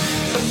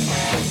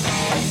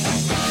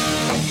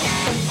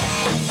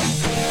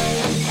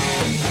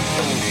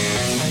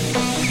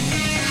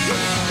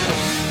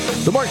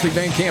 The Markley,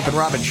 Van Camp, and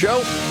Robbins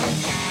Show.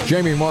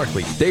 Jamie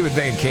Markley, David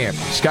Van Camp,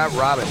 Scott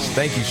Robbins,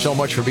 thank you so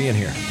much for being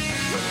here.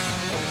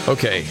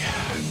 Okay,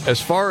 as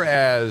far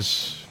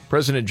as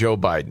President Joe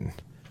Biden,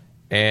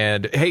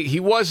 and hey, he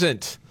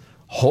wasn't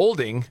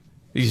holding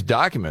these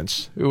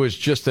documents. It was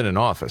just in an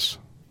office,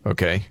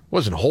 okay?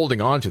 Wasn't holding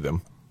on to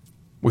them.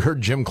 We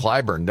heard Jim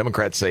Clyburn,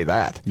 Democrats, say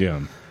that.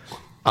 Yeah.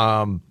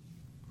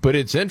 But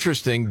it's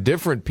interesting.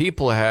 Different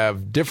people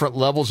have different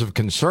levels of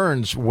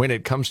concerns when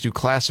it comes to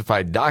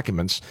classified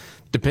documents,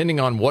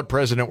 depending on what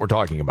president we're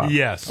talking about.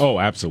 Yes. Oh,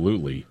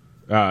 absolutely.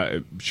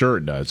 Sure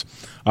it does.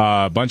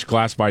 A bunch of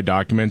classified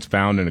documents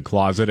found in a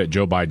closet at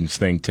Joe Biden's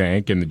think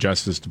tank, and the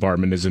Justice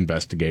Department is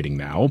investigating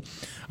now.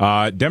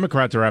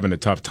 Democrats are having a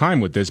tough time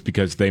with this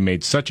because they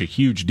made such a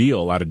huge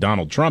deal out of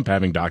Donald Trump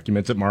having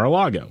documents at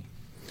Mar-a-Lago.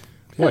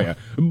 Well, yeah.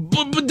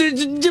 But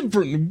there's a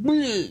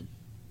different...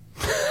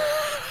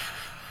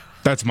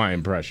 That's my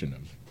impression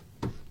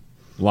of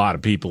a lot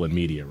of people in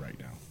media right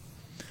now.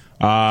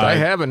 I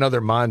have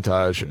another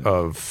montage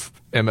of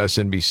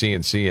MSNBC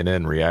and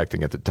CNN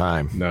reacting at the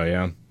time. No,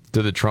 yeah.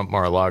 To the Trump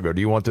Mar-a-Lago.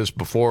 Do you want this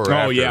before or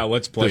after? Yeah,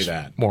 let's play this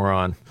that.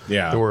 moron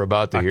that we're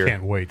about to hear. I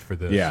can't wait for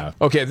this. Yeah.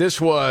 Okay, this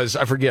was,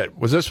 I forget,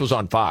 this was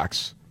on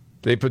Fox.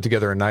 They put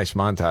together a nice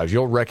montage.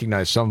 You'll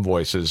recognize some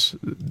voices.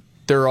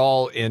 They're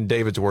all, in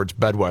David's words,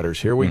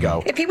 bedwetters. Here we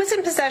go. If he was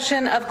in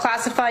possession of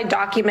classified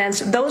documents,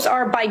 those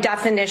are, by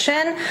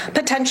definition,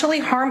 potentially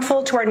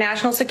harmful to our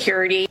national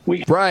security.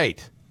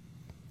 Right.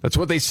 That's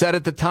what they said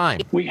at the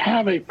time. We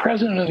have a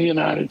president of the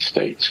United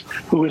States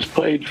who has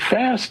played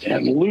fast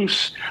and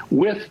loose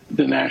with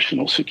the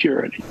national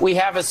security. We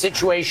have a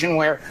situation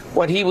where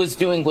what he was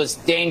doing was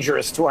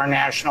dangerous to our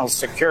national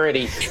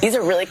security. These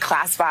are really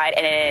classified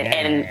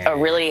and a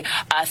really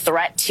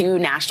threat to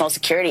national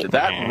security.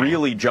 That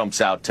really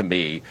jumps out to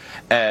me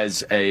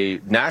as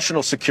a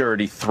national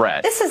security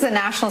threat. This is a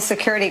national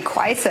security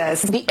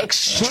crisis. The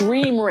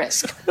extreme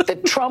risk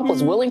that Trump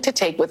was willing to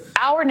take with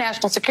our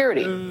national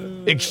security.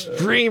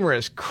 Extreme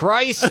risk.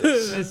 Crisis.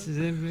 This is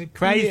a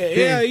crisis.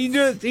 Yeah,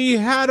 he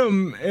had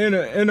him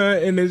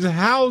in his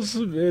house,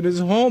 in his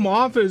home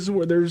office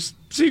where there's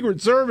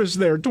Secret Service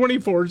there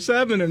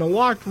 24/7 in a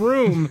locked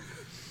room.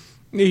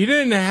 He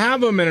didn't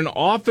have him in an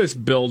office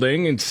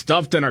building and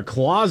stuffed in a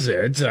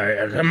closet.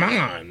 Come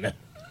on.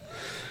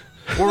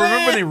 Well,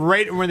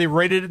 remember when they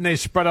raided it and they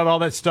spread out all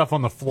that stuff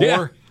on the floor?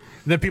 Yeah.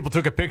 And then people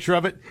took a picture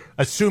of it,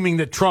 assuming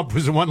that Trump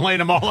was the one laying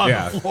them all on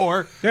the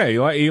floor.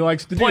 Yeah, he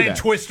likes to do Playing that.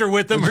 Twister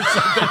with them or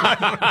something.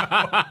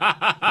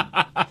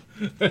 I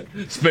don't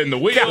know. Spin the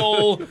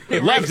wheel.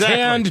 Left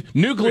hand,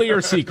 nuclear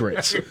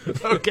secrets.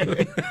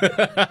 Okay.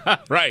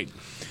 Right.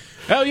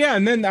 Oh, yeah,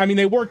 and then,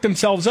 they worked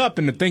themselves up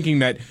into thinking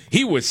that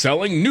he was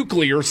selling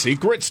nuclear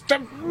secrets to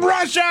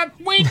Russia.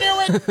 We knew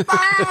it.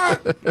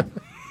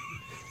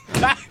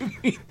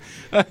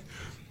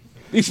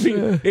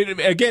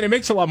 It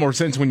makes a lot more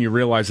sense when you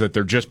realize that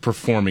they're just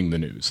performing the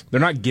news. They're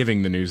not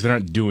giving the news. They're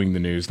not doing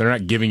the news. They're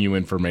not giving you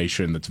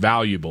information that's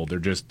valuable. They're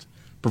just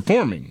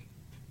performing.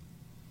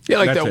 Yeah,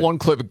 like that one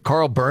clip of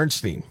Carl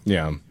Bernstein.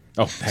 Yeah.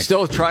 Oh,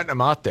 still trotting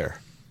him out there.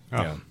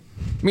 Oh. Yeah.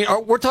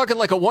 We're talking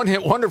like a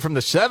one-hit wonder from the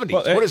 70s.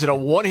 Well, what is it, a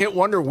one-hit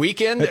wonder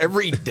weekend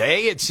every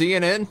day at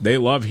CNN? They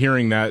love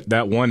hearing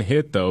that one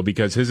hit, though,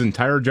 because his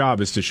entire job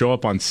is to show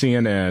up on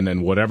CNN,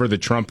 and whatever the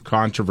Trump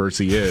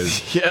controversy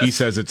is, yes. He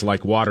says it's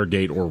like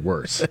Watergate or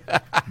worse.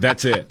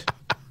 That's it.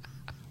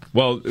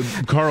 Well,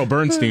 Carl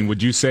Bernstein,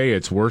 would you say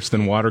it's worse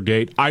than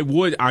Watergate? I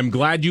would. I'm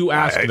glad you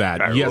asked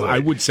that. Yes, I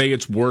would say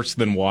it's worse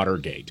than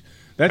Watergate.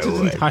 That's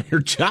his entire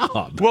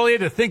job. Well, he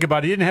had to think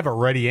about it. He didn't have a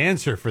ready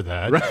answer for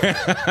that.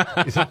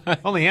 Right. He's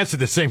only answered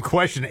the same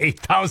question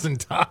 8,000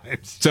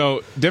 times.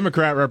 So,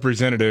 Democrat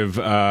Representative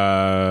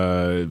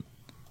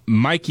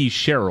Mikey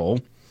Sherrill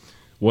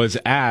was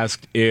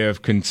asked if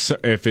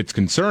it's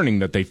concerning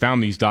that they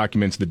found these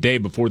documents the day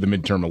before the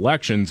midterm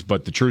elections,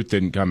 but the truth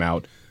didn't come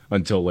out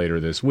until later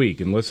this week.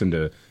 And listen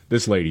to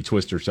this lady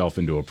twist herself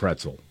into a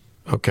pretzel.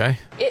 Okay.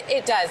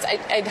 It does.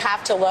 I'd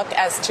have to look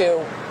as to,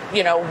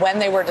 when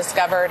they were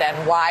discovered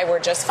and why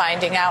we're just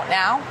finding out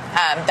now.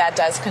 That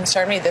does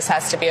concern me. This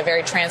has to be a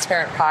very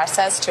transparent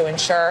process to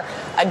ensure,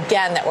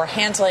 again, that we're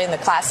handling the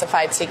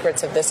classified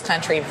secrets of this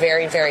country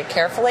very, very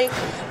carefully.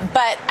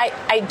 But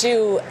I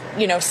do,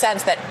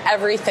 sense that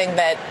everything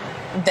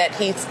that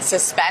he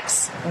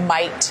suspects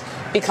might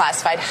be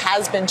classified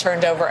has been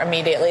turned over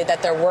immediately,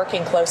 that they're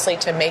working closely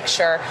to make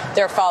sure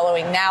they're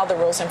following now the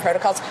rules and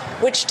protocols,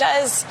 which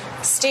does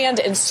stand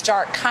in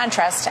stark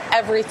contrast to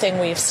everything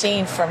we've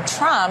seen from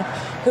Trump,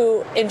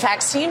 who, in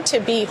fact, seemed to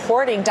be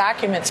hoarding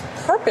documents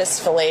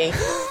purposefully.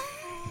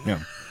 Yeah.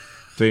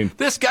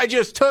 This guy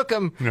just took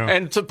them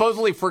and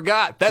supposedly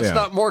forgot. That's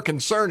not more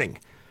concerning.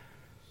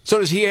 So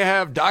does he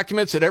have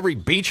documents at every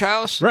beach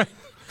house? Right.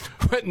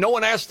 But no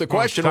one asked the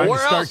question. Well, where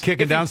start else?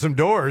 kicking down some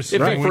doors.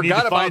 If Right. he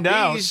forgot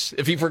about these,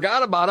 if he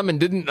forgot about them and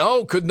didn't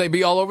know, couldn't they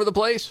be all over the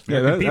place?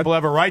 Yeah, people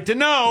have a right to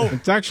know.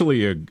 It's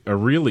actually a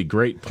really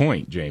great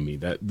point, Jamie.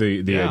 That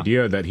the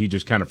idea that he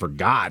just kind of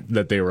forgot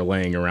that they were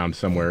laying around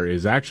somewhere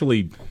is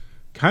actually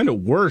kind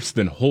of worse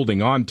than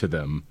holding on to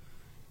them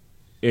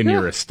in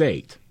your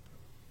estate.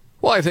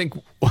 Well, I think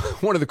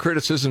one of the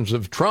criticisms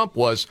of Trump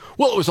was,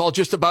 well, it was all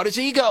just about his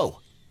ego.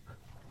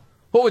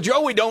 Well, with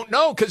Joe, we don't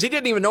know because he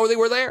didn't even know they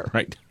were there.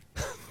 Right.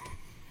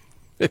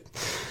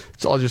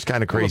 It's all just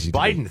kind of crazy.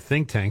 Well, the Biden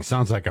think tank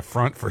sounds like a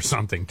front for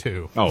something,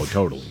 too. Oh,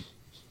 totally.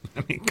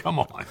 I mean, come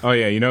on. Oh,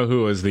 yeah. You know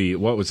who was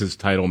what was his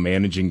title?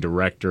 Managing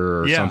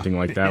director or something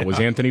like that? Was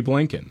Anthony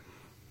Blinken.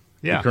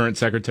 Yeah. The current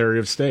Secretary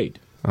of State.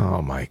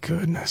 Oh, my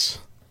goodness.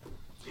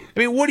 I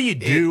mean, what do you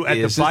do at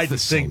the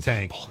Biden think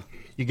tank?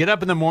 You get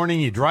up in the morning,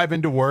 you drive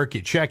into work,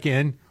 you check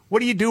in. What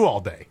do you do all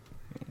day?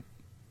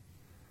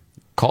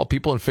 Call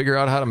people and figure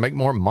out how to make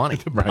more money.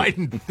 The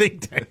Biden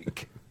think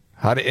tank.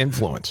 How to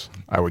influence,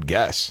 I would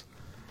guess.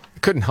 I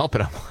couldn't help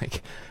it. I'm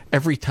like,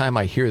 every time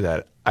I hear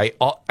that,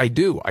 I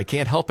do. I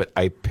can't help it.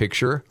 I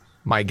picture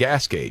my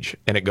gas gauge,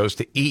 and it goes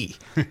to E.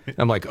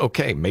 I'm like,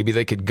 okay, maybe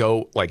they could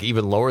go like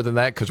even lower than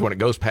that, because when it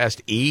goes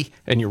past E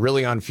and you're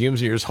really on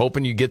fumes and you're just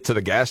hoping you get to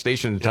the gas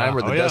station in time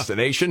or the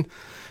destination,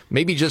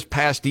 maybe just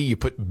past E you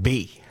put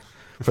B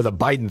for the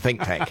Biden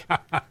think tank.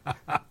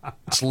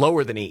 It's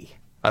lower than E.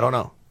 I don't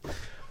know.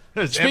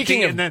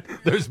 Speaking of, and then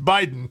there's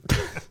Biden.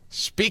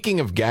 Speaking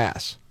of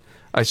gas,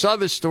 I saw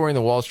this story in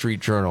the Wall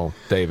Street Journal,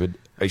 David.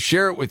 I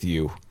share it with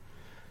you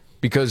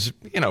because,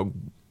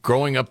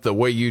 growing up the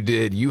way you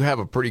did, you have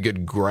a pretty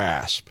good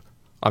grasp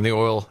on the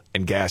oil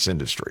and gas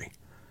industry.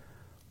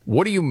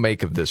 What do you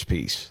make of this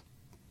piece,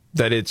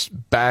 that it's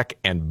back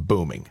and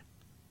booming?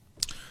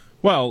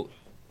 Well,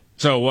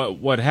 so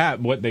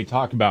what they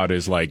talk about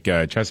is like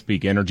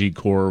Chesapeake Energy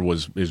Corp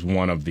is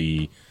one of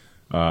the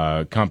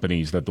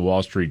companies that the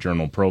Wall Street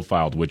Journal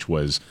profiled, which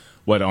was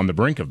on the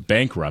brink of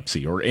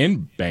bankruptcy or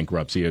in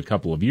bankruptcy a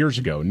couple of years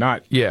ago.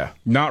 Not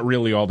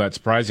really all that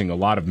surprising. A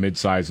lot of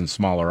mid-sized and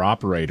smaller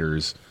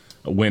operators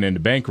went into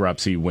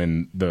bankruptcy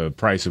when the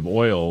price of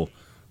oil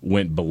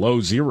went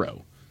below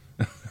zero.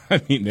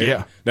 I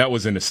mean, that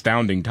was an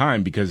astounding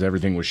time because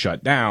everything was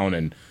shut down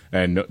and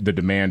the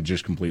demand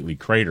just completely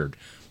cratered.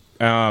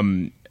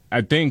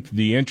 I think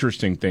the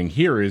interesting thing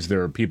here is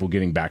there are people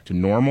getting back to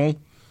normal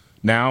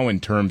now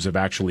in terms of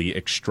actually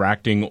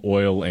extracting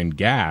oil and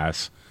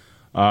gas.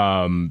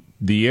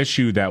 The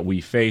issue that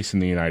we face in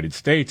the United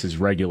States is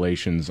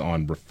regulations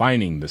on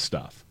refining the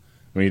stuff.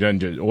 I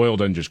mean, oil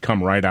doesn't just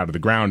come right out of the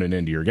ground and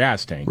into your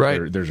gas tank.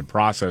 Right. There's a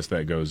process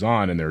that goes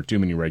on, and there are too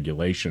many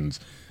regulations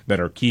that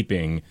are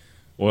keeping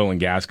oil and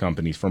gas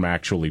companies from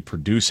actually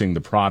producing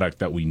the product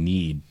that we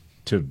need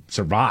to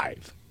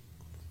survive.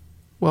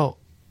 Well,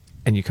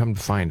 and you come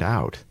to find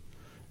out,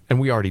 and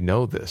we already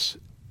know this,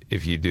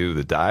 if you do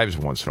the dives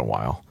once in a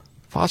while,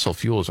 fossil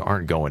fuels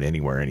aren't going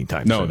anywhere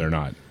anytime soon. No, they're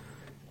not.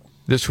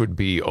 This would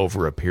be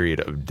over a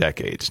period of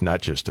decades,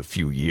 not just a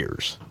few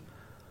years.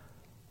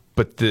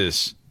 But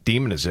this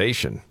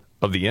demonization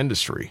of the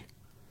industry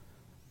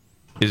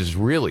is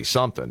really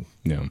something.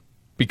 Yeah.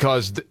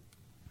 Because,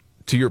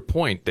 to your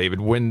point, David,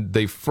 when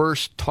they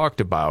first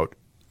talked about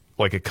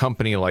like a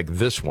company like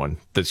this one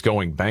that's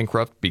going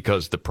bankrupt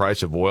because the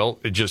price of oil,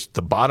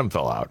 the bottom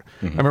fell out.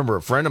 Mm-hmm. I remember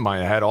a friend of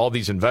mine had all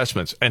these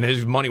investments and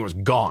his money was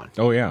gone.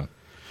 Oh, yeah.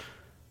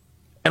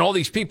 And all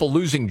these people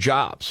losing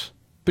jobs.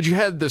 But you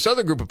had this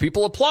other group of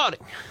people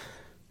applauding.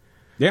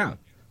 Yeah.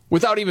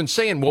 Without even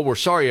saying, well, we're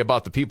sorry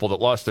about the people that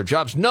lost their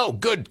jobs. No,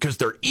 good, because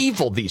they're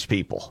evil, these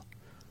people.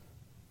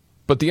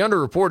 But the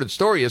underreported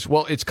story is,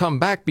 well, it's come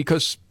back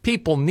because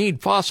people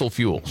need fossil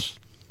fuels.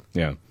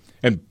 Yeah.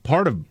 And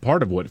part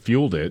of what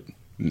fueled it,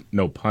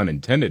 no pun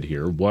intended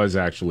here, was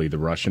actually the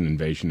Russian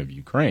invasion of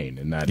Ukraine.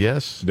 And that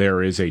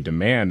there is a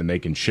demand and they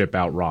can ship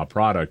out raw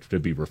product to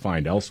be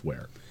refined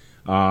elsewhere.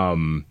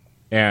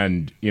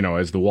 And,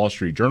 as the Wall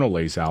Street Journal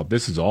lays out,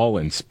 this is all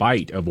in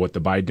spite of what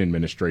the Biden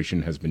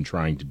administration has been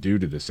trying to do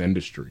to this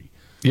industry.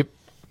 Yep.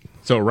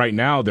 So right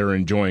now they're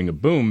enjoying a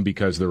boom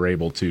because they're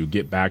able to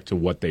get back to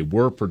what they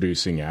were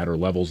producing at or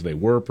levels they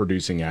were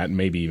producing at and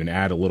maybe even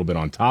add a little bit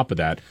on top of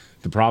that.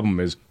 The problem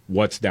is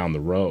what's down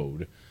the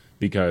road,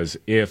 because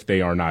if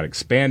they are not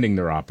expanding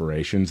their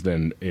operations,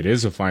 then it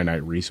is a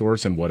finite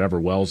resource, and whatever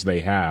wells they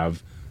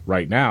have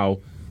right now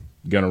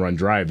going to run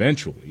dry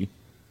eventually.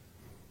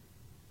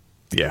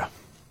 Yeah.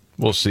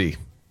 We'll see.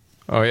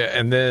 Oh, yeah.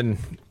 And then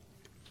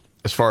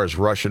as far as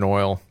Russian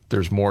oil,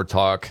 there's more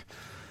talk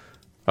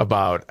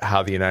about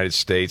how the United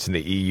States and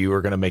the EU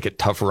are going to make it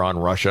tougher on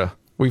Russia.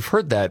 We've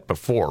heard that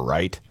before,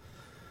 right?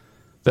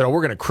 That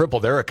we're going to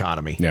cripple their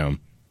economy. Yeah.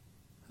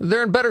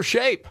 They're in better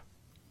shape.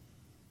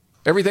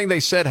 Everything they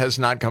said has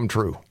not come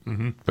true.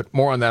 Mm-hmm. But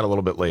more on that a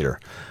little bit later.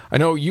 I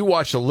know you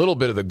watched a little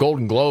bit of the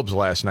Golden Globes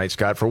last night,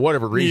 Scott, for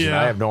whatever reason.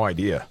 I have no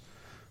idea.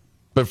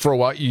 But for a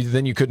while,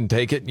 then you couldn't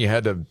take it and you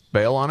had to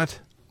bail on it?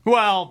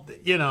 Well,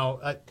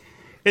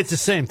 it's the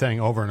same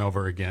thing over and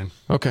over again.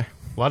 Okay.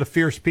 A lot of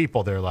fierce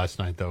people there last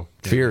night, though.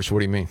 Fierce? What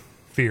do you mean?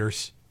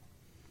 Fierce.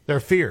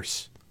 They're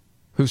fierce.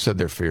 Who said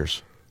they're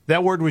fierce?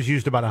 That word was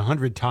used about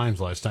 100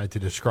 times last night to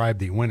describe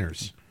the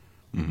winners.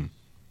 Mm-hmm.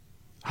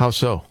 How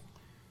so? What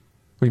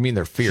do you mean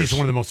they're fierce? She's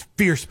one of the most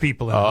fierce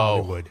people in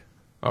Hollywood.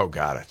 Oh,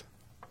 got it.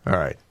 All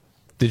right.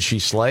 Did she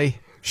slay?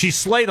 She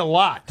slayed a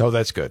lot. Oh,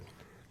 that's good.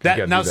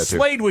 Now,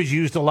 Slade was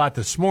used a lot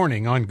this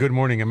morning on Good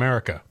Morning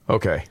America.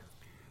 Okay.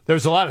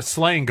 There's a lot of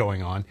slaying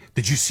going on.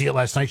 Did you see it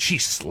last night? She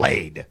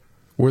slayed.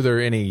 Were there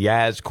any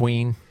Yaz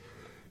Queen?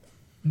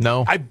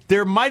 No.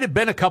 There might have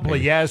been a couple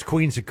of Yaz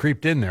Queens that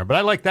creeped in there, but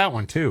I like that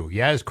one too.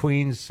 Yaz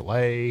Queen,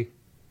 slay.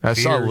 I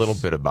saw a little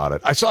bit about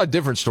it. I saw a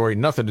different story,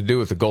 nothing to do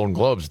with the Golden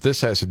Globes.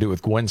 This has to do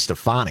with Gwen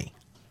Stefani.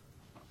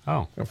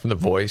 Oh. From The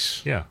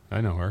Voice. Yeah, I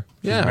know her.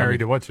 She's Yeah, married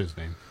to what's his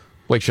name?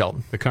 Blake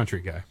Shelton. The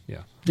country guy,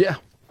 yeah. Yeah.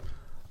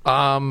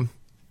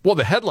 Well,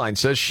 the headline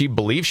says she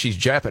believes she's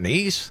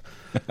Japanese,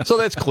 so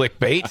that's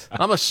clickbait.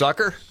 I'm a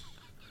sucker.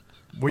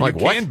 Well, you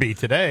can be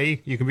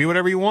today. You can be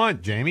whatever you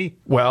want, Jamie.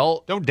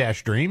 Well, don't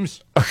dash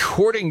dreams.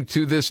 According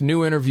to this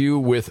new interview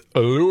with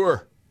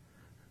Allure,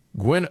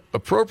 Gwen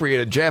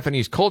appropriated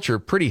Japanese culture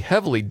pretty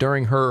heavily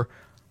during her,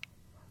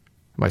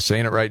 am I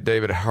saying it right,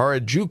 David,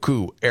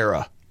 Harajuku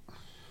era.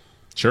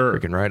 Sure.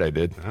 Freaking right I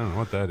did. I don't know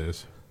what that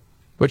is.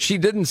 But she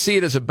didn't see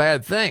it as a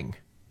bad thing.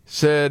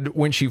 Said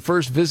when she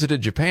first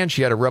visited Japan,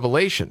 she had a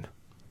revelation.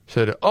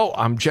 Said, oh,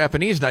 I'm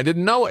Japanese and I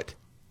didn't know it.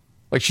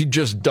 Like she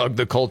just dug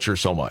the culture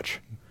so much.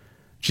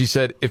 She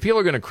said, if people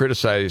are going to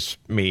criticize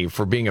me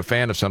for being a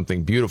fan of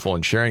something beautiful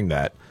and sharing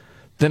that,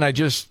 then I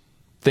just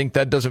think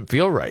that doesn't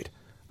feel right.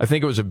 I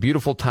think it was a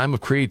beautiful time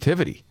of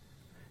creativity.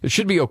 It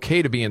should be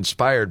okay to be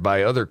inspired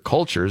by other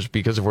cultures,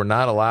 because if we're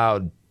not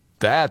allowed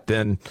that,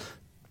 then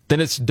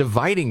it's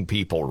dividing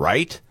people,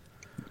 right?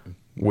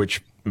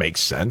 Which makes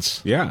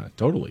sense. Yeah,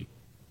 totally.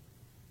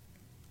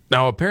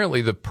 Now,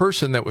 apparently the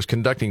person that was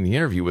conducting the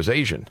interview was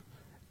Asian.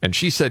 And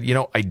she said,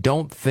 I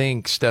don't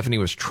think Stephanie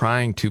was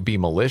trying to be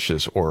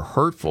malicious or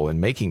hurtful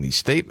in making these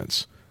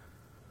statements.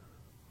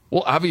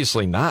 Well,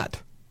 obviously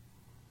not.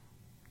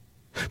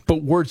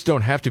 But words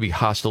don't have to be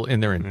hostile in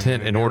their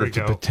intent in order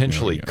to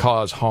potentially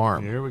cause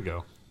harm. Here we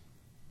go.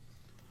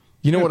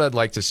 You know what I'd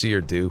like to see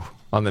her do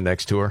on the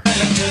next tour?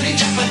 That's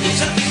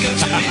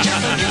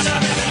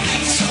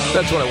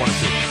what I want to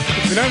see.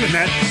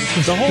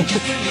 The whole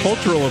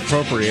cultural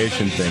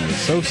appropriation thing is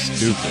so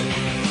stupid.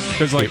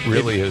 It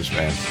really is,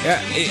 man.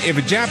 If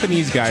a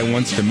Japanese guy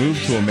wants to move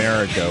to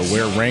America,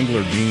 wear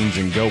Wrangler jeans,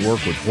 and go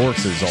work with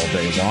horses all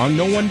day long,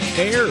 no one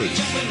cares.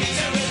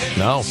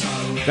 No.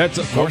 That's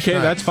okay,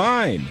 that's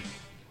fine.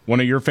 One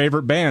of your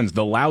favorite bands,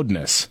 The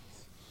Loudness.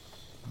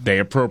 They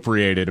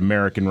appropriated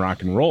American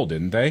rock and roll,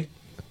 didn't they?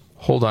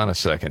 Hold on a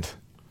second.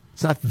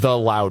 It's not The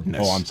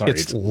Loudness. Oh, I'm sorry.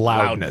 It's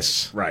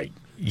Loudness. Right.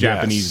 Yes.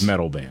 Japanese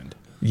metal band.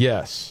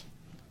 Yes.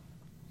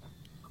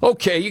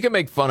 Okay, you can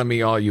make fun of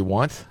me all you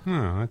want.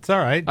 That's all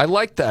right. I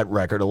liked that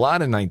record a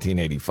lot in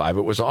 1985.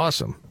 It was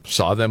awesome.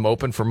 Saw them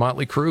open for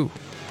Motley Crue.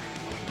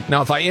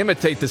 Now, if I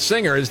imitate the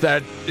singer, is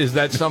that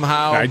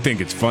somehow... I think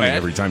it's funny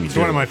every time you do it. It's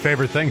one of my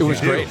favorite things. It was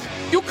great.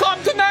 You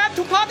come tonight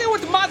to party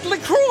with Motley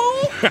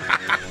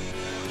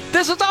Crue?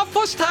 This is our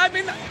first time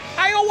in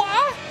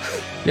Iowa?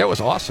 Yeah, it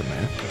was awesome,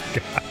 man.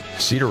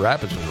 Cedar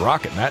Rapids was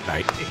rocking that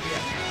night.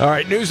 All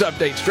right, news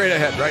update straight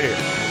ahead right here.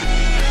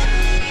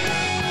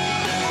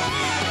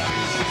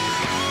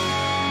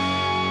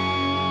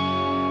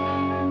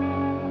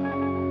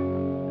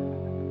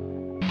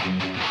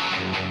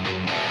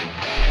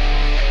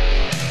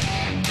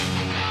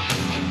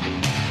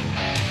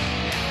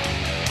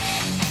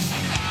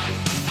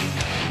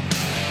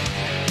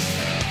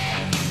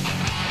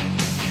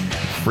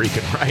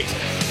 Freaking right.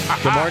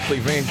 The Markley,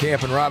 Van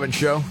Camp, and Robbins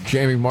Show.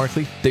 Jamie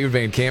Markley, David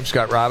Van Camp,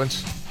 Scott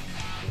Robbins.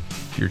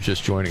 If you're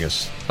just joining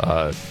us,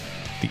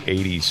 the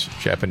 80s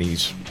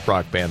Japanese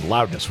rock band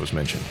Loudness was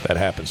mentioned. That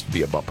happens to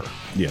be a bumper.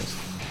 Yes.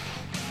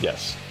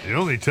 Yes. The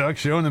only talk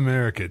show in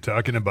America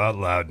talking about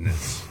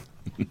Loudness.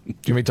 Do you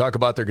want me to talk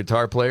about their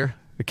guitar player,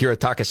 Akira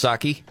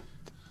Takasaki?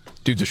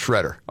 Dude's a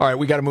shredder. All right,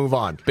 we got to move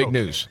on. Big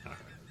news.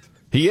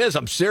 He is.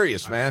 I'm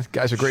serious, man.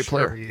 Guy's a great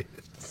player. He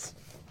is.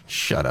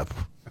 Shut up.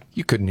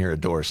 You couldn't hear a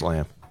door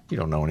slam. You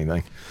don't know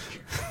anything.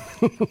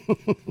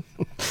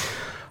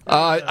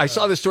 I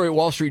saw this story at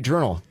Wall Street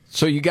Journal.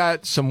 So you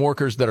got some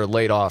workers that are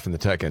laid off in the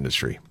tech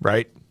industry,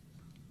 right?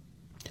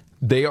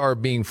 They are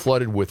being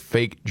flooded with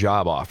fake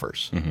job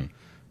offers. Mm-hmm.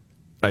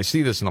 I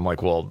see this and I'm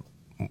like, well,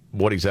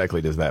 what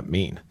exactly does that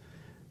mean?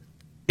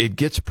 It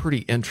gets pretty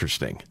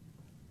interesting.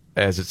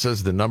 As it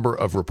says, the number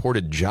of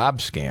reported job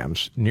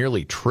scams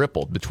nearly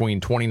tripled between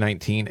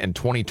 2019 and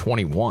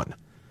 2021.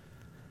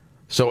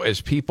 So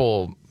as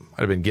people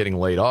have been getting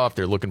laid off,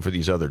 they're looking for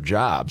these other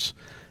jobs.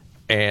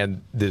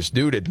 And this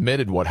dude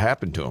admitted what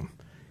happened to him.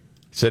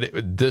 He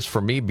said, this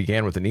for me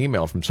began with an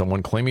email from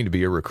someone claiming to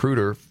be a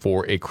recruiter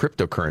for a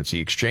cryptocurrency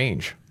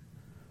exchange,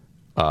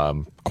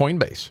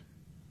 Coinbase.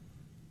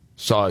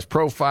 Saw his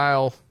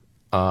profile.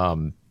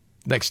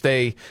 Next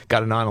day,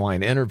 got an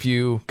online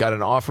interview, got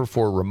an offer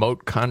for a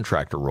remote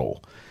contractor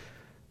role.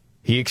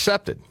 He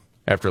accepted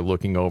after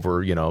looking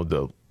over,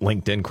 the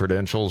LinkedIn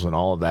credentials and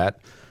all of that.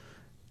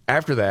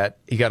 After that,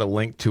 he got a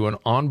link to an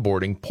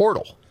onboarding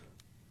portal.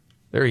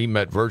 There he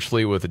met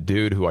virtually with a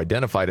dude who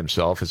identified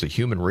himself as a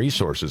human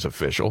resources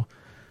official,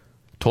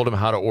 told him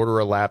how to order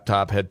a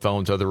laptop,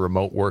 headphones, other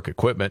remote work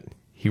equipment.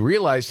 He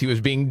realized he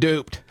was being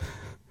duped.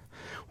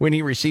 when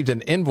he received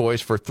an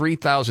invoice for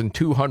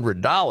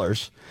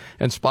 $3,200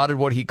 and spotted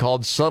what he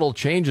called subtle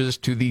changes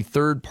to the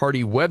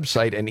third-party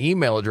website and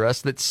email address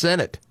that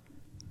sent it.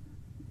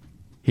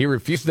 He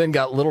refused, then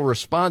got little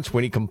response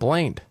when he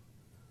complained.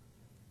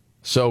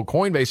 So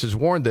Coinbase has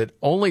warned that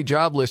only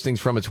job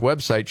listings from its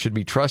website should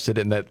be trusted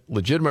and that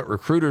legitimate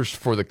recruiters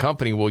for the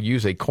company will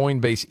use a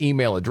Coinbase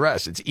email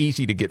address. It's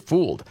easy to get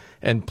fooled,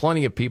 and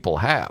plenty of people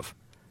have.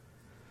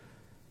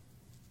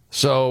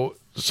 So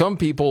some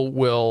people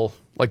will,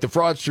 like the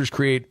fraudsters,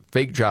 create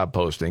fake job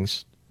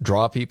postings,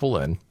 draw people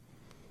in.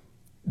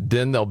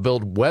 Then they'll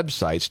build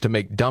websites to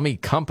make dummy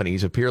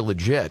companies appear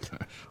legit,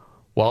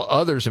 while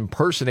others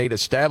impersonate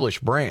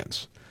established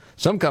brands.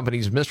 Some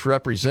companies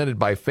misrepresented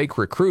by fake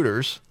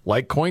recruiters,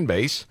 like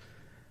Coinbase,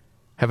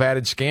 have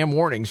added scam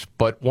warnings,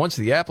 but once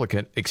the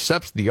applicant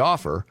accepts the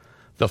offer,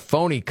 the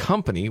phony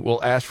company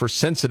will ask for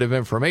sensitive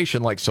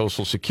information like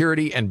Social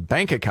Security and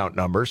bank account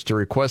numbers to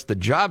request the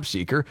job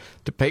seeker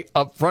to pay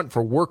upfront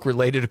for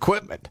work-related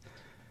equipment.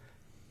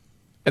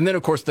 And then,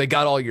 of course, they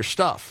got all your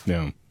stuff.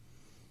 Yeah.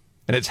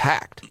 And it's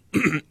hacked.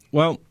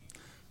 Well,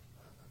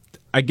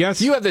 I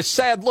guess... You have this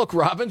sad look,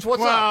 Robbins.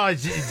 What's up? Well,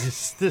 it's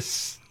just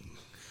this...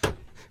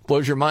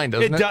 Blows your mind,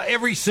 doesn't it?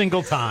 Every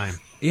single time.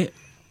 It's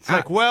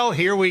like, well,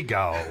 here we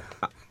go.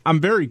 I'm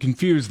very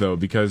confused, though,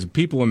 because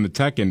people in the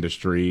tech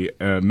industry,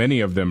 many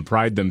of them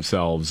pride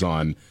themselves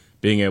on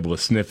being able to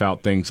sniff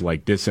out things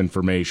like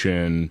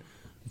disinformation,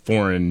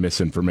 foreign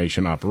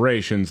misinformation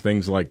operations,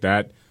 things like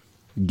that.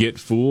 Get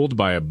fooled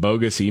by a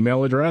bogus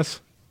email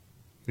address?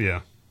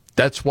 Yeah.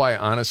 That's why,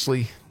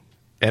 honestly,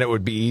 and it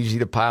would be easy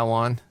to pile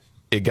on,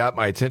 it got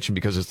my attention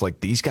because it's like,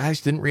 these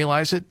guys didn't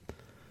realize it? I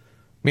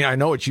mean, I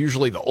know it's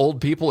usually the old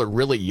people or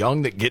really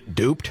young that get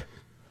duped,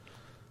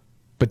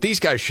 but these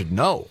guys should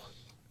know.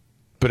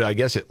 But I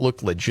guess it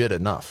looked legit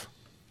enough.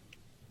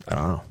 I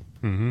don't know.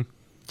 Mm-hmm.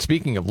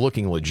 Speaking of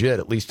looking legit,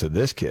 at least to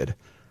this kid,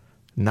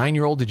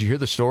 9-year-old, did you hear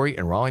the story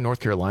in Raleigh, North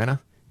Carolina?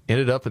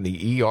 Ended up in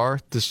the ER.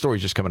 This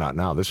story's just coming out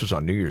now. This was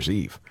on New Year's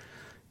Eve.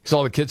 Because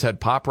all the kids had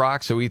Pop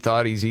Rocks, so he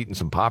thought he's eating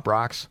some Pop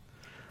Rocks.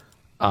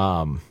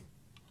 Well,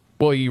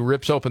 he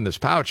rips open this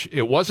pouch.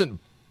 It wasn't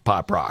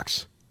Pop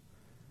Rocks.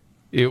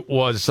 It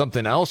was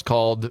something else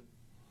called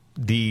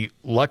the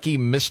Lucky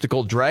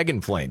Mystical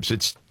Dragon Flames.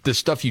 It's the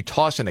stuff you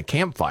toss in a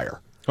campfire.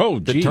 Oh,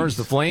 that turns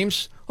the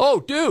flames. Oh,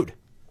 dude,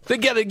 they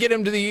got to get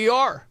him to the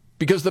ER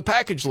because the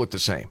package looked the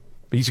same.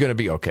 But he's going to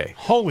be okay.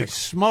 Holy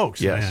smokes,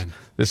 yes. Man.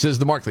 This is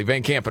the Markley,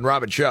 Van Camp, and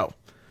Robbins Show.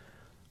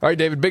 All right,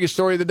 David, biggest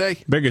story of the day?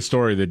 Biggest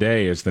story of the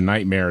day is the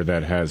nightmare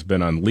that has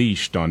been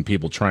unleashed on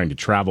people trying to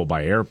travel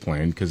by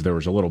airplane because there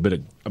was a little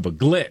bit of a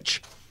glitch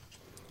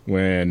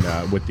when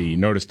with the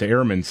Notice to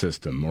Airmen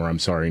system, or I'm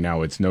sorry,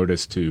 now it's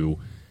Notice to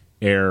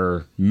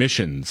Air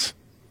Missions.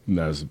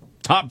 That's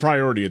top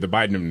priority of the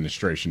Biden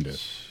administration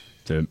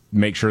to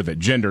make sure that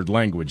gendered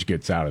language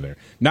gets out of there.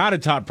 Not a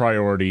top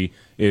priority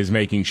is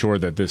making sure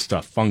that this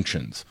stuff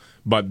functions,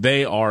 but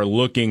they are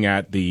looking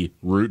at the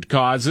root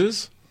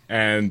causes,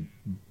 and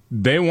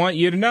they want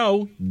you to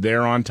know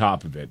they're on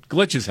top of it.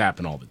 Glitches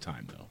happen all the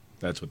time, though.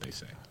 That's what they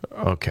say.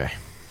 Okay.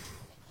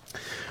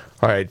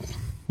 All right.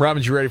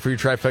 Robbins, you ready for your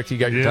trifecta? You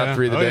got your top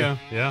three of the day?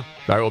 Yeah.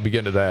 All right, we'll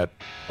begin to that.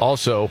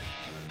 Also,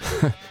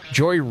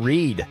 Joy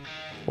Reid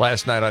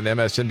last night on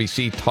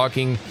MSNBC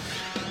talking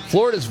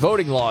Florida's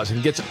voting laws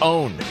and gets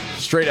owned.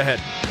 Straight ahead.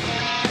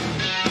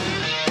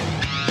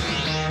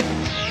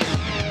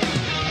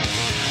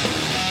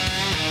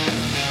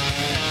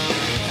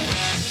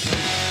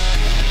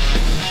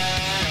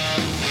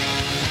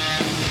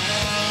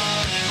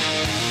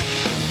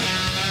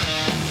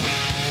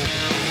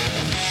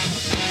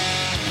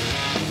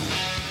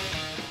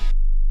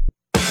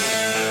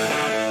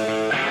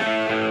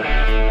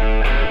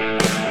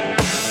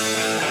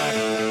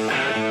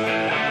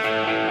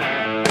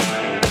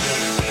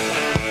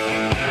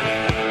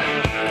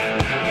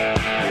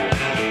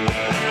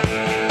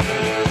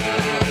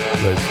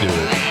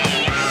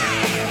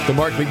 The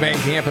Markley, Van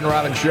Camp, and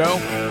Robbins Show.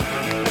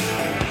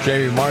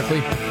 Jamie Markley,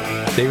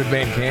 David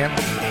Van Camp,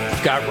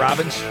 Scott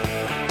Robbins.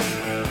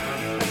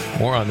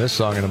 More on this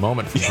song in a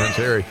moment from Prince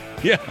Harry.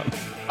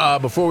 Yeah.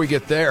 Before we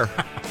get there,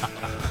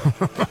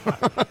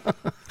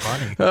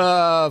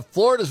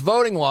 Florida's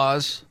voting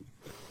laws,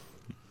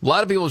 a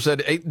lot of people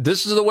said, hey,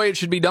 this is the way it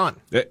should be done.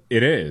 It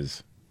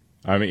is.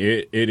 I mean,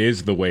 it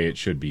is the way it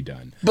should be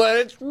done. But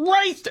it's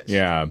racist.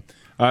 Yeah.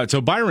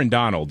 So Byron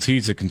Donalds,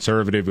 he's a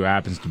conservative who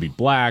happens to be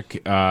black,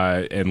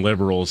 and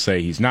liberals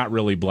say he's not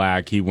really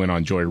black. He went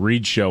on Joy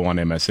Reid's show on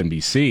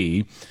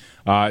MSNBC.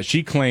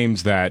 She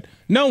claims that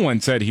no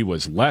one said he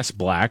was less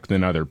black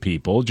than other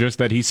people, just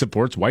that he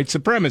supports white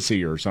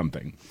supremacy or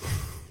something.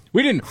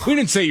 We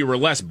didn't say you were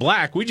less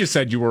black. We just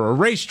said you were a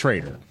race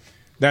traitor.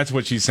 That's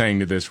what she's saying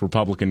to this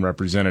Republican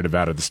representative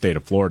out of the state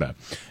of Florida.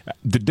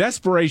 The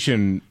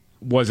desperation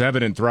was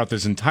evident throughout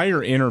this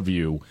entire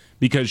interview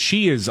because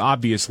she is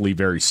obviously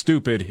very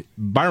stupid.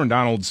 Byron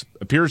Donalds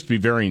appears to be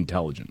very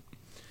intelligent.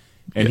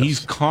 And he's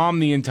calm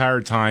the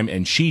entire time,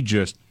 and she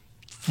just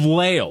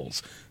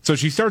flails. So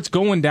she starts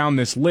going down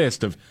this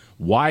list of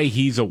why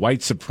he's a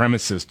white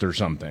supremacist or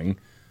something.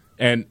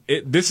 And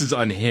this is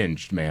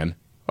unhinged, man.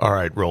 All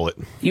right, roll it.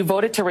 You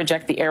voted to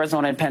reject the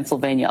Arizona and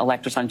Pennsylvania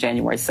electors on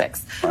January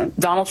 6th. Right.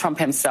 Donald Trump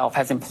himself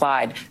has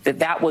implied that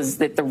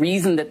the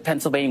reason that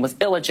Pennsylvania was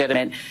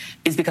illegitimate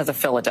is because of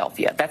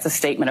Philadelphia. That's a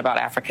statement about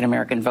African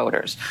American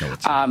voters.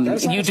 No,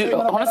 you do.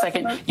 Hold on a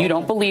second. You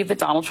don't believe that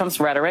Donald Trump's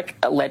rhetoric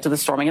led to the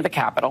storming of the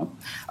Capitol,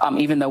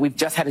 even though we've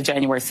just had a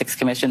January 6th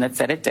commission that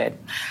said it did.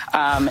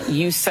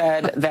 You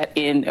said that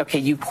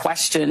you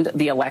questioned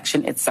the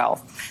election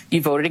itself.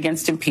 You voted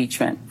against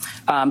impeachment.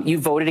 You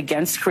voted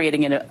against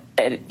creating an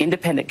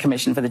independent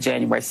commission for the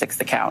January 6th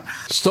account.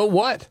 So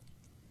what?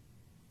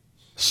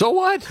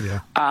 Yeah.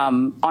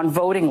 On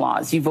voting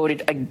laws, you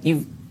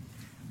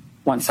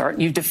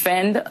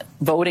defend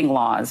voting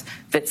laws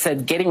that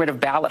said getting rid of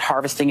ballot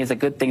harvesting is a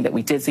good thing that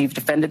we did. So you've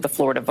defended the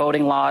Florida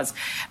voting laws.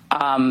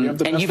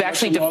 You've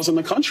actually laws in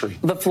the country.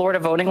 The Florida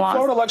voting laws.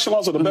 Florida election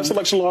laws are the best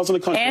election laws in the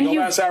country. And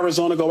go ask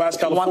Arizona, go ask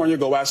California,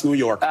 go ask New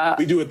York.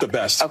 We do it the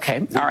best.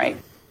 Okay. All right.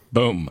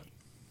 Boom.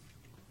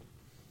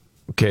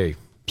 Okay.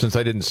 Since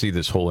I didn't see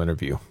this whole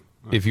interview,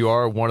 if you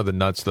are one of the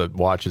nuts that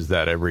watches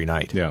that every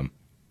night,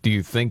 do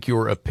you think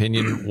your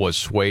opinion was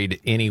swayed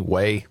any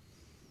way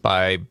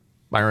by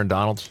Byron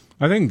Donalds?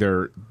 I think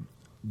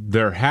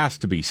there has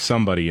to be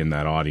somebody in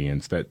that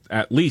audience that,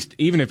 at least,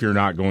 even if you're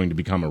not going to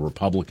become a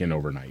Republican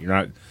overnight,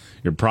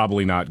 you're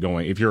probably not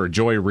going. If you're a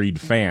Joy Reid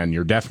fan,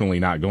 you're definitely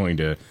not going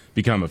to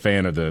become a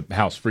fan of the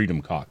House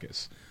Freedom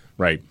Caucus,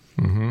 right?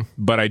 Mm-hmm.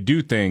 But I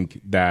do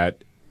think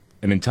that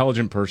an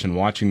intelligent person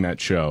watching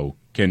that show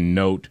can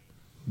note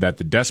that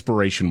the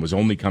desperation was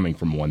only coming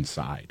from one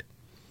side.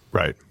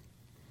 Right.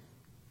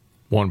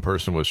 One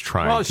person was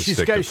trying to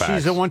stick to facts.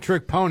 She's a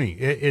one-trick pony.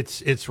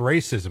 It's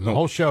racism. The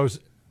whole show's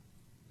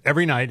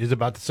every night is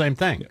about the same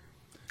thing.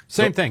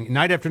 Same thing,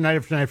 night after night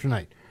after night after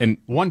night. And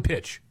one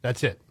pitch.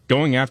 That's it.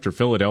 Going after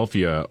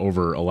Philadelphia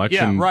over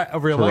election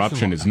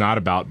corruption is not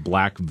about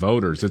black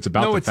voters. It's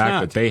about the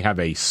fact that they have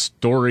a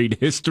storied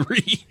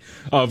history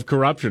of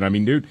corruption. I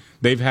mean, dude,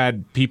 they've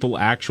had people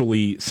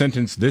actually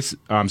sentenced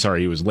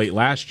it was late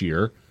last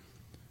year,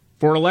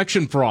 for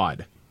election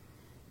fraud.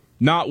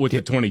 Not with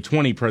the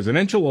 2020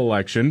 presidential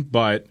election,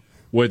 but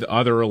with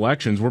other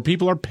elections where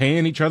people are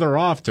paying each other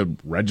off to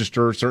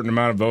register a certain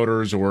amount of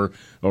voters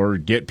or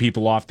get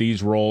people off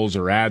these rolls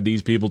or add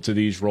these people to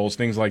these rolls,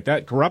 things like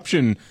that.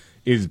 Corruption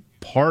is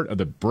part of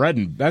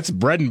that's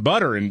bread and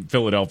butter in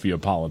Philadelphia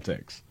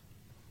politics.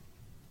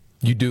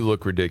 You do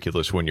look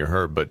ridiculous when you're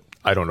her, but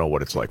I don't know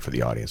what it's like for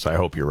the audience. I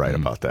hope you're right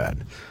about that.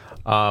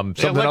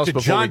 Something else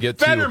before John we get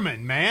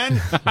Fetterman, man.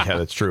 Yeah,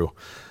 that's true.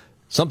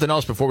 Something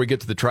else before we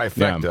get to the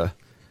trifecta. Yeah.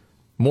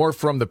 More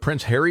from the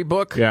Prince Harry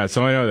book? Yeah,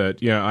 so I know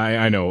that. Yeah,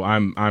 I know.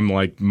 I'm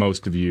like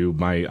most of you.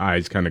 My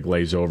eyes kind of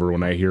glaze over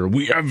when I hear,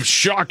 we have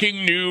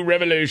shocking new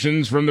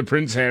revelations from the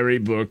Prince Harry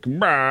book.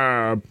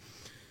 Bah.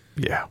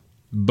 Yeah.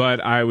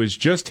 But I was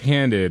just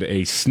handed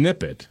a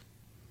snippet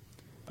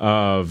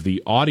of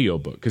the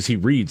audiobook because he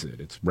reads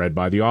it. It's read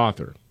by the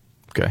author.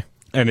 Okay.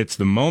 And it's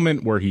the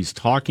moment where he's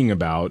talking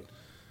about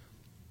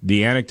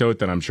the anecdote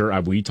that I'm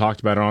sure we talked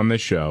about it on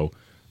this show,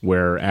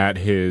 where at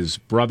his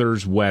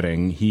brother's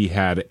wedding, he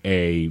had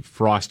a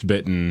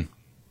frostbitten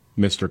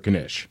Mr.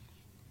 Knish.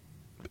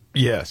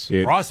 Yes.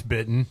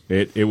 Frostbitten?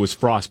 It was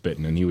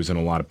frostbitten, and he was in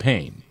a lot of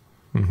pain.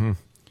 Mm-hmm.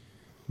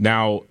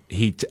 Now,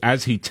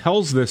 as he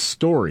tells this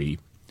story,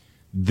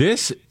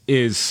 this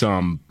is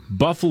some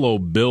Buffalo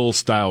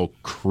Bill-style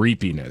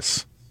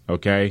creepiness,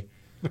 okay,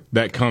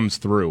 that comes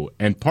through.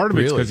 And part of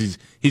it's because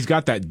he's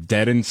got that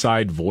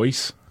dead-inside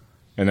voice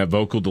and that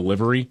vocal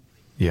delivery.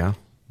 Yeah.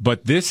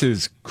 But this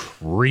is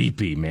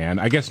creepy, man.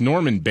 I guess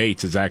Norman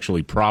Bates is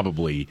actually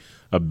probably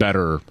a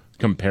better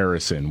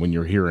comparison when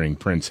you're hearing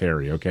Prince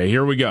Harry. Okay,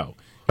 here we go.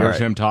 Here's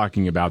him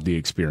talking about the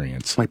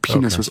experience. My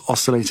penis was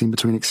oscillating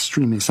between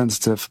extremely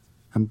sensitive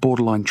and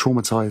borderline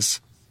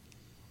traumatized.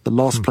 The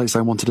last place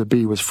I wanted to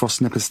be was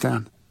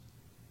Frostnipistan.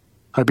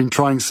 I'd been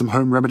trying some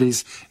home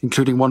remedies,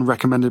 including one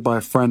recommended by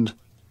a friend.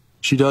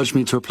 She'd urged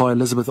me to apply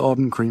Elizabeth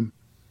Arden cream.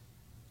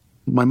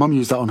 My mum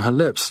used that on her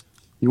lips.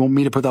 You want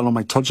me to put that on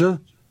my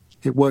todger?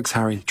 It works,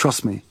 Harry.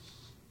 Trust me.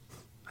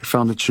 I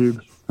found a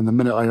tube, and the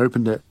minute I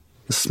opened it,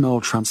 the smell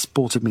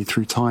transported me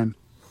through time.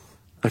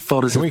 I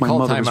felt as if my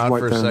mother was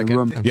right there in the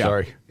room. I'm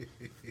sorry.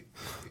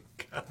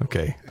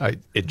 Okay.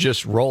 It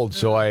just rolled,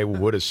 so I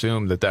would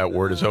assume that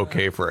word is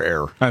okay for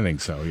air. I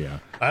think so, yeah.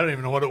 I don't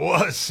even know what it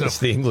was. So. It's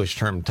the English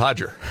term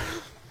todger.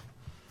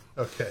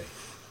 Okay.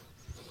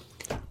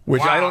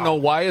 Which I don't know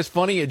why is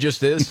funny. It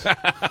just is.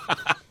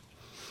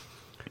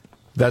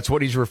 That's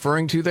what he's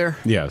referring to there?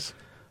 Yes.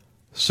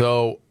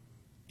 So,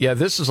 yeah,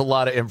 this is a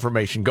lot of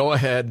information. Go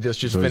ahead.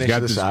 Just finish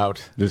this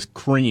out. This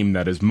cream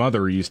that his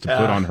mother used to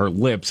put on her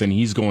lips, and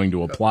he's going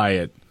to apply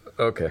it.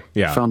 Okay.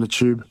 Yeah. I found a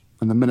tube,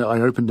 and the minute I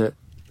opened it,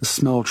 the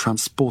smell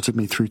transported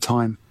me through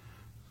time.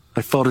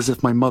 I felt as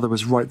if my mother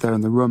was right there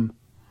in the room.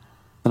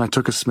 Then I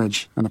took a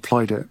smidge and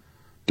applied it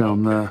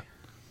down there.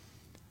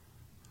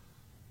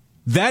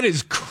 That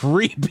is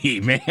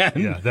creepy, man.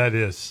 Yeah, that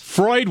is.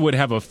 Freud would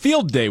have a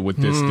field day with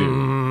this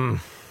dude.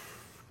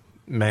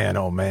 Man,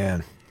 oh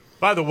man.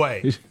 By the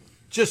way,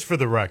 just for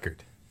the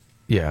record.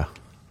 Yeah.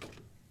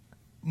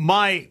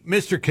 My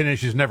Mr.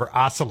 Knish has never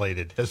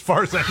oscillated, as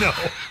far as I know.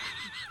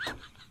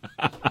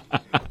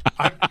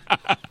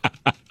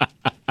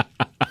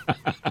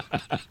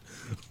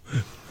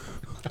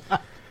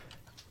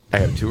 I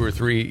have 2 or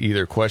 3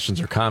 either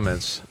questions or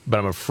comments, but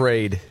I'm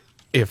afraid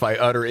if I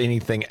utter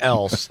anything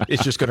else,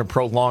 it's just going to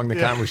prolong the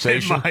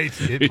conversation.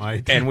 It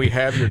might. And we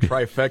have your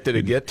trifecta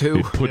to get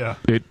to.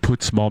 It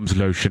puts Mom's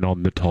lotion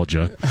on the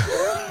Todger.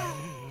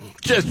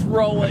 Just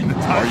rolling.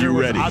 Are you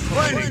ready?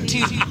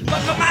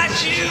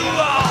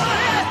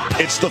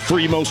 It's the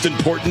 3 most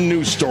important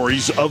news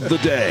stories of the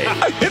day.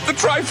 I hit the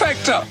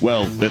trifecta.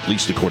 Well, at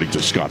least according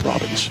to Scott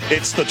Robbins.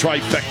 It's the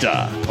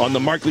trifecta on the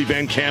Markley,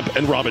 Van Camp,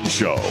 and Robbins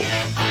Show.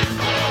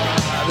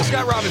 The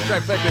Scott Robbins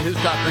trifecta, his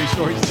top 3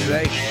 stories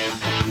today.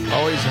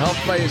 Always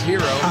helped by his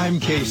hero. I'm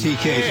Casey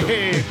Kasem.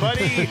 Hey,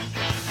 buddy.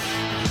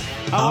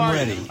 I'm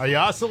ready. Are you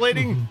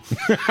oscillating?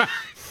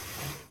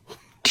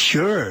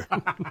 Sure.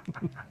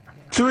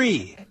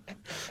 3.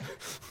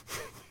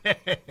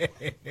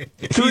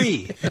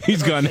 3.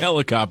 He's gone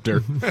helicopter.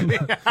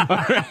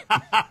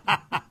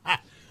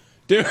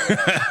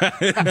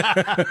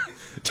 The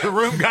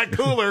room got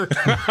cooler.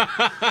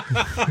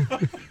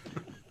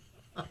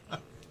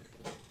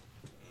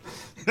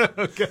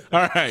 Okay.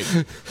 All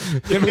right.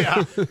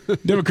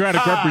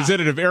 Democratic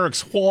Representative Eric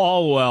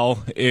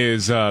Swalwell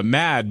is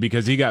mad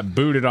because he got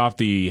booted off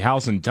the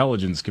House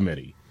Intelligence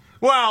Committee.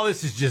 Well,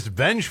 this is just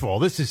vengeful.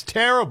 This is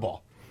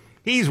terrible.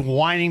 He's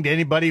whining to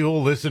anybody who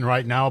will listen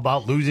right now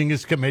about losing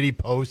his committee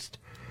post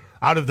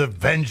out of the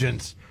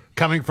vengeance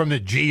coming from the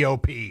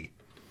GOP.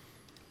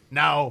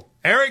 Now,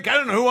 Eric, I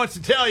don't know who wants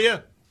to tell you,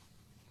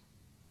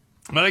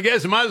 but I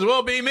guess it might as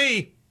well be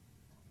me.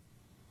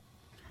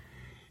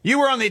 You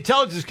were on the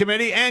Intelligence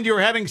Committee and you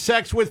were having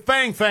sex with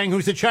Fang Fang,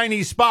 who's a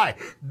Chinese spy.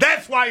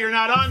 That's why you're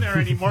not on there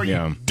anymore,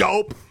 you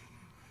dope.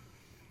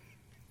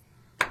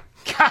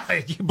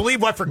 God, you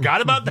believe I forgot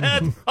about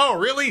that? Oh,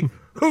 really?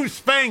 Who's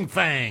Fang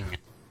Fang?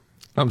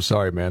 I'm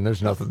sorry, man.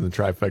 There's nothing in the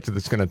trifecta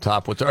that's going to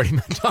top what's already been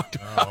talked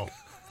about.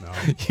 No.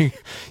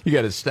 You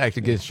got it stacked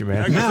against you,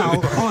 man. Now,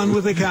 on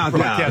with the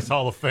countdown. Broadcast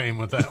Hall of Fame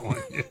with that one.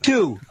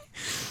 2.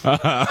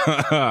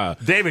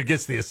 David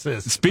gets the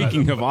assist.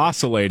 Speaking of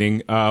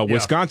oscillating,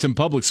 Wisconsin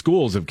Public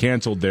Schools have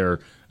canceled their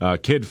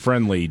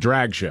kid-friendly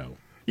drag show.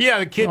 Yeah,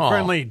 the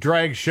kid-friendly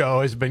drag show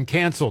has been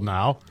canceled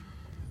now.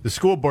 The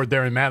school board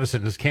there in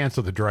Madison has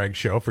canceled the drag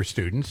show for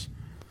students.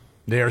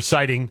 They are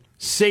citing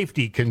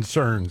safety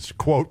concerns,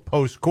 quote,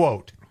 post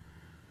quote.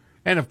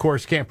 And, of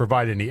course, can't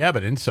provide any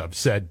evidence of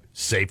said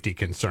safety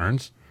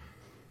concerns.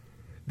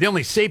 The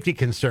only safety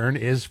concern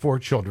is for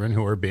children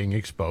who are being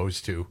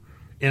exposed to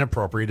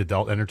inappropriate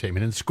adult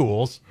entertainment in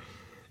schools.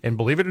 And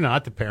believe it or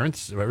not, the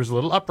parents, there was a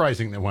little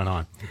uprising that went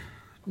on.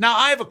 Now,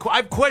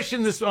 I've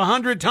questioned this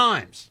 100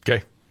 times.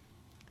 Okay.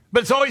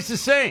 But it's always the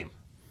same.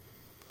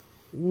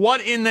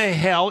 What in the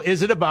hell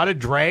is it about a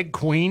drag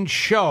queen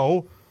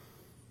show,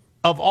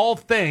 of all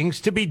things,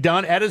 to be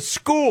done at a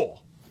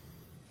school?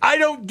 I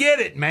don't get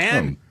it,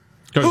 man.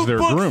 Because they're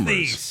books groomers.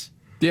 these?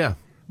 Yeah.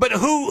 But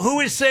who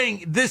is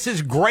saying this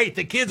is great?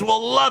 The kids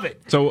will love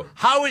it. So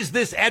how is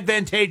this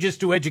advantageous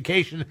to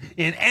education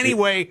in any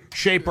way,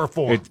 shape, or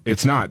form?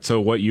 It's not.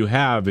 So what you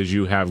have is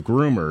you have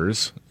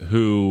groomers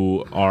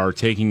who are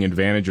taking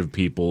advantage of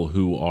people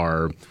who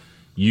are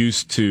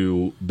used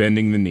to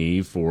bending the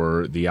knee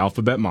for the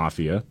alphabet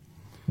mafia.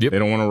 Yep. They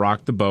don't want to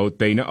rock the boat.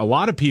 They know a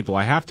lot of people.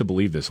 I have to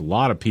believe this. A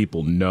lot of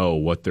people know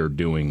what they're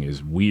doing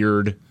is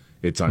weird.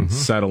 It's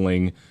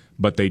unsettling,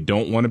 but they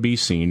don't want to be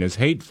seen as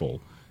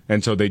hateful.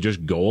 And so they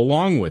just go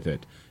along with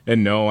it.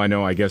 And no, I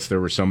know, I guess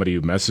there was somebody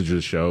who messaged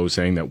the show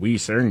saying that we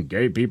saying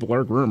gay people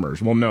are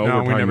groomers. Well,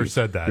 no, we never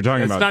said that. It's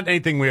not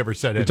anything we ever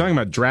said. We're talking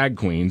about drag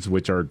queens,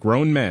 which are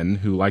grown men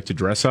who like to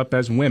dress up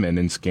as women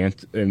in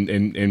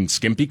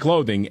skimpy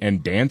clothing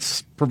and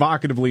dance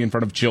provocatively in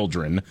front of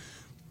children.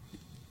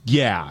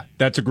 Yeah,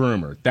 that's a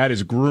groomer. That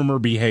is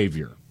groomer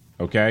behavior,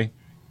 okay?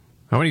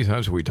 How many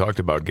times have we talked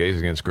about gays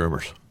against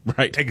groomers?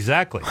 Right.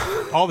 Exactly.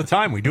 All the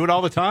time. We do it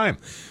all the time.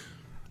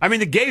 I mean,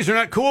 the gays are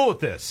not cool with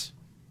this.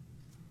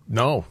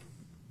 No.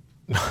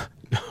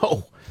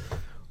 No.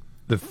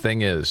 The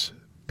thing is,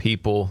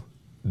 people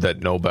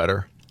that know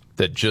better,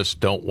 that just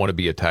don't want to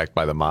be attacked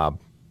by the mob,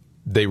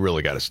 they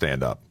really got to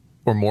stand up,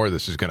 or more of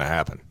this is going to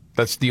happen.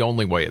 That's the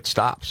only way it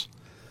stops.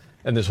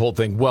 And this whole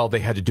thing, well, they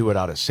had to do it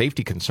out of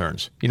safety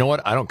concerns. You know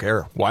what? I don't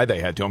care why they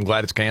had to. I'm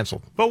glad it's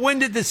canceled. But when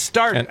did this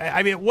start?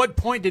 I mean, at what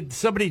point did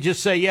somebody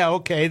just say, yeah,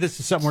 okay, this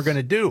is something we're going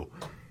to do?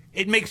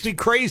 It makes me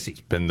crazy.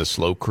 It's been the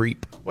slow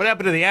creep. What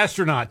happened to the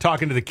astronaut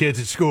talking to the kids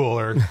at school,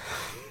 or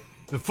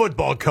the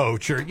football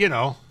coach, or, you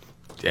know?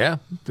 Yeah,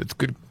 that's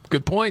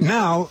good point.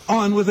 Now,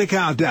 on with the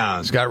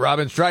countdown. Scott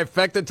Robbins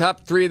trifecta,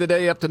 top 3 of the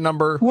day, up to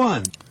number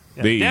 1.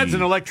 Yeah, Dad's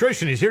an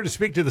electrician. He's here to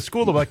speak to the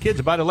school about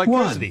kids about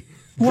electricity.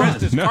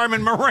 Dressed as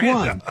Carmen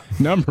Miranda.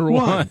 Number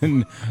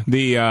one,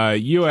 the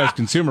U.S.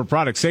 Consumer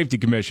Product Safety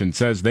Commission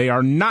says they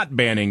are not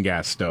banning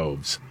gas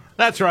stoves.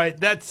 That's right.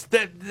 That's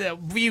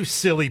you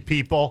silly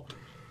people.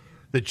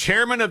 The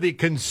chairman of the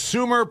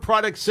Consumer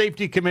Product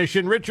Safety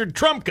Commission, Richard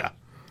Trumka,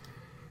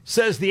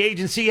 says the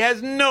agency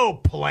has no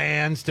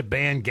plans to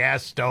ban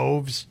gas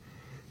stoves.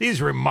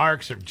 These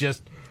remarks are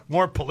just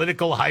more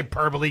political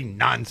hyperbole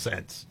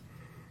nonsense.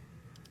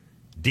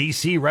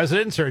 D.C.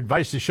 residents are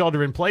advised to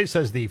shelter in place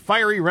as the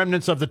fiery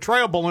remnants of the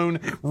trial balloon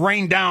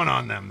rain down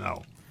on them,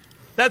 though.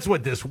 That's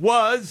what this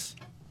was.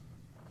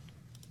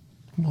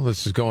 Well,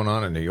 this is going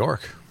on in New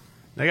York.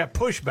 They got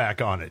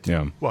pushback on it.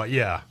 Yeah. Well,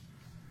 yeah.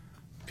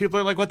 People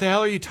are like, what the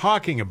hell are you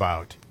talking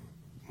about?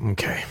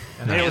 Okay.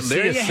 And the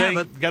AOC is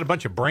saying got a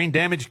bunch of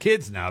brain-damaged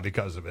kids now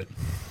because of it.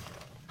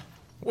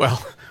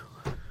 Well,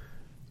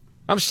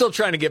 I'm still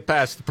trying to get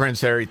past the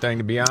Prince Harry thing,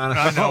 to be honest.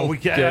 I know.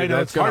 I know.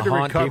 It's hard to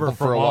recover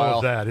from all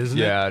of that, isn't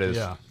it? Yeah, it is.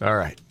 Yeah. All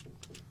right.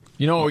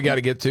 You know what we got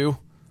to get to?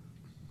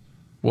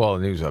 Well, a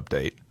news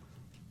update.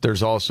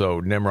 There's also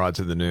Nimrods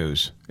in the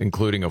news,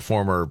 including a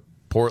former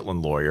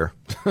Portland lawyer.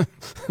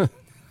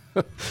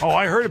 Oh,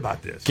 I heard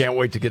about this. Can't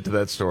wait to get to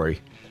that story.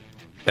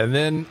 And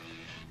then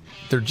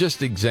they're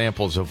just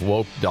examples of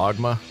woke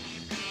dogma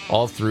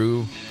all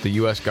through the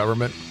U.S.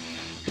 government.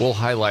 We'll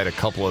highlight a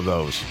couple of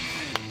those.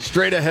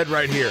 Straight ahead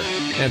right here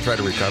and try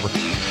to recover.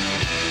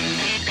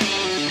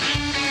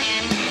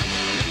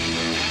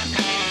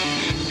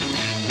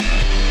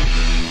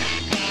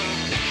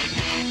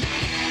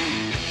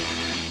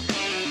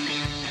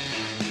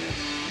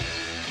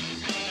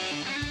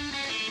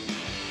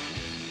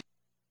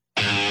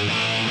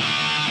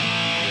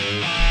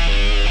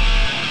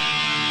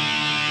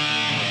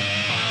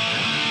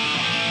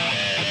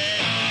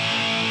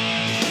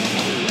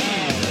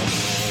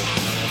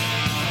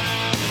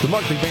 The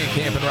Markley, Van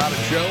Camp, and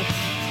Robbins Show.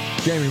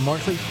 Jamie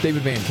Markley,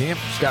 David Van Camp,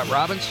 Scott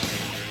Robbins.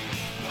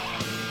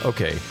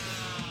 Okay.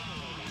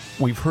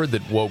 We've heard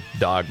that woke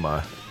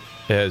dogma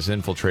has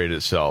infiltrated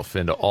itself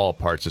into all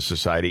parts of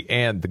society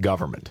and the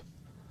government.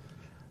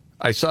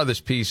 I saw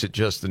this piece at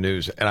Just the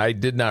News, and I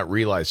did not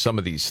realize some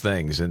of these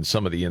things in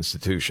some of the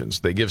institutions.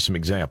 They give some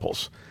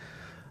examples.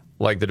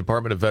 Like the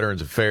Department of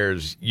Veterans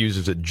Affairs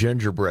uses a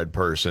gingerbread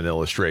person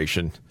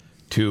illustration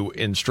to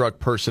instruct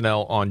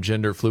personnel on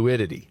gender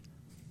fluidity,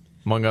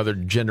 among other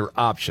gender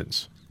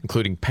options,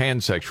 including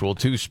pansexual,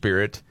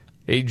 two-spirit,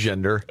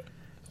 agender,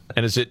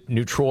 and is it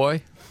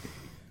neutroi?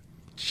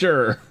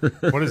 Sure.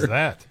 What is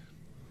that?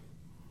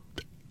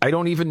 I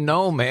don't even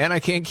know, man. I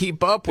can't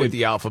keep up with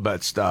the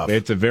alphabet stuff.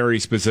 It's a very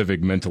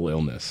specific mental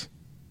illness.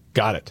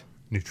 Got it.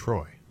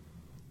 Neutroi.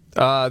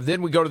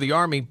 Then we go to the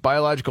Army.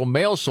 Biological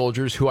male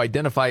soldiers who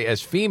identify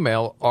as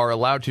female are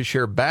allowed to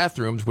share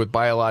bathrooms with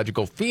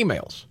biological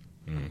females.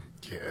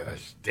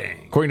 Gosh,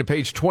 dang. According to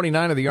page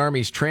 29 of the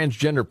Army's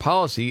transgender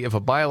policy, if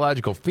a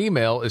biological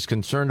female is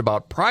concerned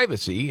about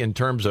privacy in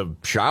terms of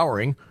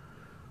showering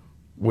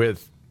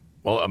with,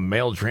 well, a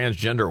male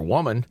transgender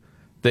woman,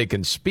 they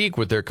can speak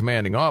with their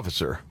commanding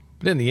officer.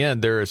 But in the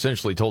end, they're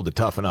essentially told to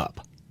toughen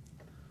up.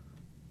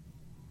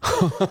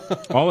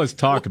 All this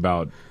talk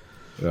about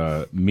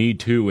Me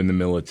Too in the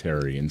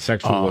military and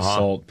sexual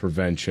assault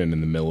prevention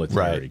in the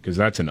military, because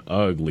that's an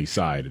ugly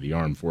side of the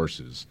armed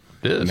forces.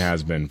 It is. And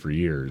has been for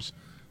years.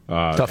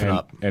 Toughen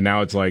up. And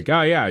now it's like,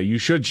 oh, yeah, you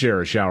should share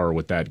a shower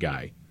with that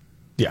guy.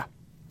 Yeah.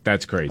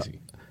 That's crazy.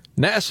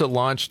 NASA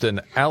launched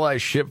an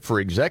allyship for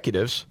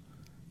executives,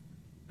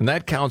 and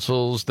that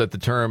counsels that the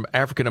term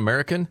African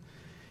American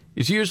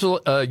is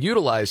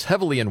utilized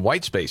heavily in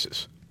white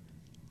spaces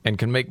and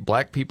can make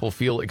black people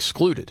feel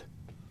excluded.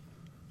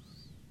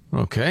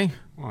 Okay.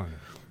 Why?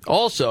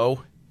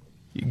 Also,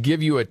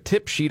 give you a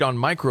tip sheet on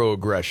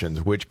microaggressions,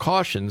 which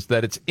cautions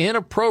that it's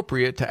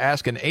inappropriate to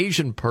ask an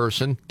Asian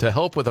person to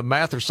help with a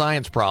math or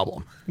science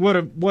problem. What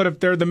if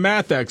they're the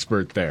math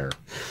expert there?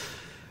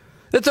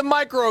 It's a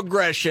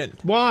microaggression.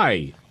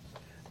 Why?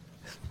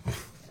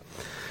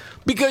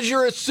 Because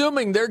you're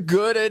assuming they're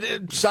good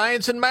at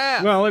science and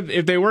math. Well,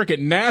 if they work at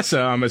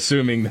NASA, I'm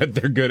assuming that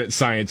they're good at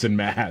science and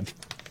math.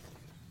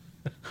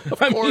 Of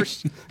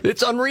course.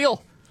 It's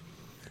unreal.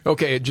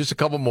 Okay, just a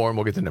couple more and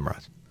we'll get to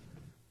Nimrods.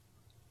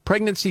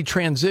 Pregnancy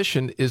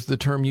transition is the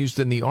term used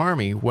in the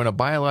Army when a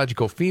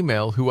biological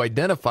female who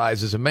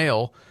identifies as a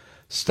male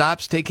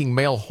stops taking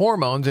male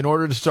hormones in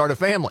order to start a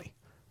family.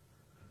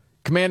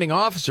 Commanding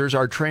officers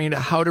are trained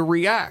how to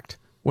react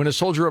when a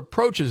soldier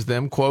approaches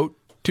them, quote,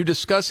 to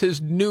discuss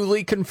his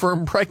newly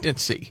confirmed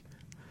pregnancy.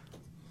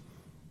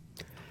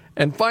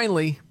 And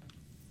finally,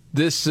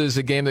 this is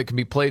a game that can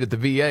be played at the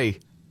VA,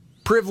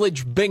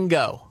 Privilege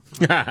Bingo.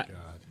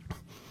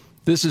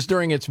 This is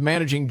during its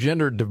managing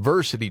gender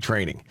diversity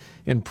training.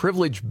 In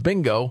Privilege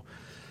Bingo,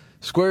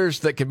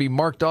 squares that can be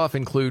marked off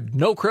include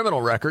no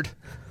criminal record,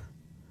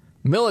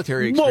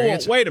 military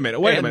experience. Whoa, wait a minute.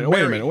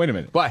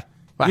 Why?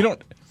 You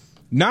don't.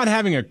 Not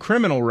having a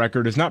criminal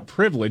record is not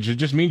privilege. It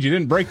just means you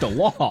didn't break the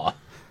law.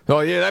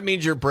 Oh, yeah, that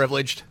means you're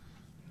privileged.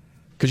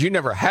 Because you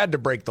never had to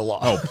break the law.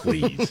 Oh,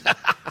 please.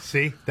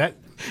 See? that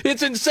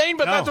It's insane,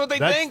 but that's what they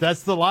think.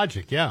 That's the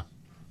logic, yeah.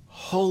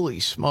 Holy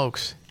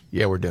smokes.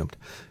 Yeah, we're doomed.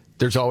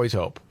 There's always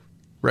hope.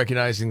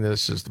 recognizing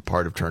this is the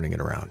part of turning it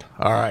around.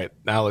 All right,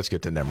 now let's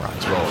get to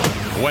Nimrod's roll.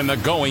 When the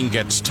going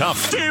gets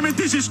tough, Damn it,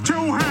 this is too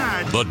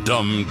hard. the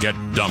dumb get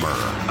dumber.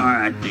 All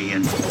right,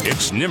 Ian.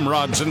 It's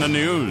Nimrod's in the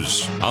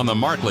News on the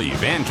Markley,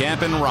 Van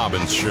Camp, and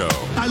Robbins Show.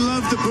 I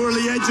love the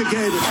poorly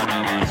educated.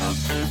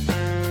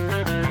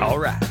 All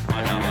right.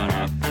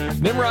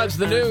 Nimrod's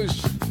the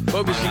News,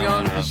 focusing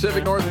on the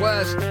Pacific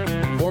Northwest.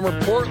 Former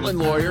Portland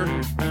lawyer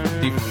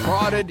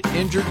defrauded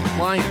injured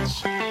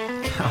clients.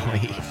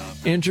 Golly.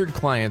 Injured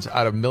clients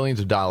out of millions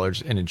of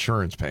dollars in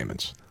insurance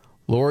payments.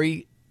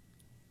 Lori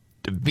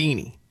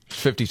Davini,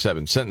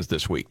 57, sentenced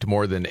this week to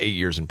more than 8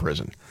 years in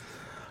prison.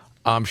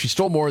 She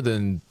stole more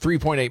than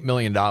 $3.8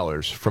 million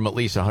from at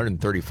least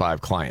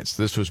 135 clients.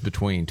 This was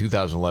between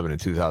 2011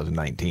 and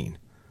 2019.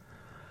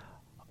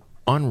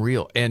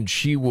 Unreal. And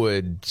she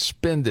would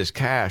spend this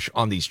cash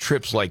on these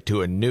trips like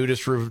to a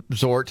nudist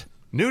resort.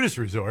 Nudist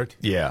resort?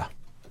 Yeah.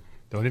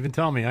 Don't even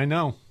tell me. I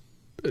know.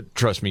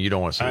 Trust me, you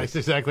don't want to see That's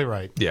exactly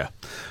right. Yeah.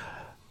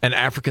 An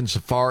African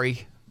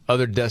safari,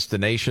 other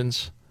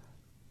destinations.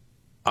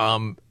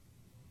 And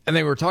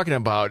they were talking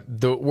about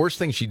the worst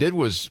thing she did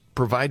was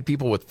provide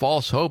people with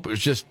false hope. It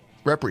was just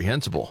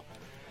reprehensible.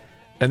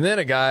 And then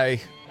a guy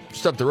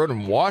just up the road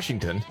in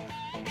Washington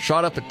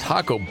shot up at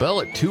Taco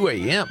Bell at 2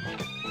 a.m.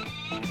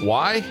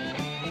 Why?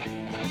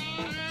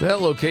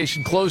 That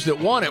location closed at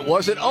 1. It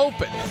wasn't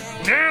open.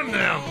 Damn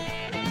them.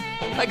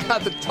 I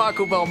got the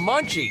Taco Bell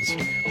munchies.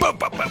 Boom,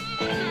 boom,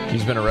 boom.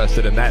 He's been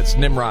arrested, and that's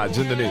Nimrod's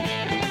in the News.